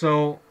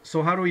 So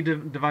how do we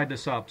divide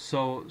this up?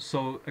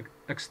 So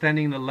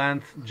extending the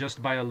length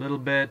just by a little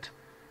bit,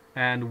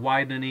 and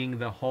widening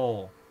the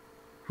hole.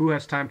 Who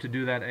has time to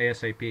do that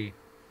ASAP?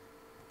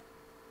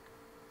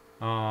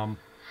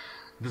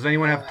 Does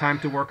anyone have time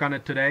to work on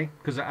it today?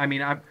 Because I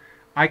mean,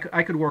 I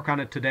could work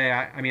on it today.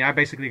 I mean, I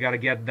basically got to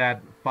get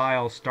that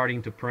file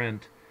starting to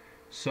print.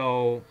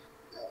 So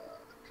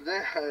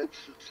today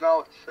it's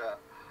now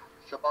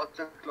about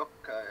 10 o'clock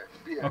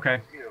p.m.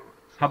 Okay. Here.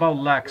 How about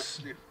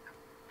Lex?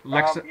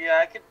 Lex. Yeah,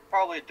 I could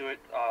probably do it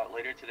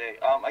later today.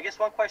 I guess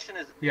one question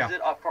is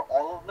it for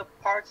all of the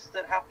parts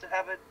that have to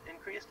have it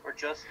increased, or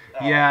just...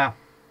 Yeah.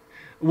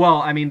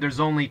 Well, I mean, there's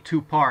only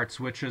two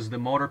parts, which is the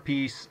motor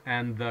piece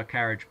and the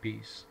carriage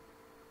piece.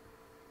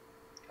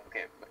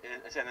 Okay,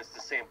 and it's the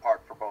same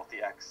part for both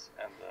the X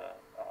and the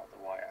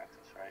Y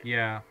axis, right?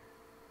 Yeah.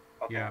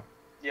 Okay. Yeah.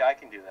 Yeah, I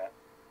can do that.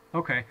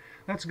 Okay,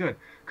 that's good.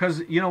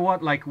 Because, you know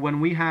what, like, when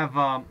we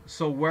have...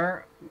 so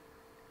we're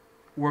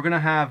going to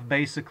have,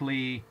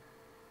 basically...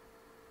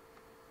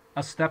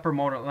 a stepper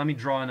motor. Let me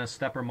draw in a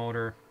stepper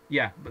motor.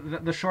 Yeah,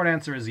 but the short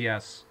answer is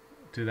yes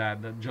to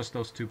that. Just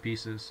those two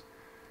pieces.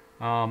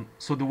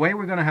 So the way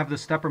we're going to have the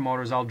stepper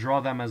motors, I'll draw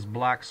them as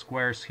black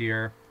squares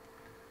here.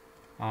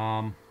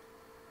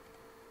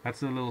 That's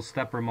the little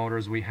stepper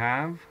motors we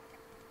have,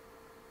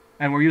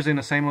 and we're using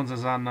the same ones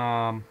as on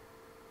a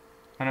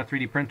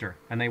 3D printer,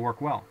 and they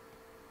work well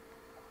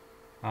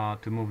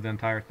to move the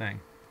entire thing.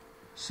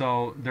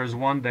 So there's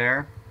one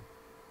there.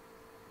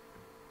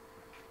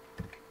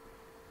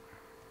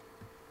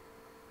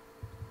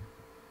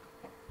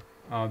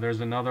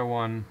 There's another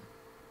one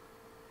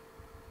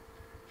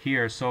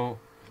here. So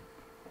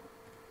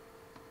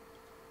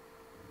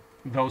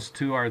those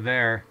two are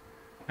there,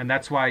 and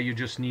that's why you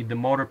just need the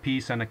motor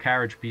piece and the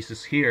carriage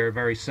pieces here.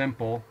 Very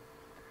simple.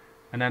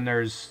 And then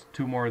there's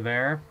two more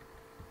there.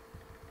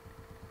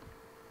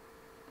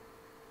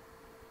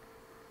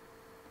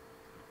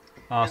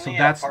 So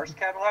that's parts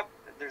catalog.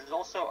 There's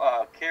also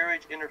a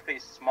carriage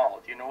interface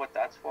small. Do you know what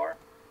that's for?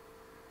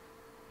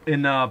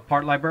 in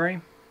part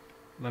library.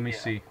 Let me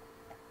see.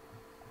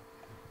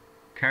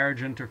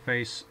 Carriage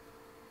interface.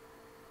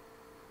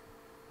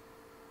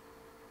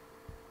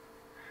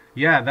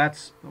 Yeah,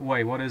 that's...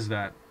 Wait, what is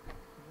that?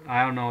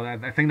 I don't know.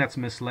 I think that's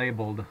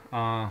mislabeled.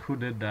 Who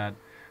did that?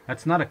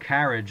 That's not a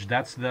carriage.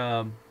 That's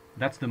the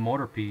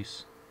motor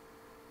piece.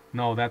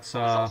 No, that's...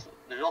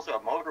 There's also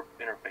a motor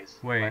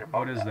interface. Wait, right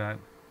above what is that?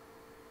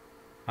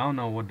 I don't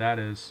know what that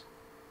is.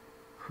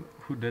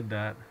 Who did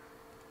that?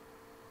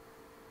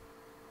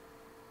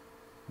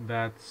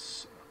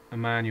 That's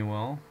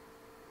Emmanuel.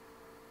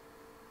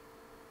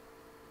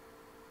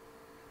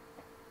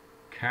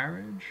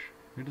 Carriage?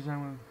 Who does that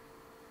one?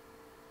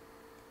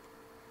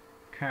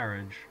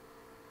 Carriage.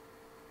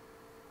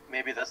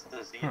 Maybe that's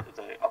the Z,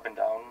 the up and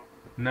down.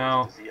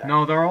 No,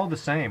 no, they're all the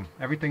same.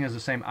 Everything is the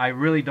same. I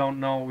really don't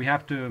know. We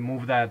have to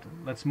move that.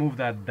 Let's move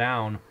that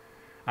down.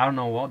 I don't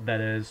know what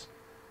that is.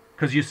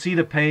 Because you see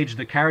the page,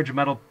 the carriage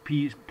metal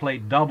piece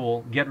plate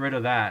double, get rid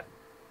of that.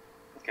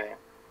 Okay.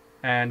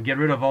 And get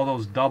rid of all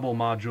those double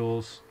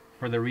modules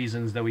for the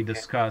reasons that we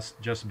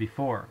discussed just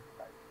before.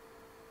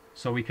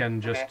 So we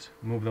can just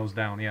move those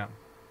down, yeah.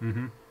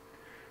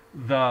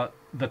 The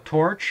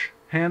torch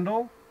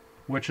handle,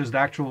 which is the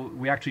actual,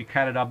 we actually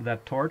catted up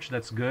that torch,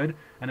 that's good.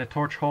 And the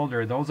torch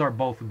holder, those are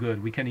both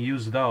good. We can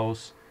use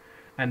those.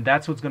 And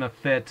that's what's going to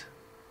fit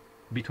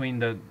between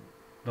the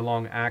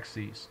long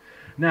axes.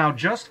 Now,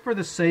 just for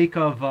the sake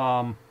of,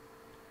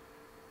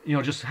 you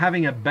know, just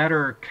having a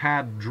better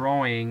CAD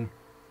drawing,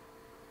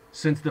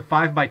 since the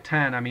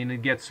 5x10, I mean,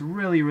 it gets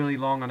really, really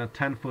long on a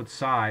 10-foot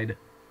side,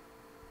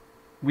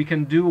 we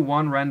can do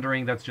one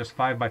rendering that's just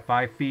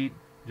 5x5 feet,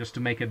 just to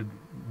make it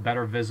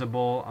better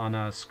visible on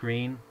a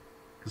screen.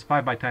 Because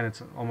 5x10,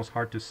 it's almost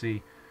hard to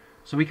see.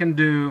 So we can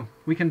do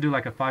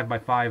like a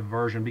 5x5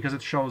 version, because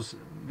it shows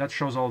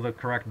all the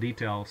correct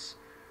details.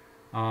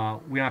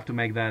 We have to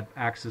make that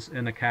axis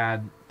in a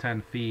CAD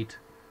 10 feet,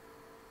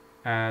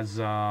 as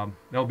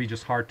that'll be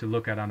just hard to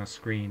look at on a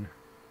screen.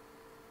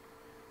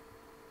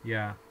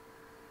 Yeah.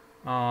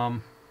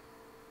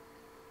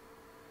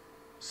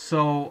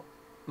 So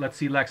let's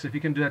see, Lex, if you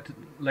can do that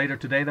later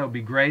today, that would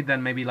be great.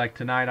 Then maybe like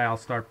tonight I'll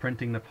start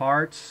printing the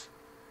parts.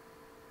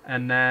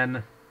 And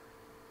then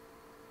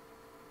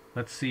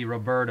let's see,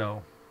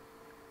 Roberto,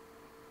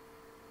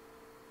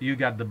 you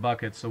got the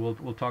bucket, so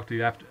we'll talk to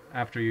you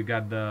after you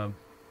got the...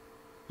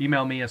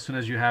 Email me as soon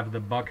as you have the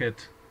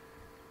bucket,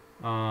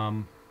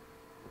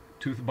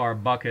 tooth bar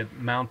bucket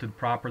mounted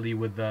properly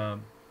with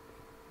a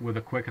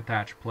quick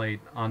attach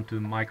plate onto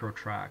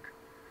MicroTrack,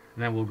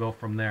 and then we'll go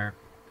from there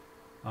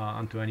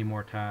onto any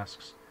more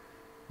tasks.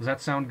 Does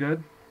that sound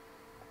good?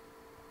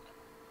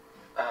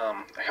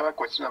 I have a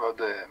question about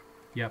the...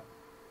 Yep.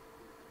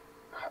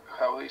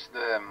 How is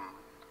the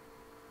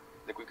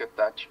quick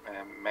attach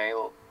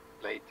mail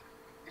plate?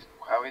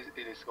 How is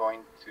it is going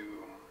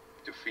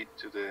to fit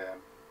to the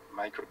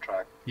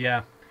MicroTrack?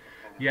 Yeah,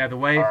 yeah. The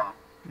way.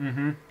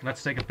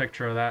 Let's take a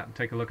picture of that and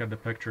take a look at the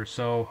picture.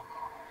 So,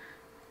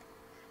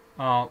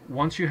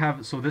 once you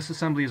have, so this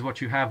assembly is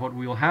what you have. What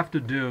we will have to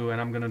do,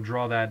 and I'm going to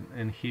draw that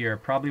in here.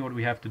 Probably what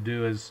we have to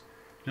do is,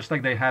 just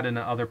like they had in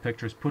the other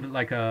pictures, put it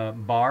like a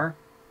bar,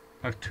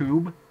 a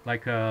tube,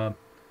 like a,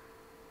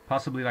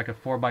 possibly like a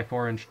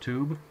 4x4 inch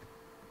tube,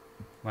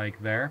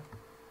 like there,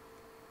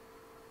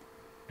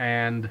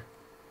 and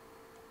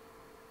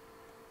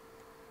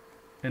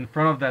in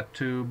front of that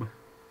tube,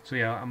 so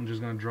yeah, I'm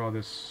just going to draw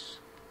this.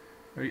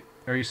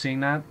 Are you seeing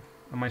that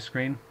on my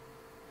screen?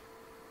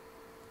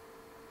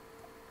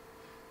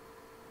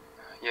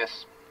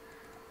 Yes.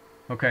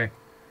 Okay,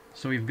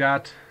 so we've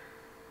got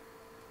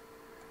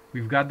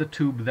the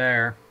tube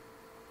there.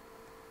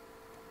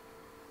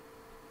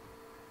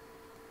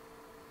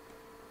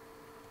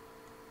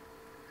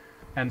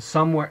 And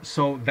somewhere,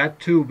 so that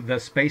tube,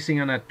 the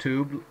spacing on that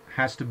tube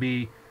has to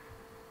be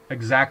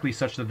exactly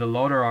such that the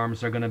loader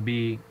arms are going to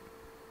be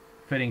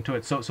fitting to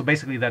it. So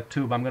basically that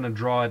tube, I'm going to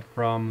draw it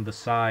from the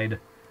side.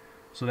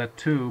 So that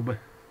tube,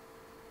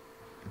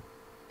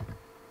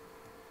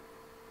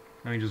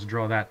 let me just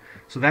draw that.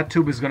 So that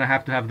tube is going to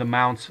have the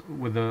mounts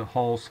with the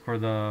holes for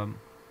the,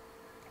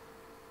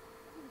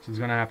 so it's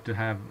going to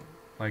have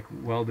like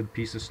welded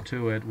pieces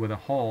to it with a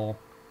hole,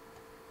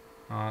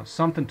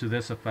 something to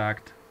this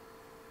effect,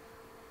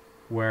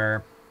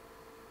 where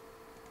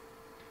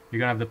you're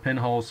going to have the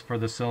pinholes for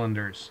the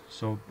cylinders.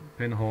 So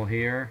pinhole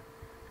here,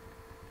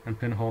 and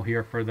pinhole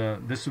here for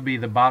the, this would be,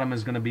 the bottom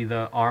is going to be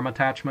the arm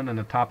attachment, and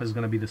the top is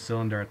going to be the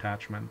cylinder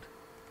attachment.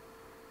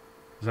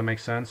 Does that make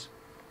sense?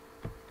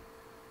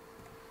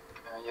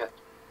 Yeah.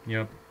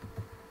 Yep.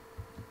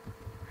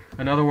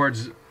 In other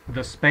words,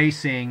 the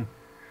spacing,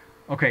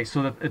 Okay,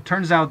 so it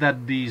turns out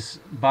that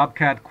these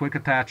Bobcat quick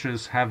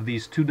attaches have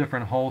these two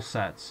different hole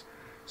sets.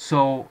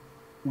 So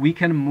we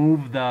can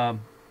move the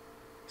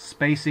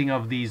spacing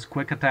of these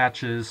quick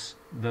attaches,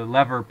 the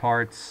lever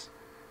parts,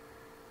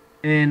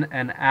 in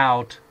and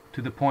out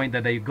to the point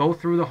that they go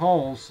through the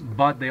holes,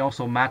 but they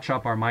also match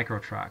up our micro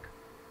track.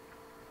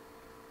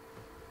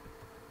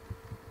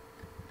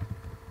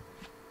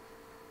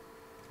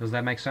 Does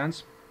that make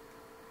sense?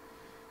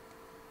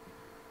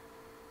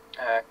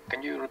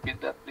 Can you repeat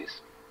that,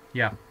 please?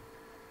 Yeah.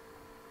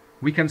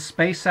 We can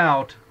space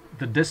out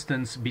the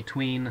distance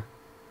between,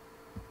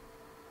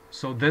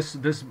 so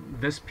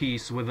this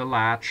piece with the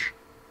latch,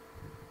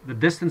 the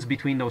distance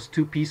between those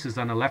two pieces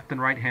on the left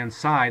and right hand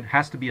side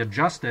has to be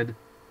adjusted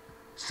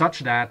such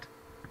that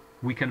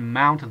we can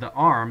mount the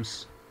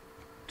arms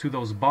to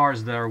those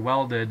bars that are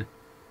welded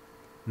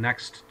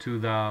next to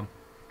the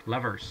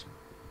levers.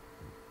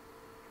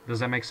 Does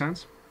that make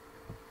sense?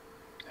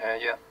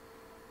 Yeah.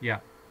 Yeah.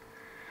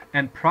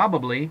 And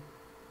probably,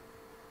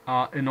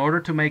 in order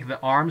to make the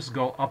arms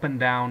go up and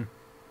down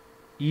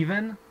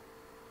even,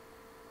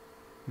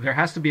 there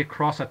has to be a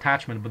cross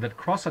attachment. But that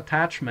cross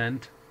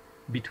attachment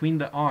between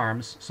the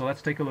arms, so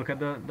let's take a look at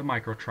the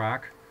micro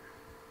track.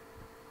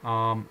 So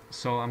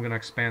I'm going to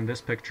expand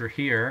this picture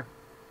here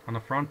on the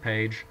front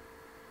page.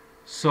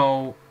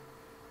 So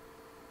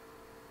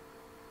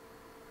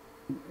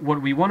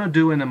what we want to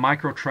do in the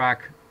micro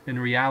track in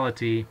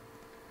reality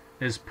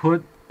is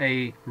put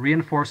a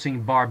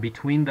reinforcing bar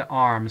between the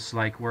arms,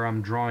 like where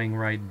I'm drawing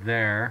right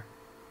there.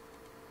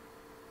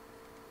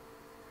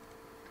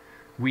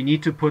 We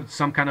need to put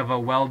some kind of a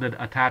welded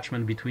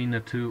attachment between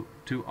the two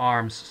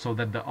arms so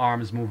that the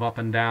arms move up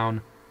and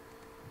down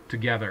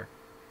together.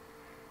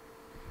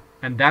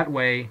 And that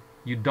way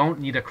you don't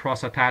need a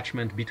cross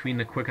attachment between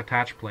the quick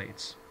attach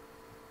plates.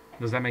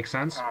 Does that make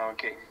sense?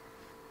 Okay.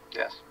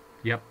 Yes.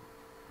 Yep.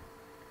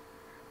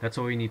 That's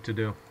what we need to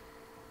do.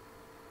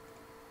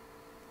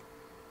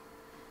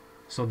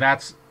 So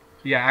that's,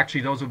 yeah,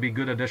 actually those would be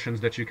good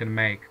additions that you can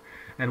make.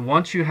 And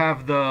once you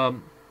have the,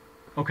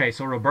 okay,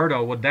 so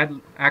Roberto, what that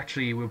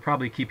actually will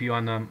probably keep you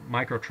on the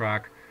micro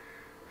track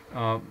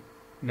now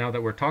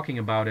that we're talking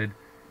about it,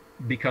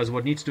 because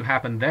what needs to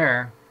happen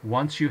there,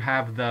 once you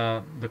have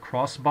the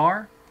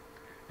crossbar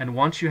and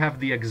once you have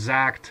the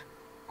exact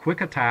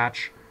quick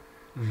attach,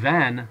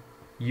 then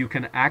you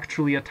can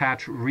actually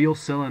attach real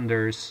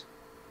cylinders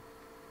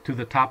to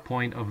the top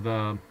point of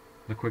the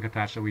quick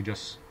attach that we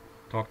just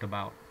talked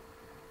about.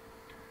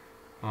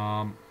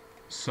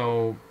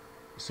 So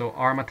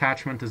arm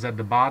attachment is at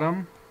the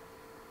bottom,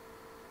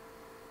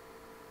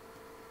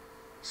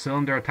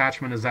 cylinder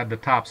attachment is at the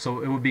top.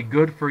 So it would be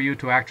good for you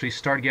to actually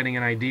start getting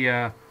an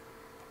idea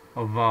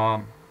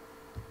of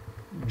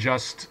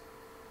just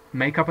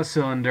make up a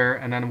cylinder,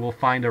 and then we'll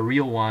find a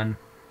real one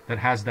that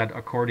has that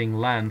according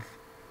length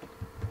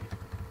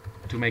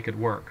to make it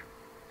work.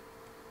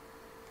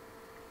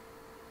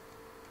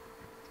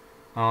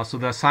 So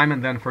the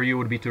assignment then for you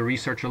would be to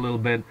research a little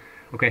bit,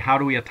 okay, how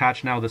do we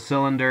attach now the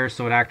cylinder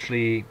so it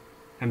actually,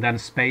 and then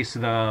space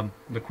the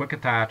quick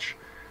attach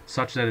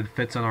such that it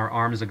fits on our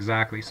arms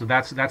exactly. So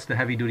that's the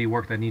heavy duty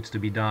work that needs to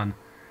be done.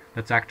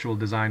 That's actual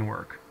design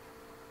work.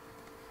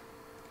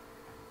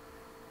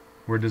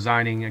 We're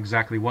designing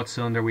exactly what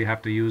cylinder we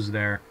have to use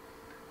there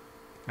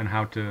and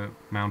how to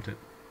mount it.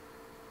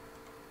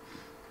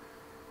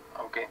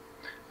 Okay.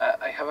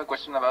 I have a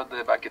question about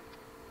the bucket,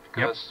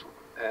 because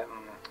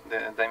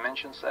the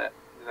dimensions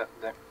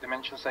the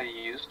dimensions I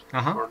used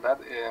for that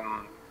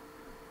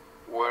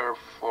were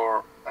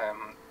for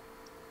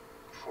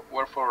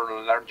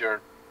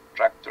larger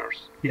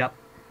tractors. Yep.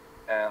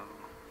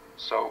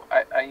 So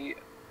I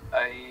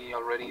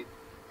already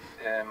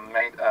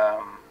made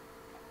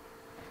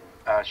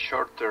a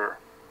shorter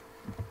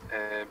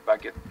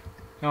bucket.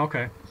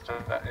 Okay. So,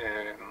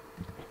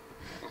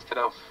 instead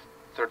of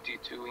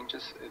 32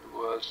 inches, it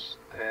was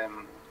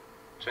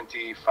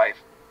 25.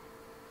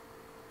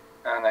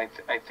 And I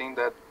think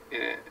that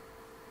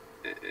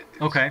it's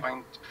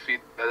going to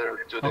fit better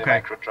to the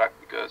micro track,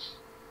 because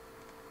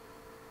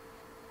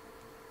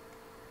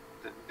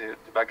the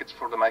buckets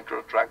for the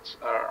micro tracks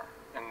are,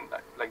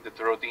 like the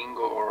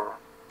Terodingo or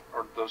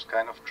those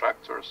kind of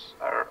tractors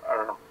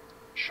are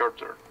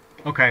shorter.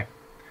 Okay.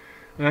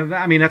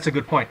 I mean, that's a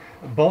good point.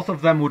 Both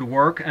of them would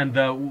work, and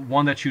the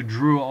one that you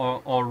drew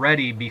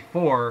already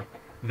before,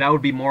 that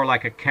would be more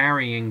like a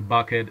carrying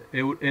bucket.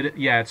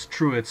 Yeah, it's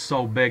true. It's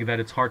so big that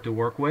it's hard to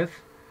work with.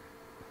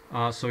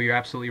 So you're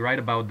absolutely right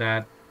about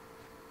that.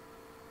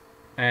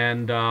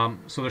 And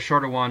so the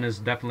shorter one is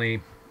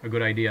definitely a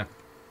good idea.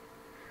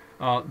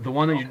 The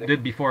one that you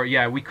did before,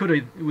 yeah, we could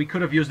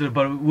have used it,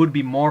 but it would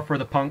be more for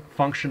the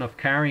function of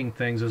carrying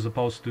things as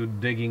opposed to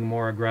digging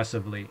more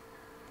aggressively,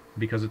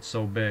 because it's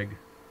so big.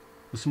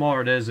 The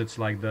smaller it is, it's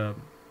like the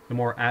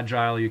more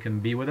agile you can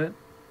be with it.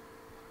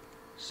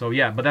 So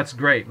yeah, but that's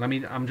great.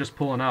 I'm just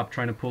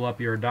trying to pull up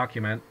your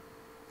document.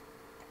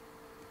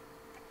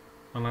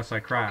 Unless I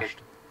crashed.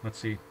 Okay. Let's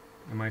see.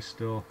 Am I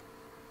still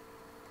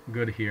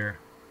good here?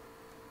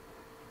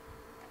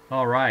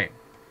 All right.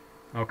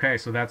 Okay,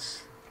 so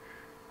that's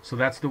So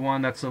that's the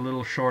one that's a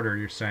little shorter,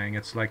 you're saying.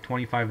 It's like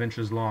 25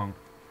 inches long.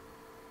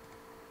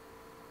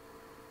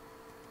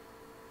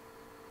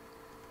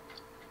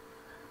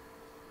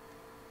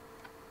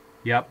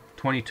 Yep,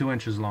 22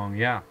 inches long.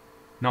 Yeah.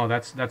 No,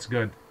 that's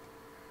good.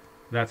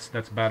 That's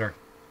better.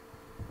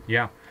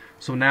 Yeah.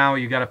 So now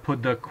you got to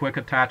put the quick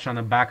attach on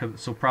the back of,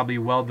 so probably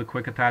weld the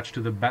quick attach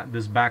to the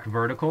this back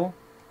vertical.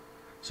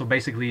 So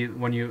basically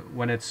when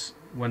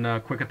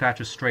the quick attach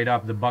is straight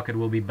up, the bucket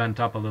will be bent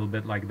up a little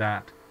bit like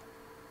that.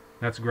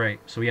 That's great.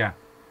 So yeah.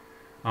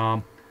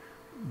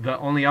 The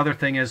only other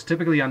thing is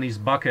typically on these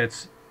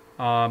buckets,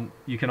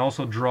 you can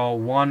also draw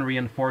one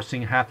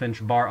reinforcing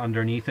half-inch bar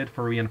underneath it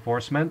for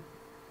reinforcement.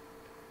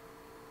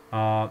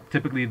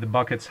 Typically the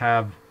buckets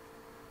have,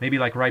 maybe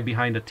like right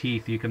behind the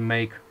teeth, you can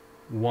make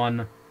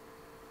one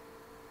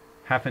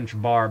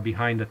half-inch bar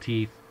behind the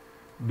teeth,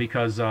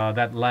 because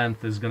that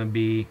length is going to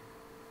be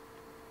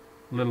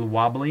a little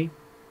wobbly.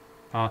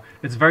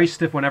 It's very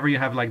stiff whenever you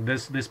have like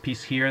this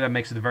piece here, that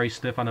makes it very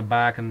stiff on the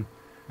back and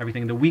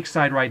everything. The weak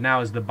side right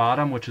now is the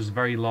bottom, which is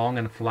very long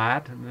and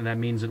flat, and that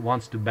means it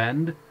wants to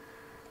bend.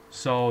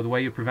 So the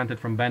way you prevent it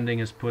from bending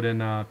is put in,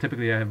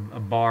 typically I have a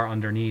bar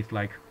underneath,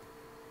 like,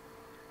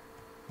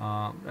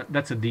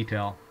 that's a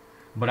detail.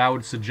 But I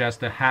would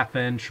suggest a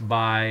half-inch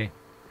by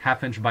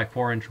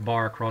 4-inch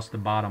bar across the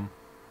bottom,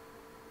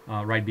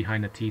 right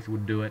behind the teeth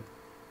would do it.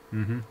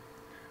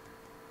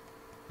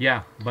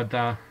 Yeah, but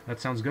that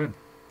sounds good.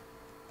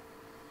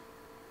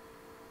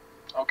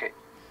 Okay.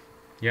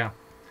 Yeah.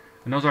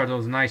 And those are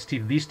those nice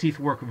teeth. These teeth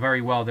work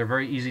very well. They're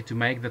very easy to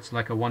make. That's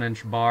like a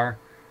 1-inch bar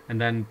and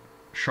then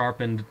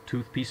sharpened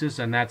tooth pieces,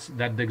 and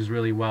that digs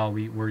really well.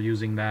 We're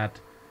using that,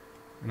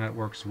 and that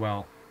works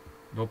well.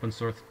 The open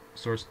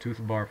source tooth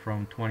bar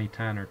from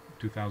 2010 or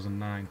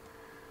 2009.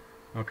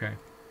 Okay.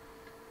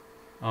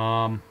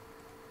 All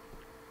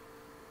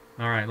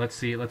right. Let's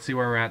see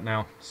where we're at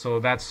now. So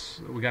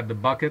we got the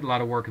bucket. A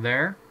lot of work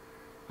there.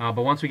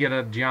 But once we get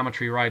a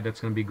geometry right, that's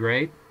going to be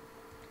great.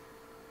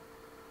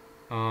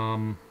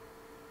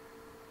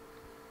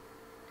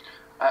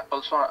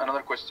 Also,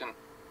 another question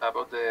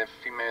about the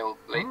female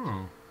blade,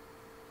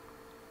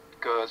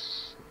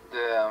 because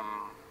the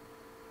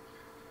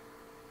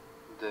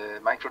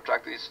micro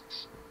track is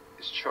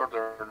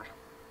shorter,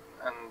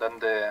 and then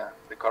the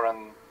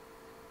current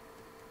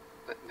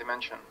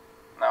dimension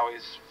now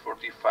is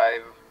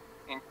 45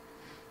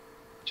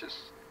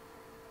 inches.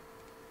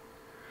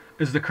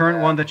 Is the current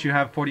one that you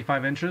have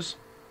 45 inches?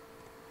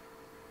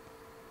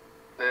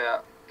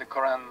 The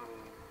current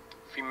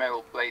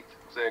female plate,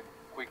 the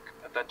quick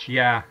attach.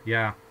 Yeah,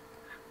 yeah.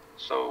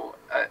 So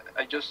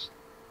I just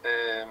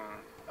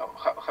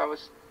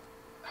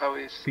how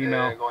is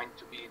female going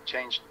to be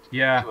changed to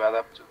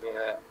adapt to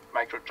the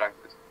micro track?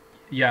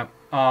 Yeah.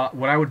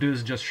 What I would do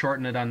is just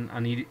shorten it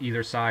on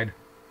either side,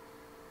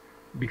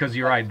 because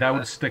you're right, that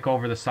would stick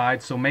over the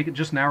side. So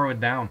just narrow it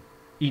down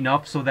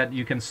enough so that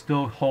you can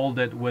still hold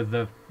it with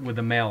the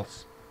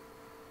males.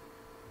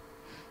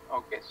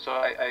 Okay, so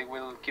I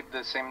will keep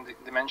the same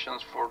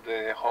dimensions for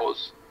the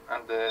hose,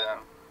 and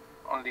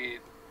only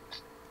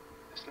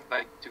it's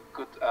like to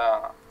cut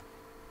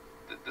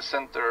the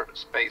center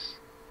space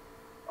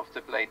of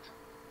the plate.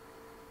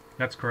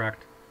 That's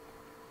correct.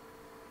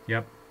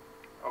 Yep.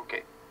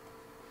 Okay.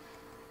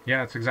 Yeah,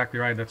 that's exactly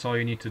right. That's all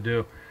you need to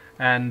do.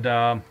 And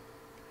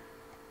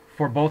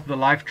for both the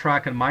live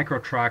track and micro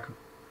track,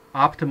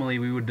 optimally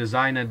we would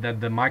design it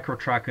that the micro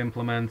track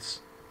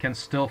implements can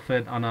still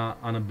fit on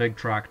a big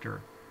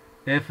tractor,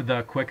 if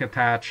the quick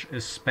attach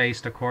is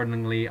spaced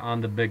accordingly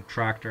on the big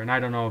tractor. And I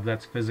don't know if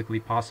that's physically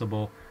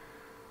possible.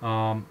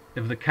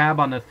 If the cab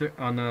on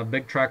a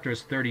big tractor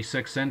is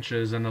 36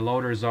 inches and the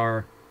loaders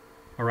are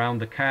around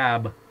the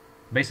cab,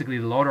 basically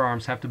the loader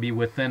arms have to be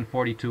within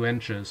 42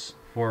 inches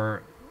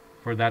for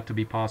that to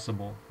be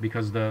possible,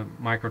 because the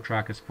micro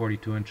track is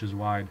 42 inches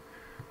wide.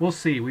 We'll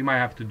see. We might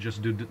have to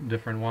just do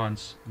different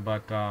ones,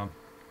 but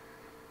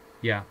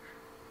yeah.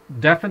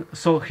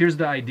 So here's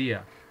the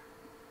idea.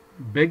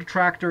 Big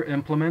tractor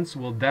implements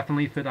will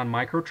definitely fit on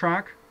micro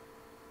track,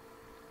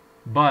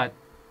 but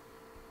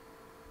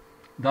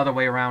the other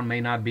way around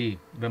may not be.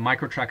 The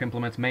micro track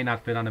implements may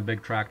not fit on a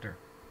big tractor.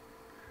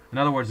 In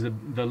other words,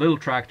 the little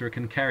tractor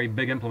can carry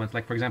big implements.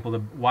 Like, for example,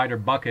 the wider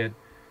bucket,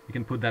 you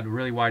can put that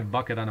really wide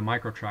bucket on a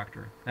micro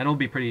tractor, and it'll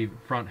be pretty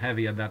front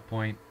heavy at that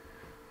point,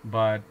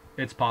 but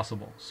it's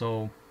possible.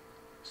 So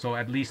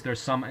at least there's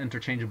some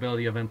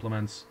interchangeability of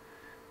implements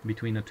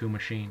between the two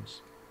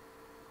machines.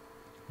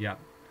 Yeah.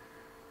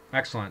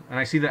 Excellent. And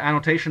I see the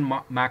annotation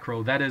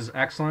macro. That is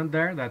excellent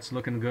there. That's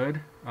looking good.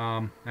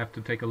 I have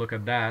to take a look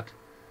at that.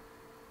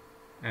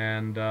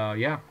 And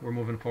yeah, we're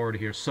moving forward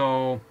here.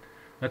 So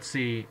let's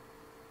see.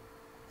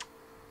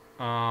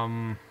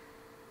 Role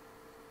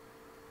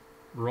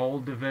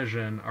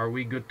division. Are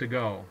we good to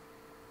go?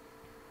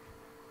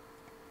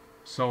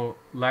 So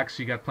Lex,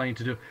 you got plenty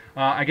to do.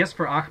 I guess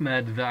for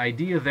Ahmed, the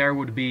idea there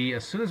would be,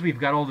 as soon as we've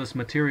got all this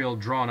material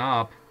drawn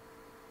up,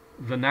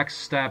 the next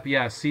step,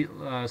 yeah, see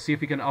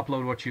if you can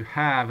upload what you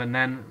have, and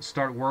then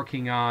start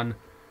working on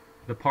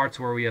the parts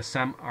where we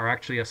are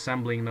actually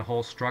assembling the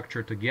whole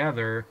structure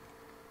together,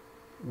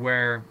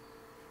 where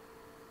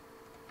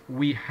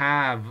we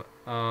have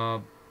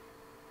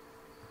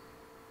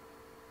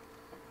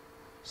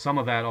some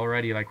of that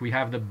already. Like we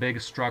have the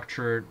big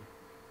structure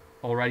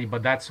already,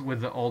 but that's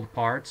with the old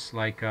parts.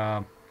 Like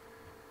I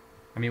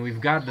mean,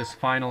 we've got this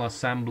final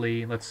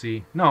assembly. Let's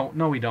see. No,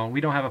 we don't.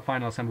 We don't have a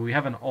final assembly. We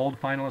have an old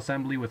final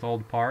assembly with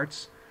old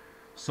parts.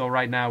 So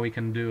right now we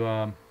can do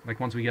like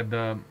once we get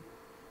the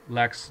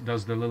Lex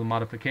does the little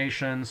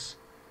modifications,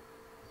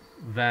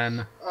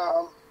 then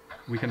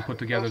we can put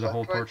together the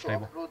whole torch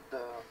table.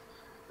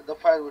 The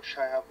file which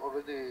I have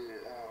already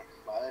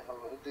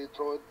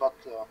drawn it, but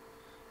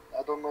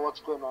I don't know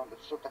what's going on.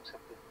 It's not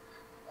accepted.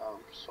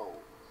 So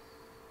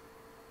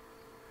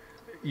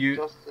you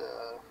just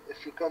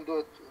if you can do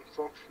it in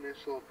front of me,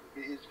 so it will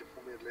be easy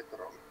for me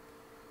later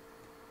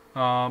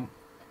on.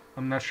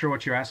 I'm not sure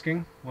what you're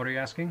asking. What are you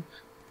asking?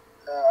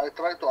 I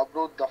try to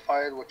upload the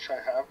file which I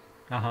have.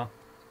 Uh-huh.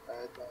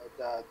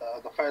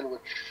 The file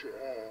which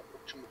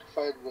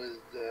modified with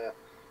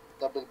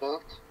double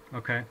build.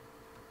 Okay.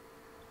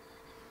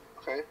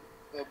 Okay,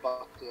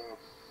 but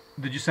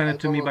did you send it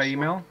to me by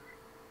email?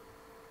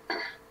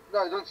 No,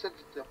 I don't send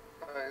it.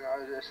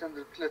 I send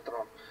it later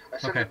on. I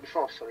sent Okay. it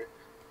before. Sorry,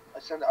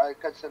 I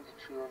can send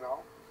it to you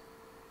now.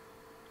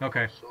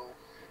 Okay. So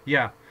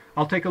Yeah,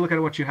 I'll take a look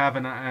at what you have,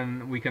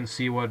 and we can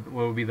see what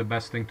would be the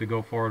best thing to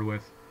go forward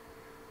with.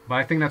 But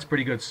I think that's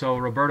pretty good. So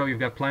Roberto, you've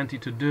got plenty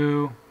to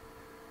do.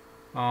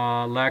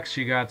 Lex,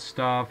 you got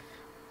stuff.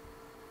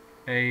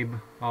 Abe,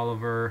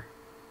 Oliver.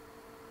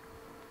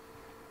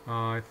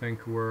 I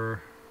think we're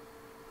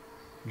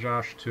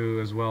Josh too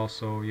as well.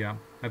 So yeah,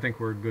 I think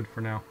we're good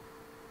for now.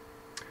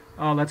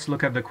 Let's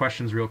look at the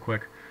questions real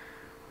quick.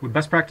 Would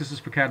best practices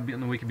for CAD in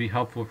the week be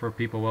helpful for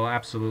people? Well,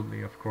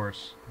 absolutely, of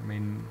course. I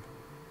mean,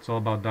 it's all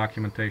about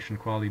documentation,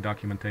 quality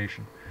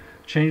documentation.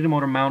 Changing the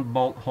motor mount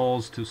bolt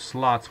holes to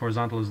slots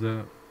horizontal is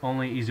the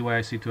only easy way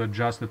I see to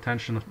adjust the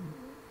tension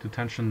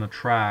the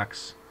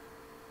tracks.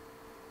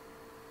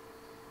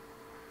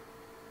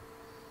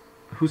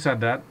 Who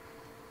said that?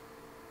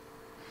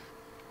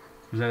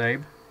 Was that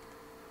Abe?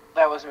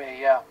 That was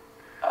me, yeah.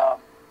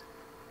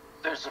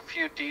 There's a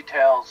few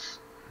details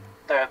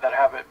there that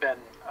haven't been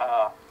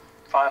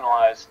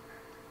finalized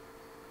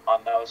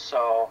on those.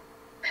 So,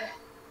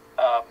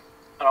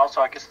 and also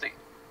I guess the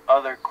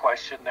other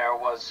question there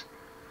was,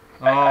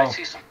 I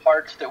see some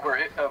parts that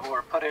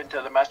were put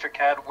into the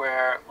MasterCAD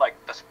where like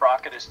the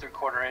sprocket is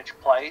 3/4 inch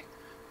plate,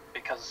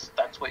 because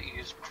that's what you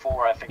used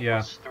before. I think it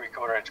was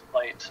 3/4 inch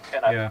plates,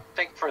 and I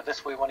think for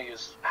this we want to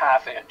use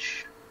 1/2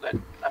 inch. That,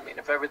 I mean,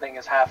 if everything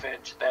is 1/2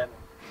 inch, then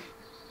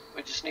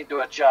we just need to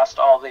adjust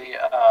all the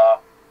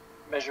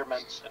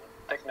measurements and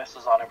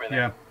thicknesses on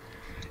everything.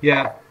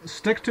 Yeah.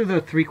 Stick to the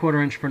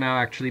 3/4 inch for now,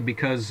 actually,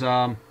 because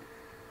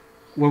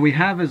what we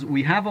have is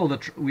we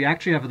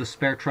actually have the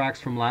spare tracks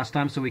from last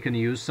time, so we can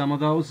use some of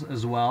those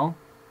as well.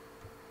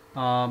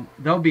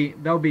 They'll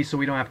be so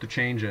we don't have to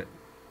change it.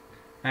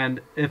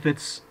 And if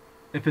it's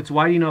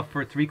wide enough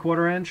for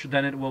 3/4 inch,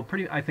 then it will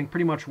I think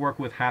pretty much work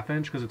with 1/2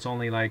 inch, because it's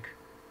only like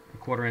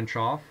 1/4 inch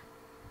off.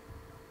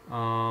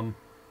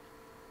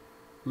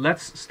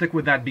 Let's stick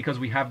with that because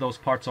we have those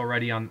parts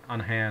already on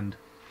hand.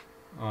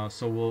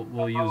 So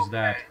we'll use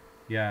that.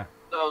 Yeah.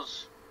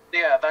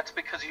 That's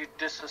because you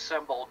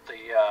disassembled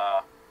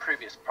the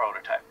previous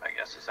prototype, I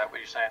guess. Is that what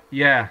you're saying?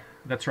 Yeah,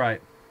 that's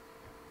right.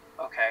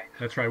 Okay.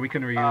 That's right. We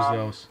can reuse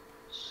those.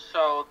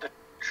 So the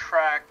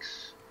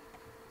tracks,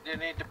 they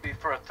need to be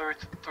for a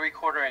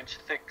 3/4 inch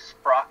thick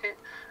sprocket.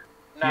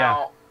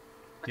 Now,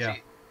 let's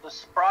see. The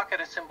sprocket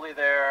assembly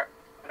there,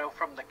 I know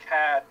from the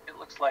CAD, it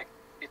looks like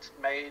it's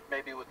made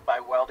maybe by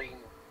welding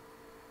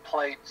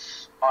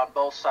plates on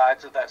both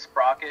sides of that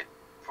sprocket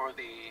for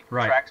the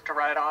tracks to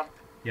ride on.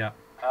 Yeah.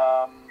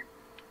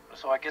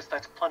 So I guess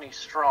that's plenty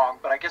strong,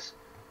 but I guess,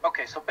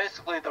 okay, so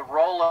basically the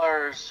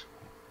rollers,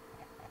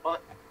 well,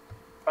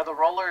 are the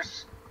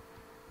rollers,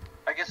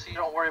 I guess you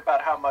don't worry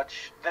about how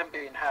much, them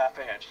being 1/2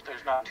 inch,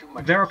 there's not too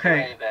much They're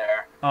okay. play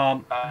there.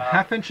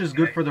 1/2 inch is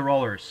good for the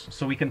rollers,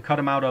 so we can cut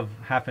them out of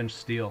 1/2 inch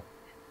steel.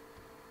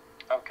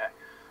 Okay.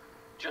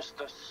 Just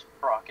the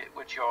sprocket,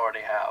 which you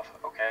already have.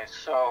 Okay,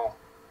 so,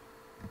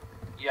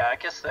 yeah, I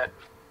guess that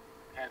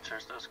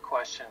answers those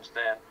questions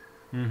then.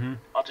 Mm-hmm.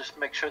 I'll just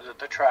make sure that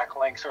the track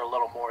lengths are a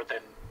little more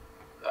than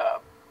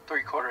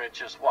 3/4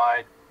 inches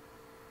wide.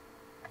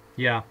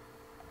 Yeah.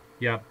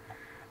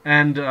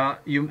 And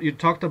you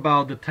talked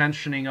about the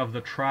tensioning of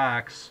the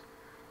tracks.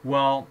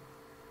 Well,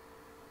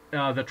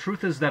 the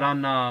truth is that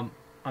on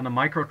a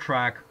micro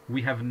track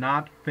we have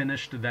not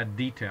finished that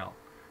detail.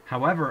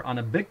 However, on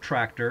a big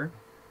tractor,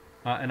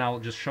 and I'll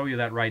just show you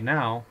that right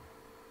now,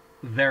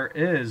 there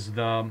is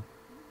the...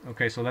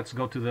 Okay, so let's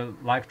go to the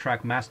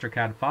LiveTrack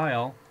MasterCAD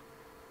file.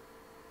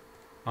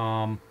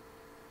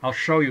 I'll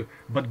show you.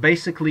 But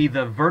basically,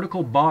 the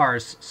vertical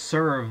bars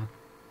serve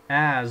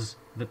as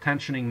the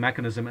tensioning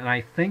mechanism, and I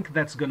think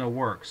that's going to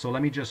work. So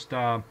let me just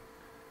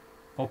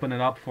open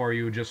it up for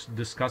you, just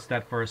discuss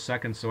that for a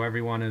second so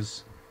everyone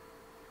is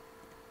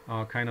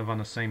kind of on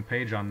the same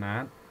page on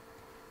that.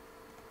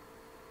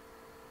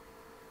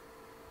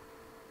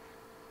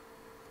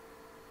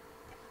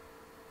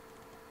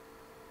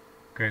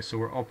 Okay, so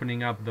we're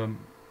opening up the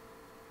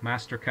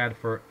MasterCAD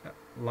for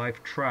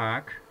live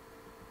track.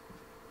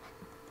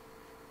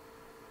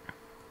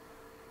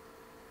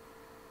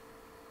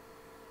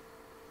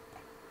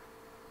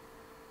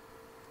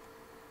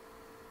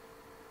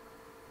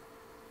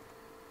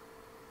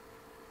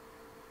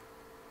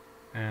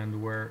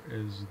 And where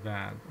is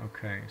that?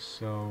 Okay,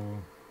 so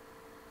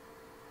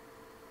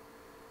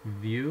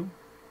view.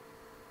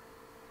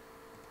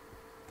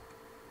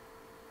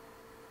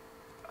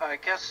 I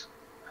guess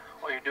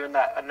while you're doing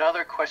that,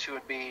 another question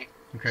would be,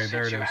 Okay,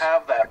 there since it you is.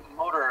 have that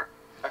motor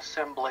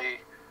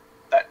assembly,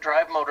 that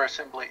drive motor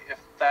assembly, if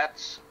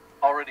that's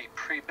already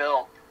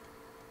pre-built,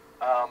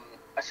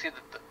 I see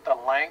that the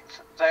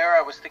length there,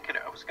 I was thinking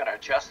I was going to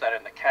adjust that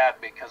in the CAD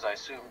because I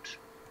assumed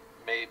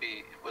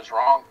maybe it was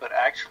wrong, but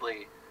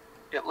actually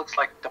it looks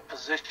like the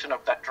position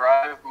of that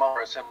drive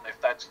motor assembly, if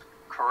that's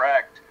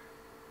correct,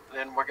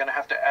 then we're going to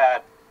have to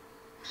add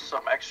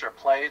some extra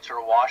plates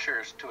or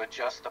washers to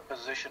adjust the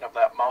position of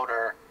that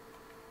motor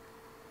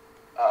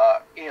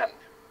in.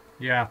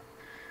 Yeah,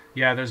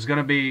 there's going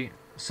to be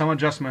some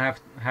adjustment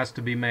has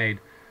to be made.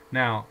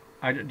 Now,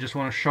 I just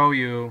want to show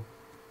you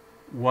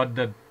what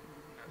the...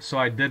 So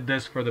I did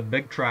this for the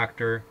big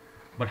tractor,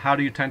 but how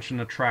do you tension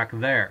the track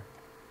there?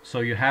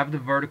 So you have the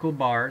vertical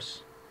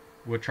bars,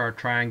 which are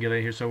triangular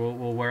here, so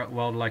we'll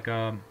weld like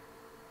a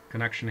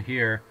connection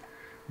here.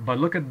 But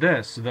look at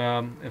this.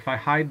 If I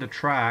hide the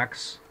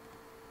tracks,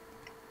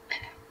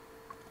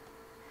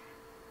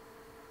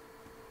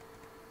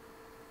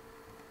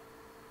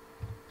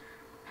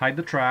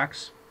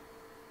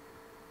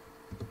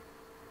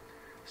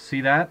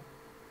 see that?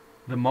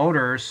 The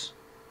motors,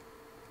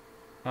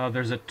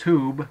 there's a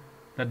tube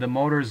that the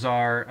motors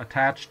are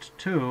attached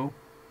to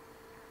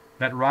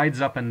that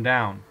rides up and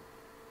down.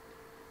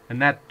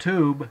 And that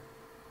tube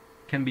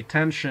can be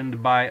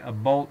tensioned by a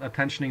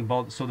tensioning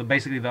bolt. So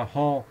basically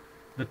the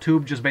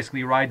tube just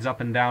basically rides up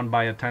and down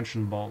by a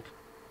tension bolt.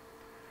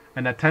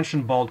 And that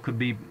tension bolt could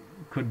be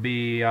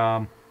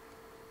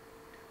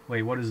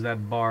wait, what is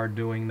that bar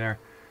doing there?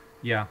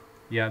 Yeah,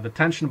 the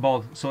tension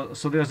bolt. So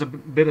there's a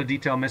bit of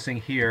detail missing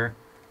here.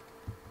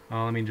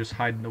 Let me just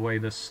hide away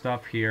this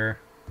stuff here.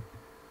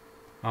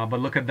 But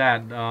look at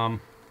that.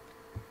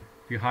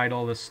 If you hide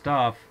all this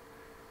stuff,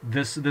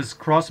 this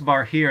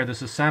crossbar here,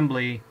 this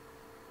assembly,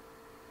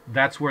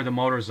 that's where the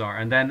motors are.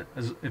 And then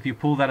if you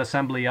pull that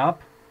assembly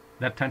up,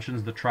 that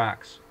tensions the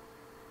tracks.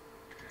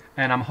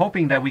 And I'm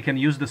hoping that we can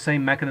use the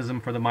same mechanism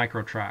for the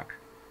micro track.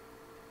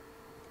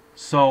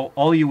 So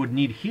all you would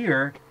need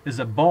here is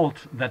a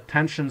bolt that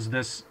tensions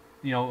this,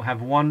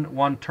 have one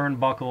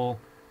turnbuckle,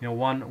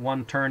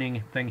 one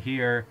turning thing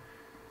here.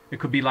 It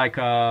could be like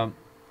a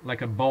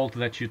bolt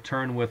that you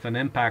turn with an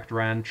impact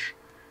wrench,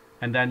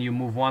 and then you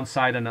move one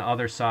side and the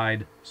other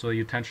side, so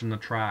you tension the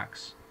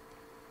tracks.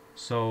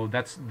 So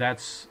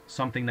that's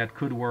something that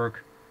could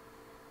work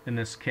in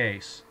this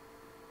case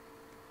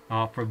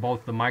for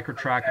both the micro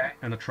track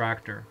and the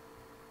tractor.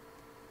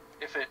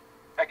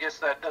 I guess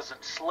that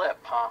doesn't slip,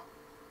 huh?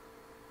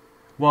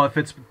 Well, if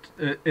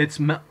it's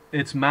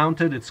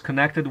mounted, it's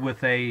connected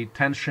with a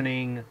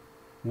tensioning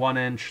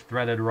 1-inch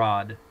threaded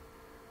rod,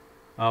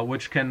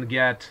 which can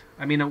get,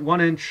 a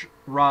 1-inch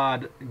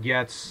rod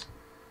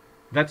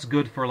that's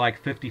good for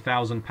like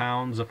 50,000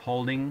 pounds of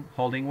holding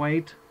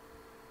weight.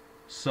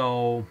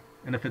 So,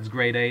 and if it's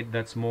grade 8,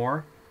 that's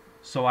more.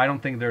 So I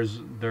don't think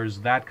there's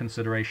that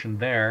consideration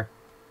there.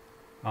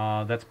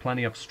 That's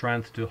plenty of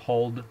strength to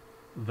hold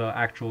the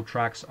actual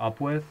tracks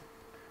up with.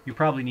 You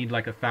probably need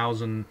like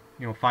 1,000,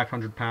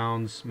 500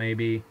 pounds,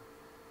 maybe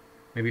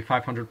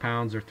 500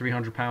 pounds or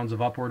 300 pounds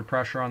of upward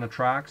pressure on the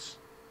tracks,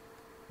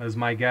 is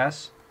my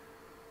guess.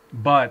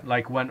 But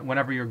like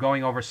whenever you're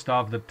going over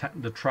stuff,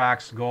 the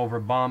tracks go over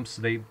bumps,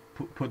 they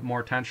put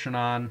more tension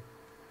on.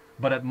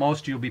 But at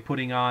most you'll be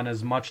putting on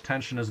as much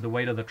tension as the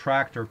weight of the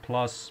tractor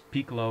plus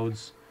peak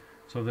loads.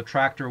 So if the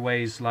tractor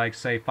weighs like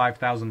say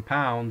 5,000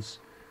 pounds,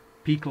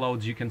 peak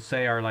loads you can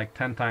say are like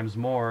 10 times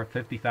more,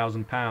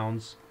 50,000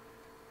 pounds.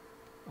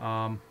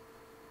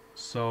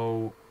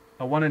 So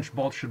a 1-inch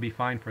bolt should be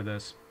fine for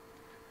this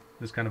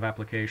kind of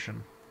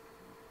application.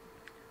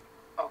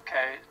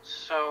 Okay,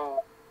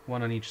 so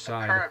one on each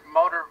side. The current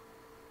motor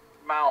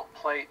mount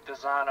plate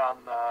design on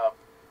the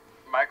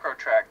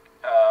microtrack.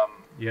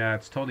 Yeah,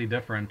 it's totally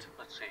different.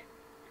 Let's see.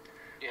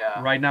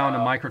 Yeah. Right now in a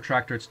micro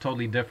tractor, it's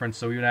totally different,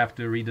 so we would have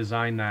to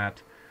redesign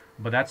that.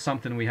 But that's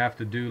something we have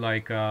to do.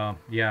 Like,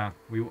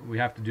 we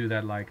have to do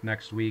that like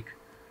next week,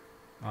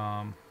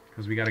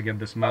 because we got to get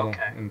this metal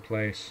in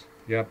place.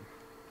 Yep.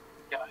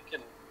 Yeah, I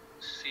can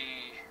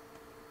see.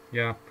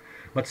 Yeah,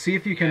 but see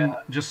if you can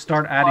just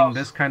start adding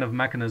this kind of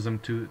mechanism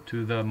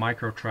to the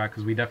micro track,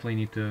 because we definitely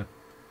need to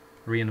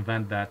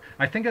reinvent that.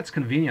 I think it's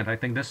convenient. I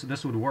think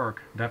this would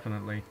work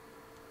definitely.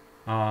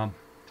 And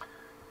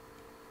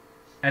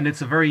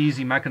it's a very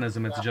easy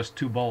mechanism. It's just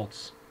 2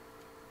 bolts.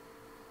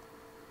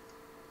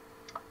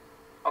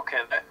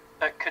 Okay,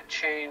 that could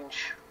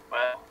change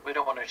Well, we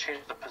don't want to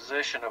change the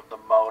position of the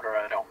motor,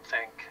 I don't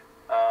think.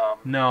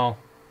 No.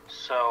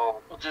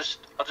 So I'll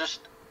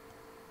just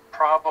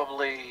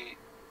probably,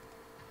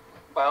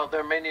 well,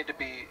 there may need to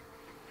be,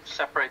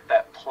 separate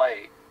that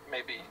plate.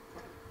 Maybe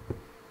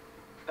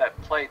that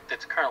plate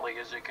that's currently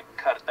used, you can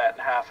cut that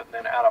in half and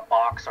then add a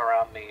box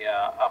around the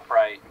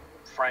upright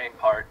frame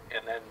part,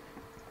 and then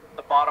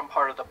the bottom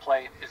part of the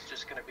plate is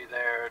just going to be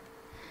there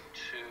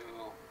to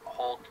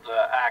hold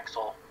the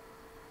axle,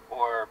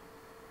 or,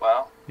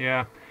 well...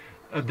 Yeah.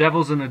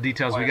 Devil's in the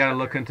details. We got to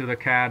look into the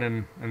CAD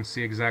and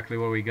see exactly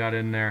what we got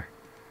in there.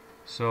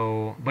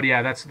 So, but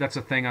yeah, that's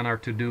a thing on our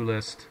to-do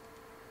list.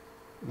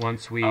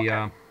 Once we,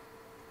 Okay.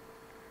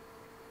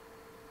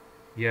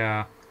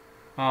 Yeah.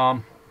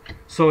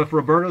 So if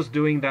Roberto's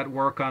doing that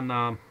work on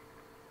a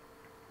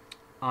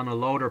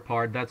loader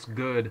part, that's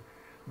good.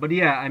 But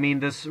yeah, I mean,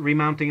 this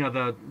remounting of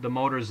the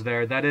motors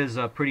there, that is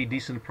a pretty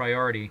decent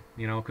priority,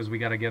 you know, because we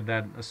got to get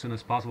that as soon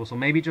as possible. So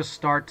maybe just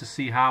start to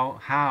see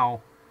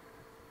how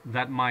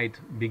that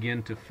might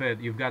begin to fit.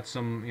 You've got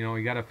some, you know,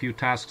 you got a few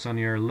tasks on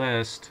your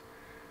list.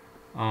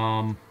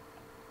 But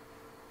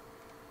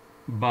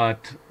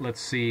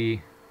let's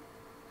see.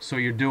 So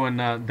you're doing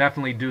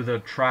definitely do the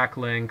track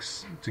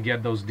links to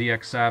get those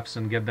DXFs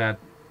and get that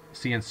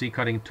CNC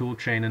cutting tool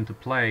chain into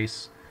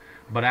place.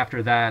 But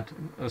after that,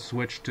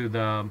 switch to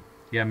the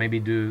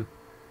maybe do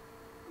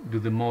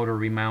the motor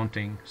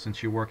remounting,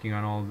 since you're working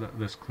on all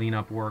this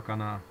cleanup work on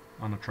a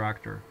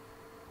tractor.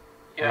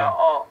 Yeah,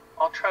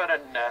 I'll try to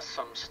nest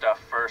some stuff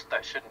first.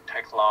 That shouldn't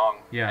take long.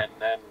 Yeah. And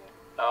then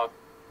I'll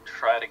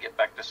try to get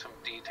back to some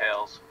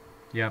details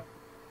Yep.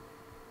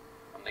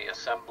 on the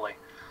assembly.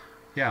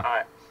 Yeah. All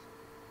right.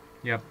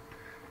 Yep.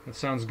 That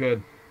sounds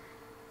good.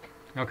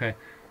 Okay.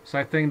 So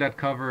I think that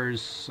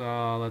covers,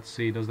 let's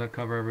see, does that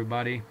cover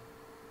everybody?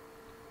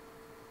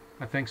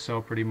 I think so,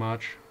 pretty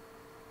much.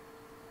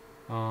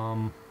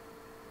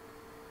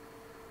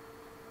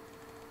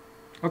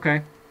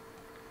 Okay.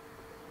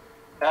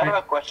 I have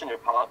a question if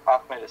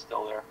Ahmed is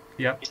still there.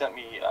 Yep. He sent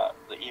me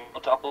the email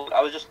to upload.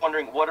 I was just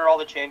wondering, what are all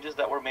the changes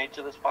that were made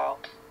to this file?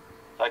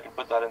 So I can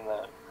put that in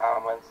the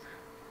comments.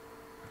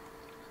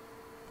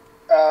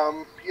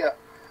 Yeah.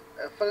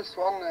 First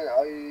one,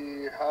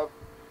 I have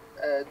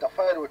the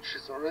file which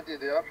is already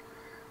there.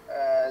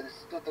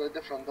 It's totally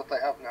different that I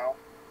have now.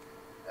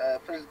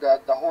 First,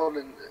 the hole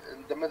in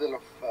the middle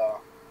of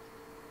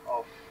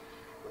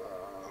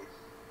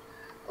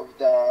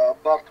the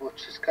part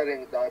which is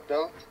carrying the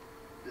belt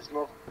is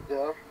not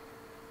there.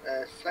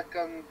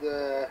 Second,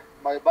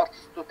 my part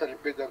is totally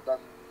bigger than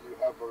you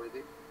have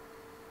already.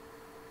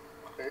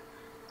 Okay,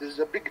 there's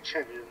a big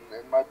change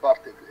in my part,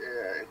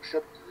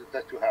 except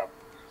that you have.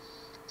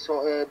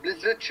 So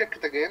please let's check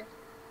it again.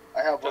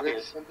 I have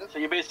already sent it. So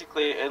you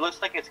basically, it looks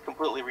like it's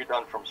completely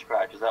redone from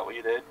scratch. Is that what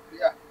you did?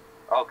 Yeah.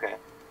 Okay.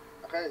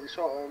 Okay,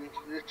 so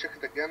let's check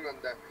it again, and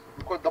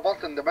because the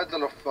bolt in the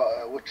middle of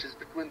which is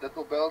between the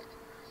two belts,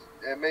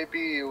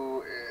 maybe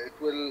it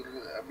will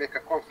make a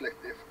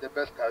conflict if the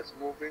belt is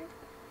moving.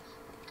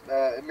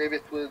 Maybe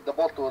the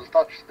bolt will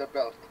touch the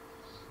belt.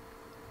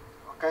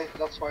 Okay,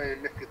 that's why I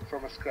make it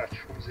from scratch,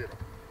 from zero.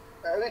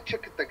 Let's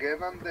check it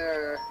again, and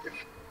if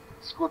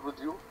it's good with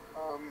you,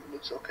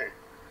 it's okay.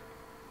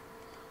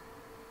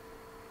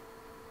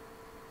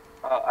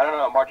 I don't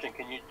know, Marcin.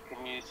 Can you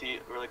see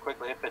really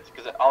quickly if it's,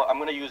 because I'm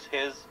going to use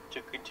his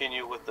to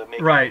continue with the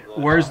making. Right. Of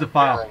the, Where's the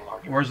file?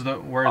 where is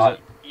it?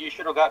 You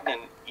should have gotten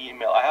an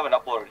email. I haven't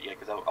uploaded it yet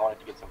because I wanted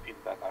to get some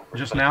feedback on it first.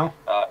 Just now?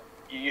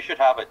 You should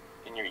have it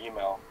in your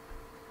email.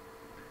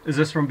 Is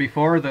this from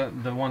before or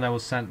the one that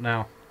was sent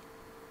now?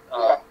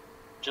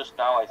 Just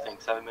now, I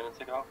think, 7 minutes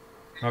ago.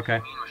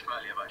 Okay.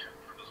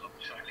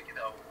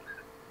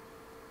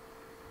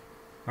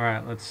 All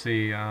right. Let's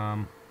see.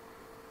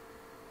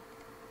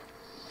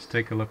 Let's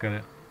take a look at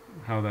it,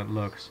 how that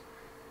looks.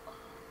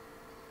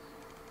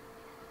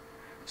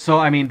 So,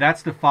 I mean,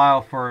 that's the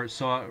file for,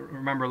 so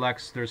remember,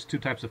 Lex, there's two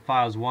types of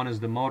files. One is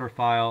the motor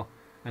file,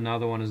 and the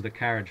other one is the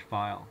carriage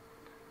file.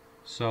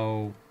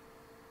 So,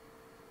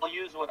 I'll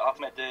use what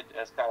Ahmed did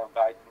as kind of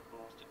guidance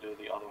to do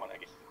the other one, I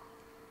guess.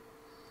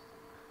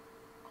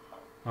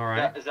 all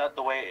right. Is that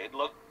the way it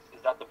looks?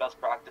 Is that the best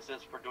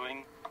practices for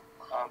doing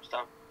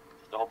stuff?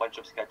 Just a whole bunch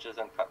of sketches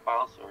and cut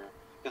files? Or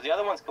because the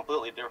other one's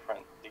completely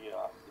different, the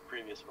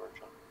previous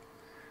version.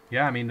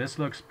 Yeah, I mean, this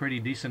looks pretty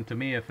decent to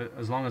me,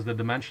 as long as the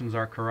dimensions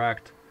are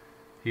correct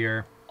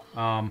here.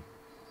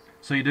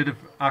 So you did it,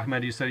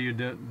 Ahmed, you said you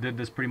did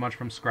this pretty much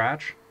from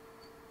scratch?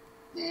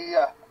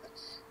 Yeah,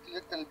 it's a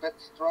little bit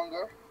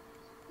stronger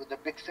with the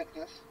big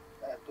thickness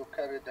to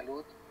carry the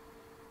load.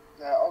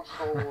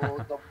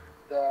 Also,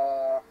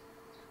 the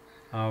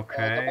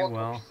Okay, bolt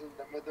well, which is in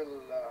the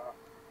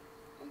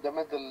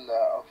middle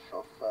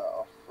of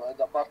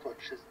the part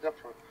which is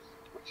different,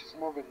 which is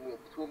moving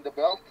between the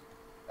belt.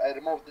 I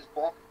removed this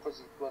bolt because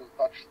it will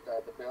touch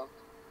the belt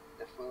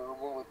if we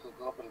remove it to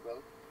the double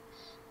belt.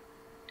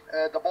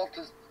 The bolt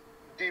is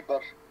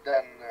deeper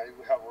than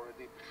we have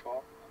already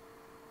before.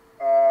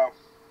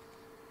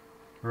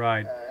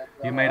 Right.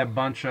 You made a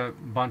bunch of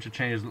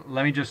changes.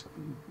 Let me just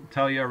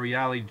tell you a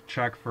reality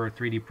check for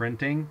 3D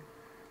printing.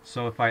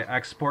 So if I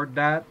export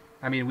that,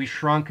 I mean, we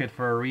shrunk it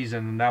for a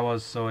reason, and that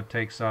was so it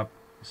takes up,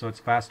 so it's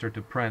faster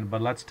to print.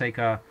 But let's take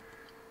a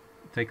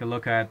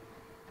look at.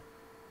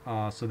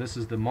 So this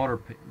is the motor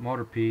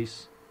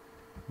piece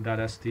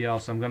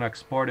 .stl. So I'm going to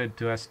export it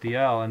to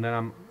STL, and then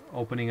I'm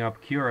opening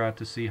up Cura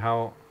to see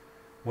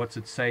what's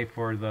it say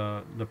for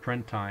the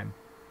print time.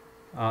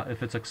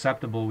 If it's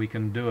acceptable, we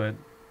can do it.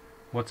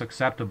 What's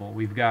acceptable?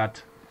 We've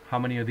got, how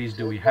many of these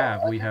do we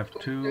have? We have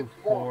 2,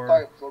 4.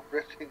 Time for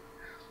printing,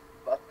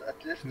 but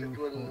at least it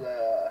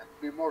will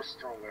be more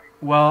stronger.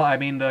 Well, I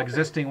mean, the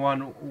existing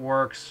one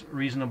works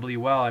reasonably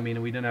well. I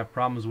mean, we didn't have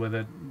problems with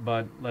it,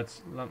 but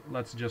let's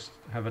just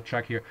have a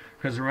check here.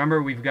 Because remember,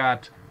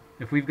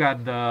 if we've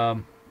got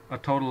a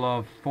total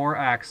of 4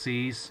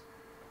 axes,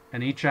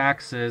 and each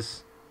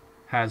axis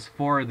has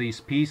 4 of these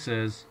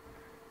pieces,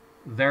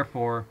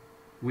 therefore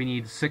we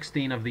need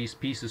 16 of these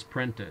pieces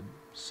printed.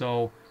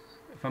 So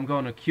if I'm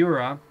going to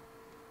Cura,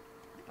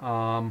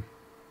 I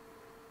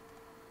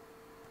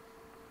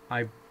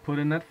put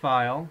in that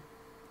file.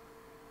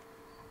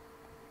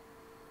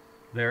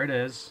 There it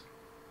is.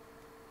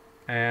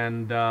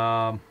 And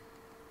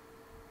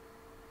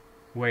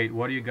wait,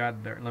 what do you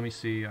got there? Let me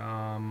see.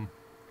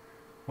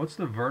 What's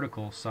the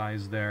vertical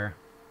size there?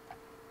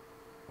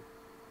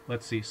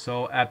 Let's see.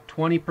 So at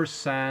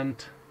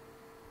 20%,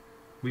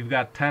 we've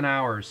got 10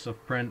 hours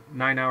of print,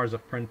 9 hours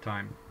of print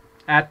time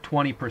at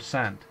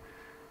 20%.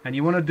 And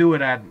you want to do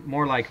it at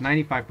more like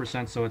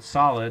 95% so it's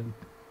solid.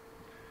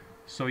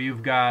 So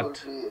you've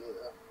got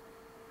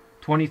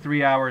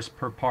 23 hours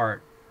per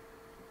part.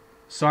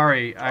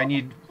 Sorry, I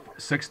need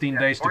 16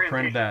 days to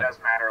print that. Does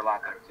matter a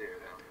lot though too.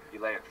 Though.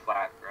 You lay it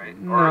flat, right?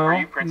 No, or are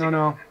you printing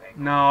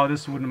no.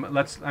 This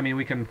wouldn't. I mean,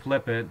 we can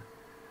flip it.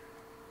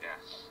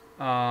 Yes.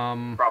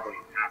 Probably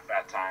half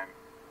that time.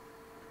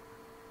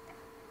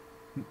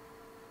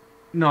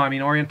 No, I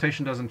mean,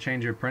 orientation doesn't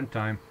change your print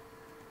time.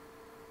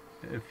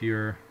 If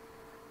you're...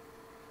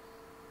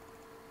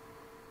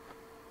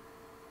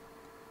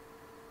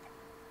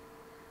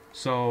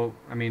 So,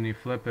 I mean, you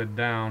flip it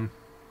down.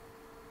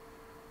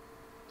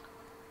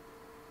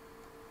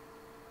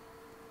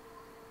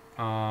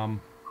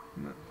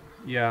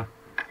 Yeah.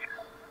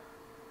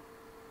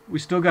 We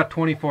still got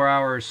 24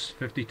 hours,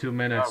 52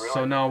 minutes. Oh, really?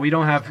 So no, we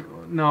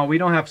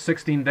don't have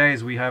 16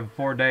 days. We have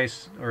 4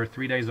 days or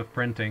 3 days of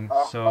printing.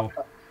 So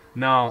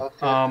no.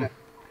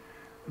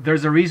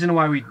 There's a reason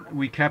why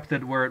we kept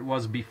it where it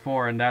was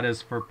before, and that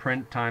is for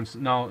print times.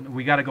 No,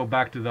 we got to go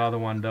back to the other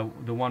one,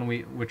 the one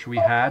which we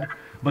had.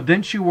 But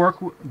didn't you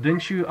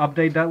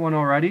update that one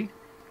already?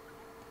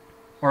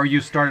 Or you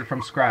started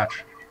from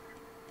scratch?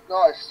 No,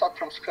 I start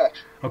from scratch.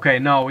 Okay,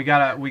 no, we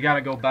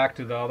gotta go back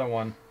to the other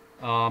one.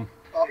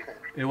 Okay.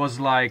 It was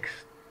like...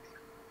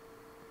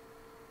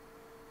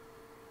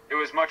 It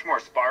was much more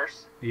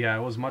sparse? Yeah,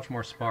 it was much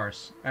more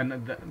sparse. And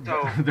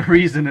the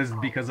reason is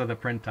because of the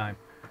print time.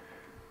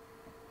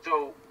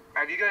 So,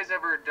 have you guys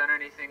ever done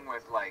anything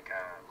with like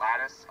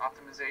lattice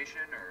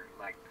optimization or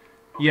like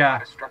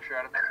lattice structure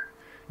out of that?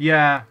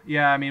 Yeah.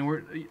 I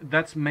mean,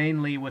 that's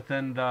mainly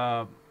within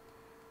the...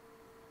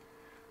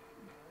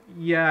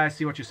 Yeah, I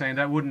see what you're saying.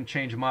 That wouldn't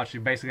change much.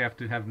 You basically have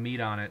to have meat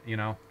on it, you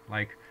know?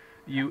 Like,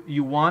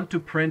 you want to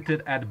print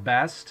it at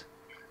best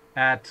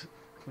at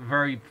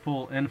very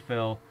full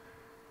infill,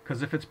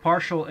 because if it's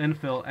partial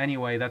infill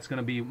anyway, that's going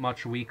to be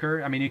much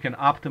weaker. I mean, you can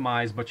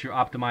optimize, but you're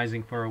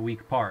optimizing for a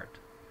weak part.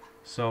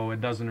 So it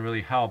doesn't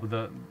really help.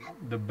 The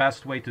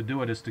best way to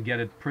do it is to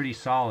get it pretty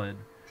solid,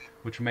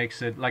 which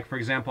makes it, like for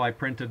example, I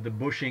printed the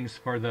bushings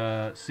for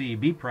the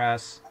CEB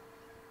press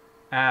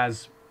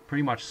as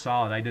pretty much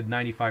solid. I did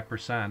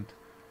 95%.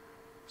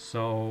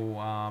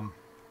 So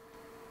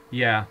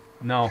yeah,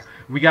 no,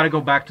 we got to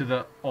go back to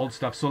the old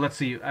stuff. So let's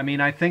see. I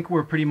mean, I think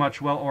we're pretty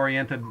much well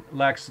oriented.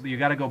 Lex, you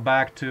got to go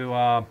back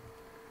to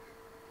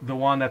the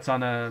one that's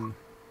on a...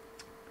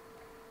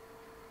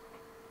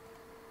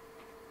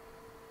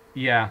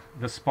 Yeah,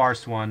 the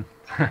sparse one.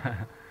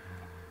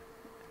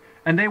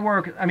 And they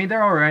work. I mean,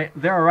 they're all right.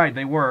 They're all right.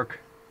 They work.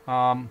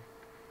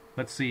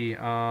 Let's see. Is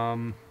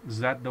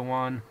that the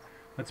one?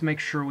 Let's make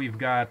sure we've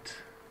got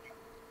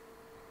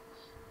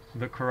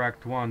the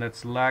correct one.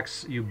 That's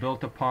Lex. You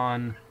built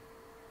upon...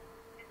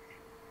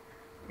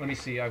 Let me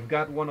see. I've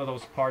got one of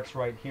those parts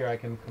right here. I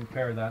can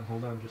compare that.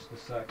 Hold on just a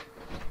sec.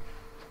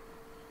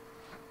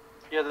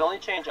 Yeah, the only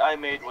change I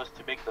made was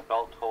to make the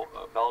belt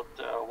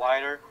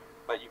wider,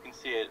 but you can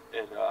see it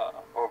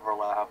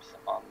overlaps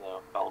on the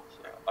belt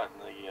on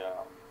the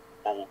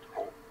bolt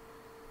hole.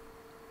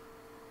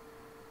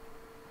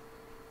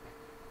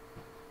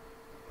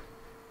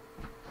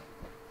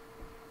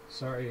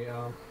 Sorry,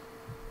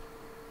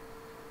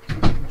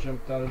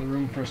 jumped out of the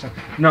room for a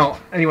second. No,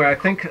 anyway, I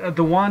think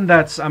the one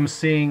that's I'm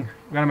seeing,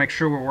 we gotta make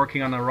sure we're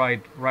working on the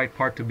right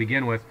part to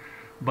begin with.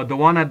 But the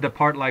one at the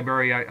part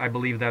library, I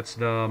believe that's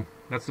the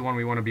one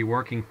we want to be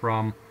working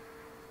from.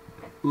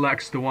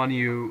 Lex, the one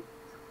you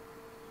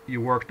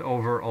worked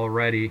over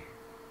already.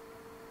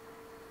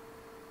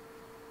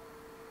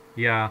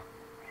 Yeah,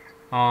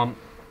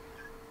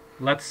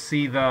 Let's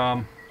see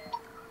the.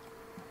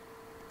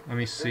 Let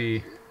me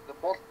see. The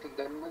bolt in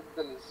the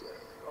middle is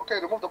okay.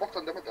 Remove the bolt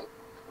in the middle,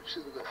 which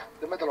is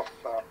the middle of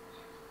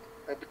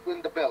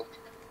between the belt,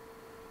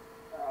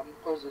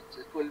 because it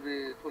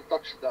will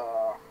touch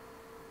the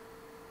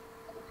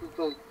it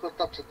will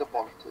touch the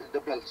belt.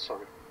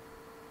 Sorry,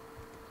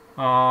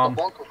 the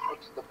bolt will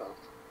touch the belt.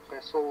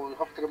 Okay, so you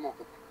have to remove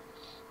it.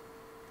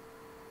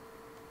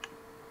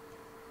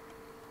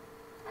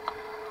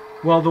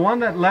 Well, the one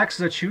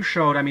that you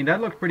showed, I mean,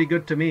 that looked pretty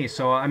good to me.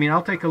 So, I mean,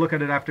 I'll take a look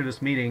at it after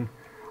this meeting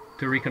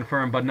to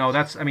reconfirm. But no,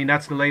 that's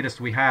the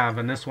latest we have,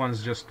 and this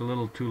one's just a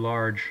little too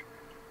large.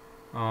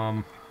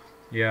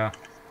 Yeah.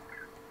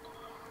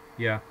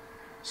 Yeah.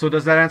 So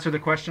does that answer the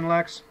question,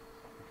 Lex?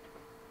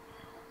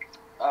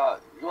 Well,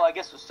 I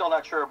guess we're still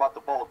not sure about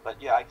the bolt,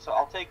 but yeah. So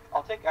I'll take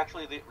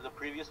actually the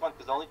previous one,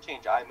 because the only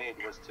change I made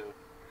was to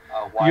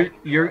widen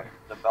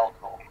the belt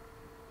hole.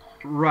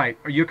 Right.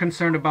 Are you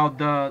concerned about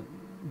the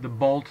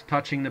bolt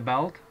touching the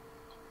belt?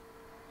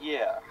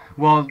 Yeah.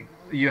 Well,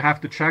 you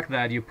have to check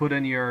that. You put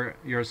in your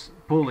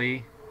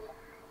pulley.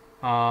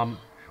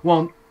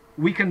 Well,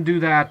 we can do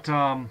that.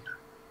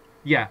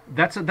 Yeah,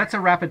 that's a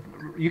rapid.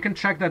 You can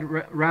check that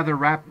rather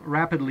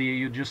rapidly.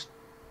 You just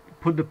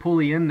put the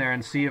pulley in there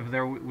and see if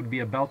there would be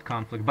a belt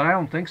conflict. But I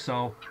don't think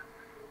so.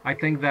 I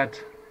think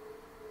that.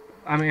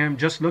 I mean, I'm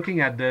just looking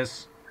at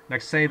this.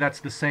 Like, say that's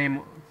the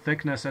same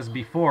thickness as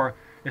before.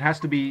 It has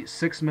to be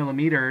 6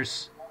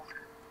 millimeters.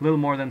 A little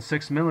more than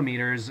 6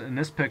 millimeters. In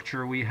this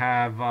picture we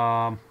have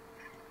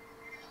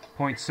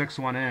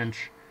 0.61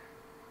 inch.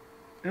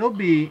 It'll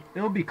be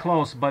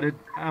close, but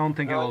I don't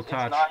think it will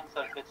touch. It's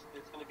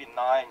going to be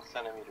 9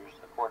 centimeters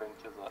according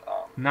to the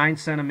 9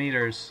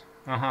 centimeters.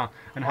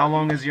 And how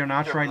long is your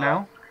notch right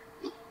now?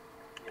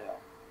 Yeah.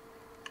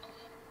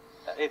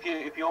 If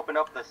you open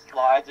up the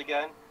slides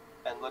again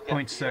and look at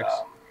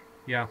 0.6.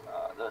 Yeah.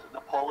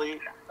 The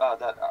pulley,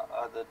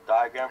 the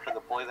diagram for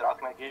the pulley that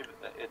Ahmed gave,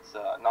 it's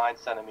 9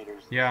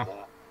 centimeters. Yeah.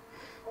 The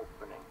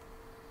opening.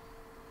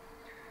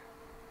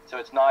 So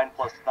it's 9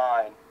 plus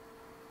 9,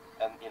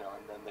 and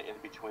and then the in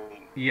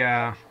between.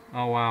 Yeah.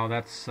 Oh wow,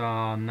 that's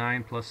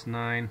 9 plus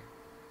 9.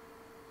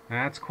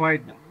 That's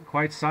quite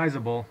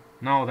sizable.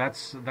 No,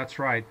 that's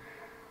right.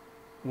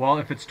 Well,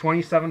 if it's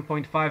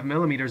 27.5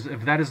 millimeters,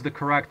 if that is the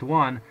correct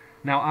one,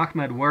 now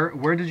Ahmed,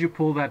 where did you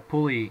pull that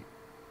pulley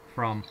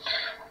from?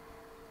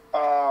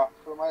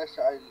 From I'll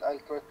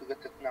try to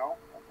get it now.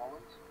 A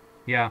moment.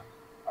 Yeah.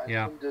 I'll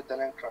send you the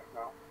link right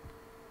now.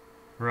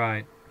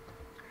 Right.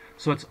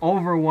 So it's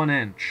over 1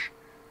 inch.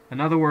 In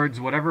other words,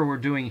 whatever we're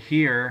doing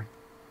here,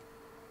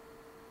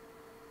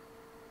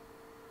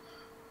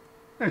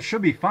 it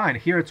should be fine.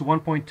 Here it's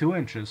 1.2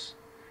 inches.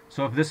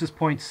 So if this is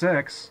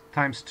 0.6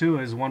 times 2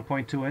 is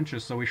 1.2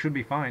 inches, so we should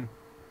be fine.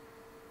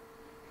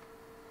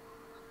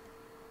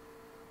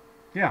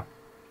 Yeah.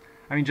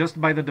 I mean,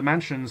 just by the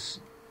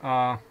dimensions,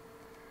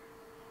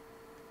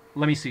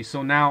 let me see.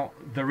 So now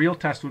the real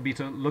test would be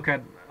to look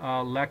at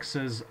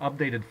Lex's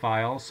updated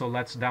file. So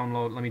let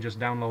me just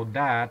download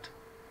that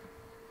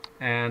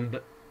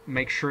and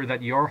make sure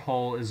that your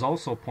hole is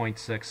also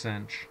 0.6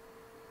 inch.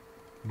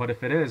 But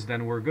if it is,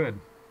 then we're good.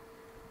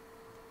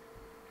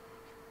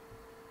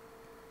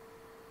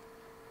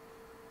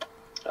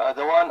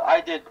 The one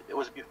I did, it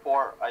was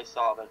before I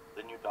saw the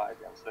new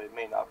diagram, so it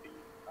may not be,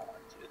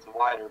 it's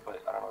wider,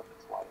 but I don't know if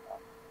it's wide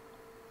enough.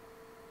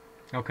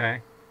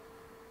 Okay.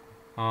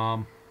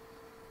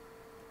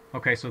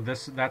 Okay, so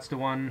that's the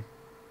one.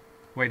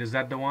 Wait, is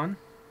that the one?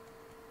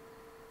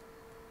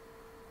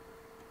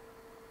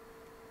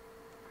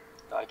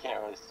 I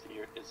can't really see.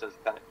 It says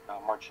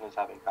Marcin is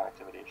having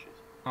connectivity issues.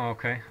 Oh,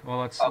 okay. Well,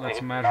 let's Okay,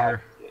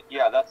 measure.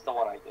 Yeah, that's the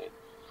one I did.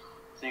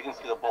 So you can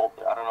see the bolt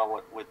there. I don't know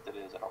what width it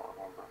is. I don't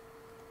remember.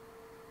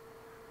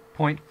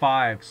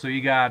 0.5. So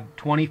you got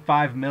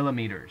 25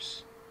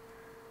 millimeters,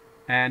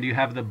 and you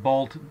have the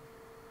bolt.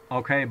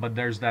 Okay, but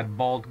there's that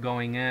bolt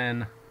going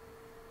in.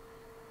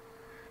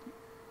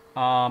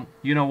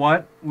 You know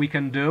what we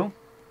can do?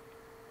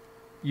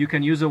 You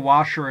can use a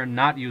washer and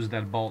not use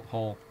that bolt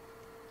hole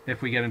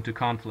if we get into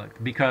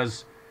conflict,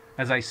 because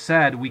as I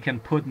said, we can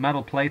put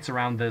metal plates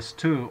around this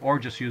too, or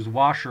just use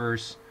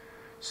washers.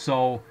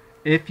 So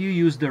if you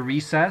use the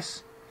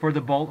recess for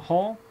the bolt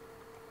hole,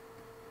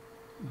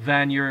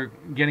 then you're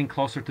getting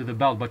closer to the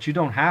belt, but you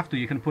don't have to.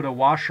 You can put a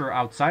washer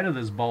outside of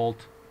this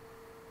bolt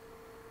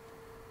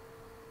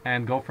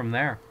and go from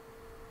there.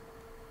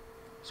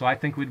 So I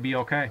think we'd be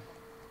okay.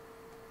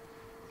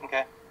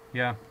 Okay.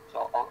 Yeah.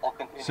 So I'll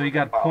continue. So you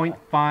got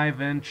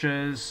 0.5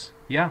 inches.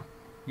 Yeah.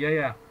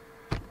 Yeah.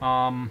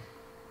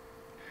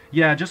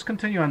 Yeah, just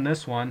continue on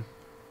this one.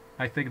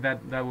 I think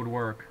that would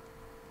work.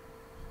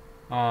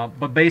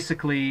 But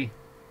basically,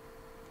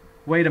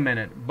 wait a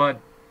minute. But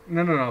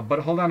no. But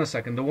hold on a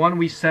second. The one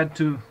we said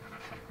to.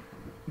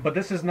 But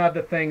this is not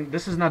the thing.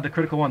 This is not the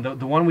critical one.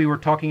 The one we were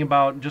talking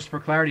about, just for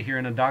clarity here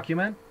in a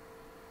document,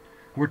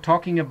 we're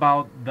talking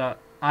about the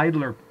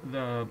idler,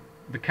 the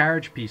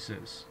carriage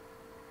pieces.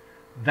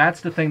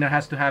 That's the thing that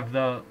has to have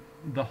the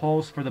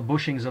holes for the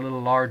bushings a little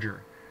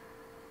larger.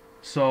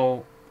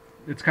 So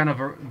it's kind of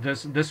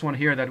this one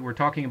here that we're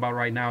talking about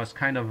right now is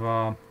kind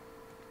of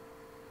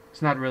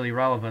it's not really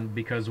relevant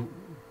because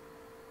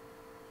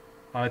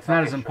it's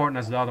not as important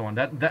as the other one.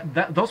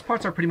 Those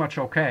parts are pretty much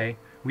okay.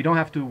 We don't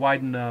have to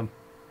widen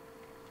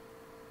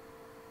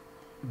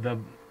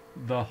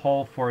the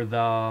hole for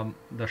the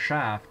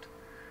shaft,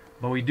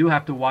 but we do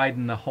have to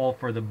widen the hole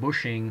for the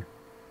bushing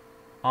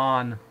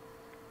on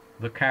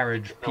the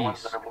carriage The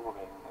ones piece. that are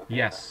moving. Okay.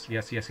 Yes.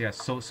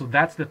 So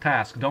that's the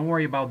task. Don't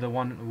worry about the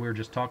one we were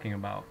just talking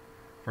about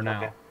for now.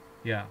 Okay.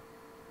 Yeah.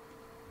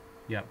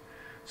 Yep.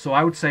 So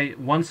I would say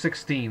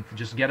 1/16.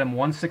 Just get them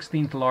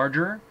 1/16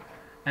 larger,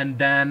 and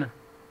then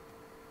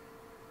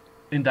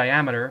in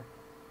diameter,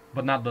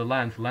 but not the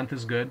length. Length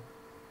is good.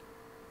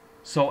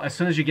 So as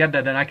soon as you get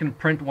that, then I can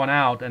print one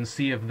out and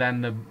see if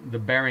then the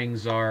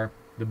bearings are,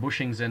 the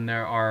bushings in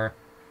there are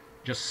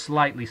just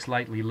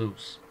slightly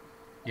loose.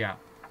 Yeah.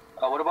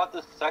 What about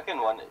the second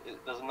one?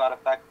 Does it not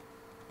affect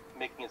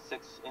making it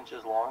 6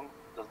 inches long?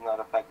 Does it not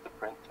affect the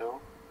print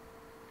too?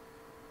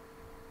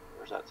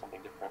 Or is that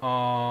something different?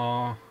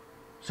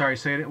 Sorry,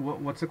 say it.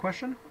 What's the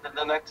question?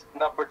 The next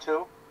number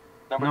two.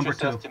 Number two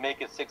says to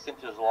make it 6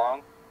 inches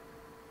long.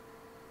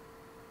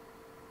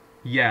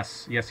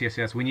 Yes.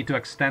 We need to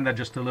extend that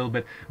just a little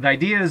bit. The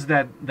idea is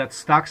that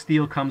stock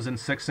steel comes in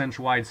 6-inch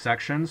wide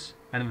sections,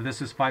 and if this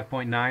is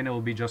 5.9, it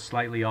will be just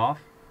slightly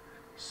off.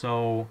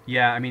 So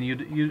yeah, I mean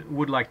you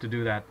would like to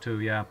do that too,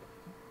 yeah.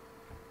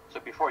 So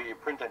before you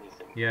print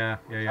anything. Yeah.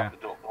 Have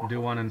to Do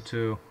 1 and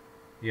 2,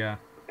 yeah.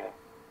 Okay.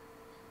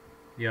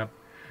 Yep.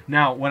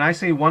 Now when I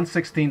say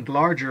 1/16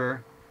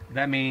 larger,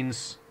 that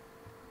means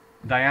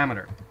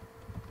diameter.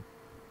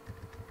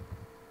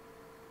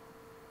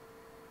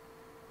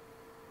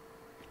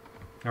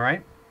 All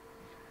right.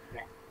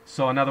 Okay.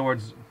 So in other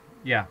words,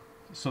 yeah.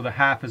 So the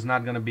half is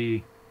not going to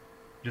be.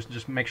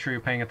 Just make sure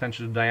you're paying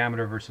attention to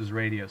diameter versus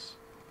radius.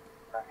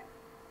 Right.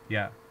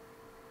 Yeah.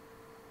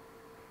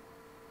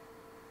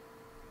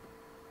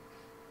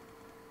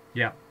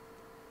 Yeah.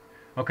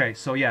 Okay.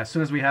 So yeah, as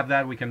soon as we have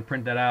that, we can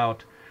print that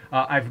out.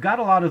 I've got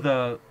a lot of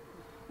the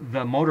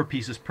motor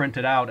pieces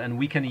printed out, and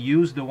we can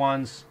use the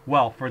ones.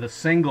 Well, for the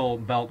single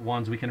belt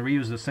ones, we can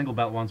reuse the single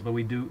belt ones, but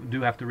we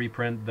do have to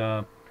reprint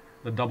the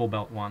double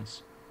belt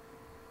ones.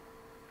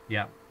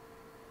 Yeah.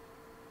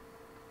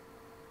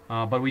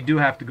 But we do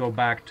have to go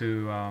back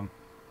to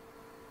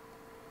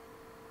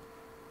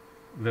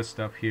this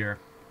stuff here.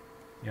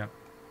 Yep.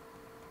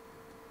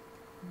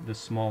 The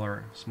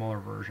smaller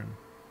version.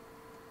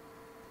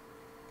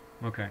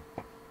 Okay.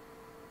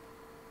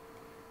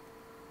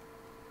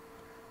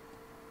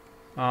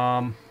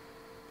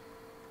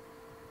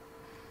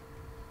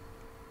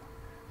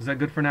 Is that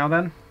good for now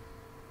then?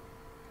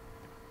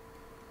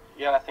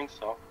 Yeah, I think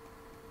so.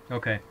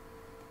 Okay.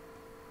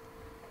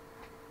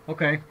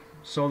 Okay.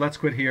 So let's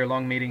quit here.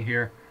 Long meeting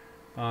here.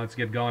 Let's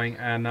get going,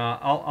 and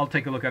I'll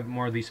take a look at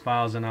more of these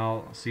files, and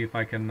I'll see if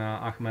I can,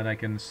 Ahmed, I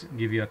can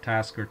give you a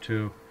task or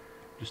two,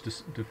 just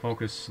to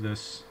focus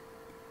this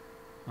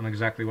on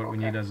exactly what we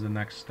need as the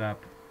next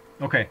step.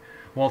 Okay.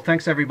 Well,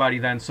 thanks everybody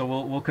then. So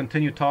we'll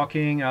continue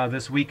talking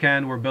this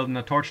weekend. We're building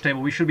a torch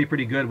table. We should be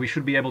pretty good. We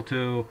should be able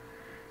to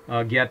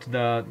get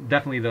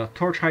definitely the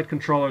torch height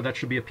controller. That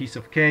should be a piece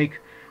of cake.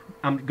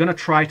 I'm gonna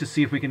try to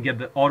see if we can get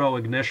the auto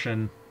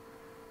ignition.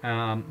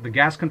 The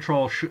gas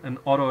control and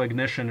auto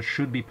ignition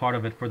should be part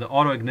of it. For the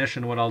auto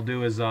ignition, what I'll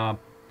do is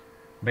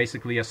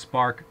basically a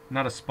spark,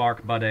 not a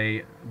spark, but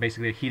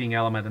basically a heating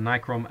element, a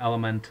nichrome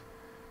element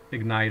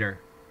igniter.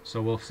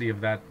 So we'll see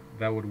if that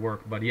would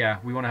work. But yeah,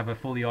 we want to have a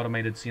fully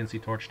automated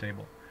CNC torch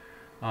table.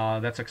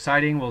 That's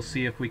exciting. We'll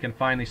see if we can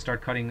finally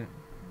start cutting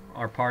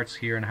our parts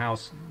here in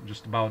house,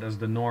 just about as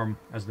the norm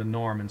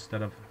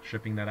instead of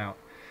shipping that out.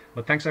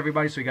 But thanks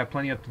everybody. So you got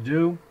plenty to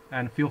do,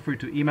 and feel free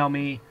to email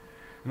me.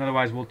 And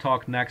otherwise, we'll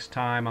talk next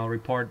time. I'll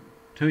report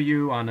to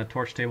you on a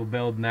torch table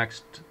build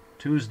next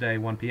Tuesday,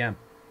 1 p.m.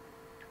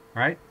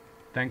 All right?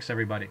 Thanks,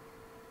 everybody.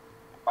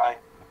 Bye.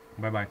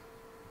 Bye-bye.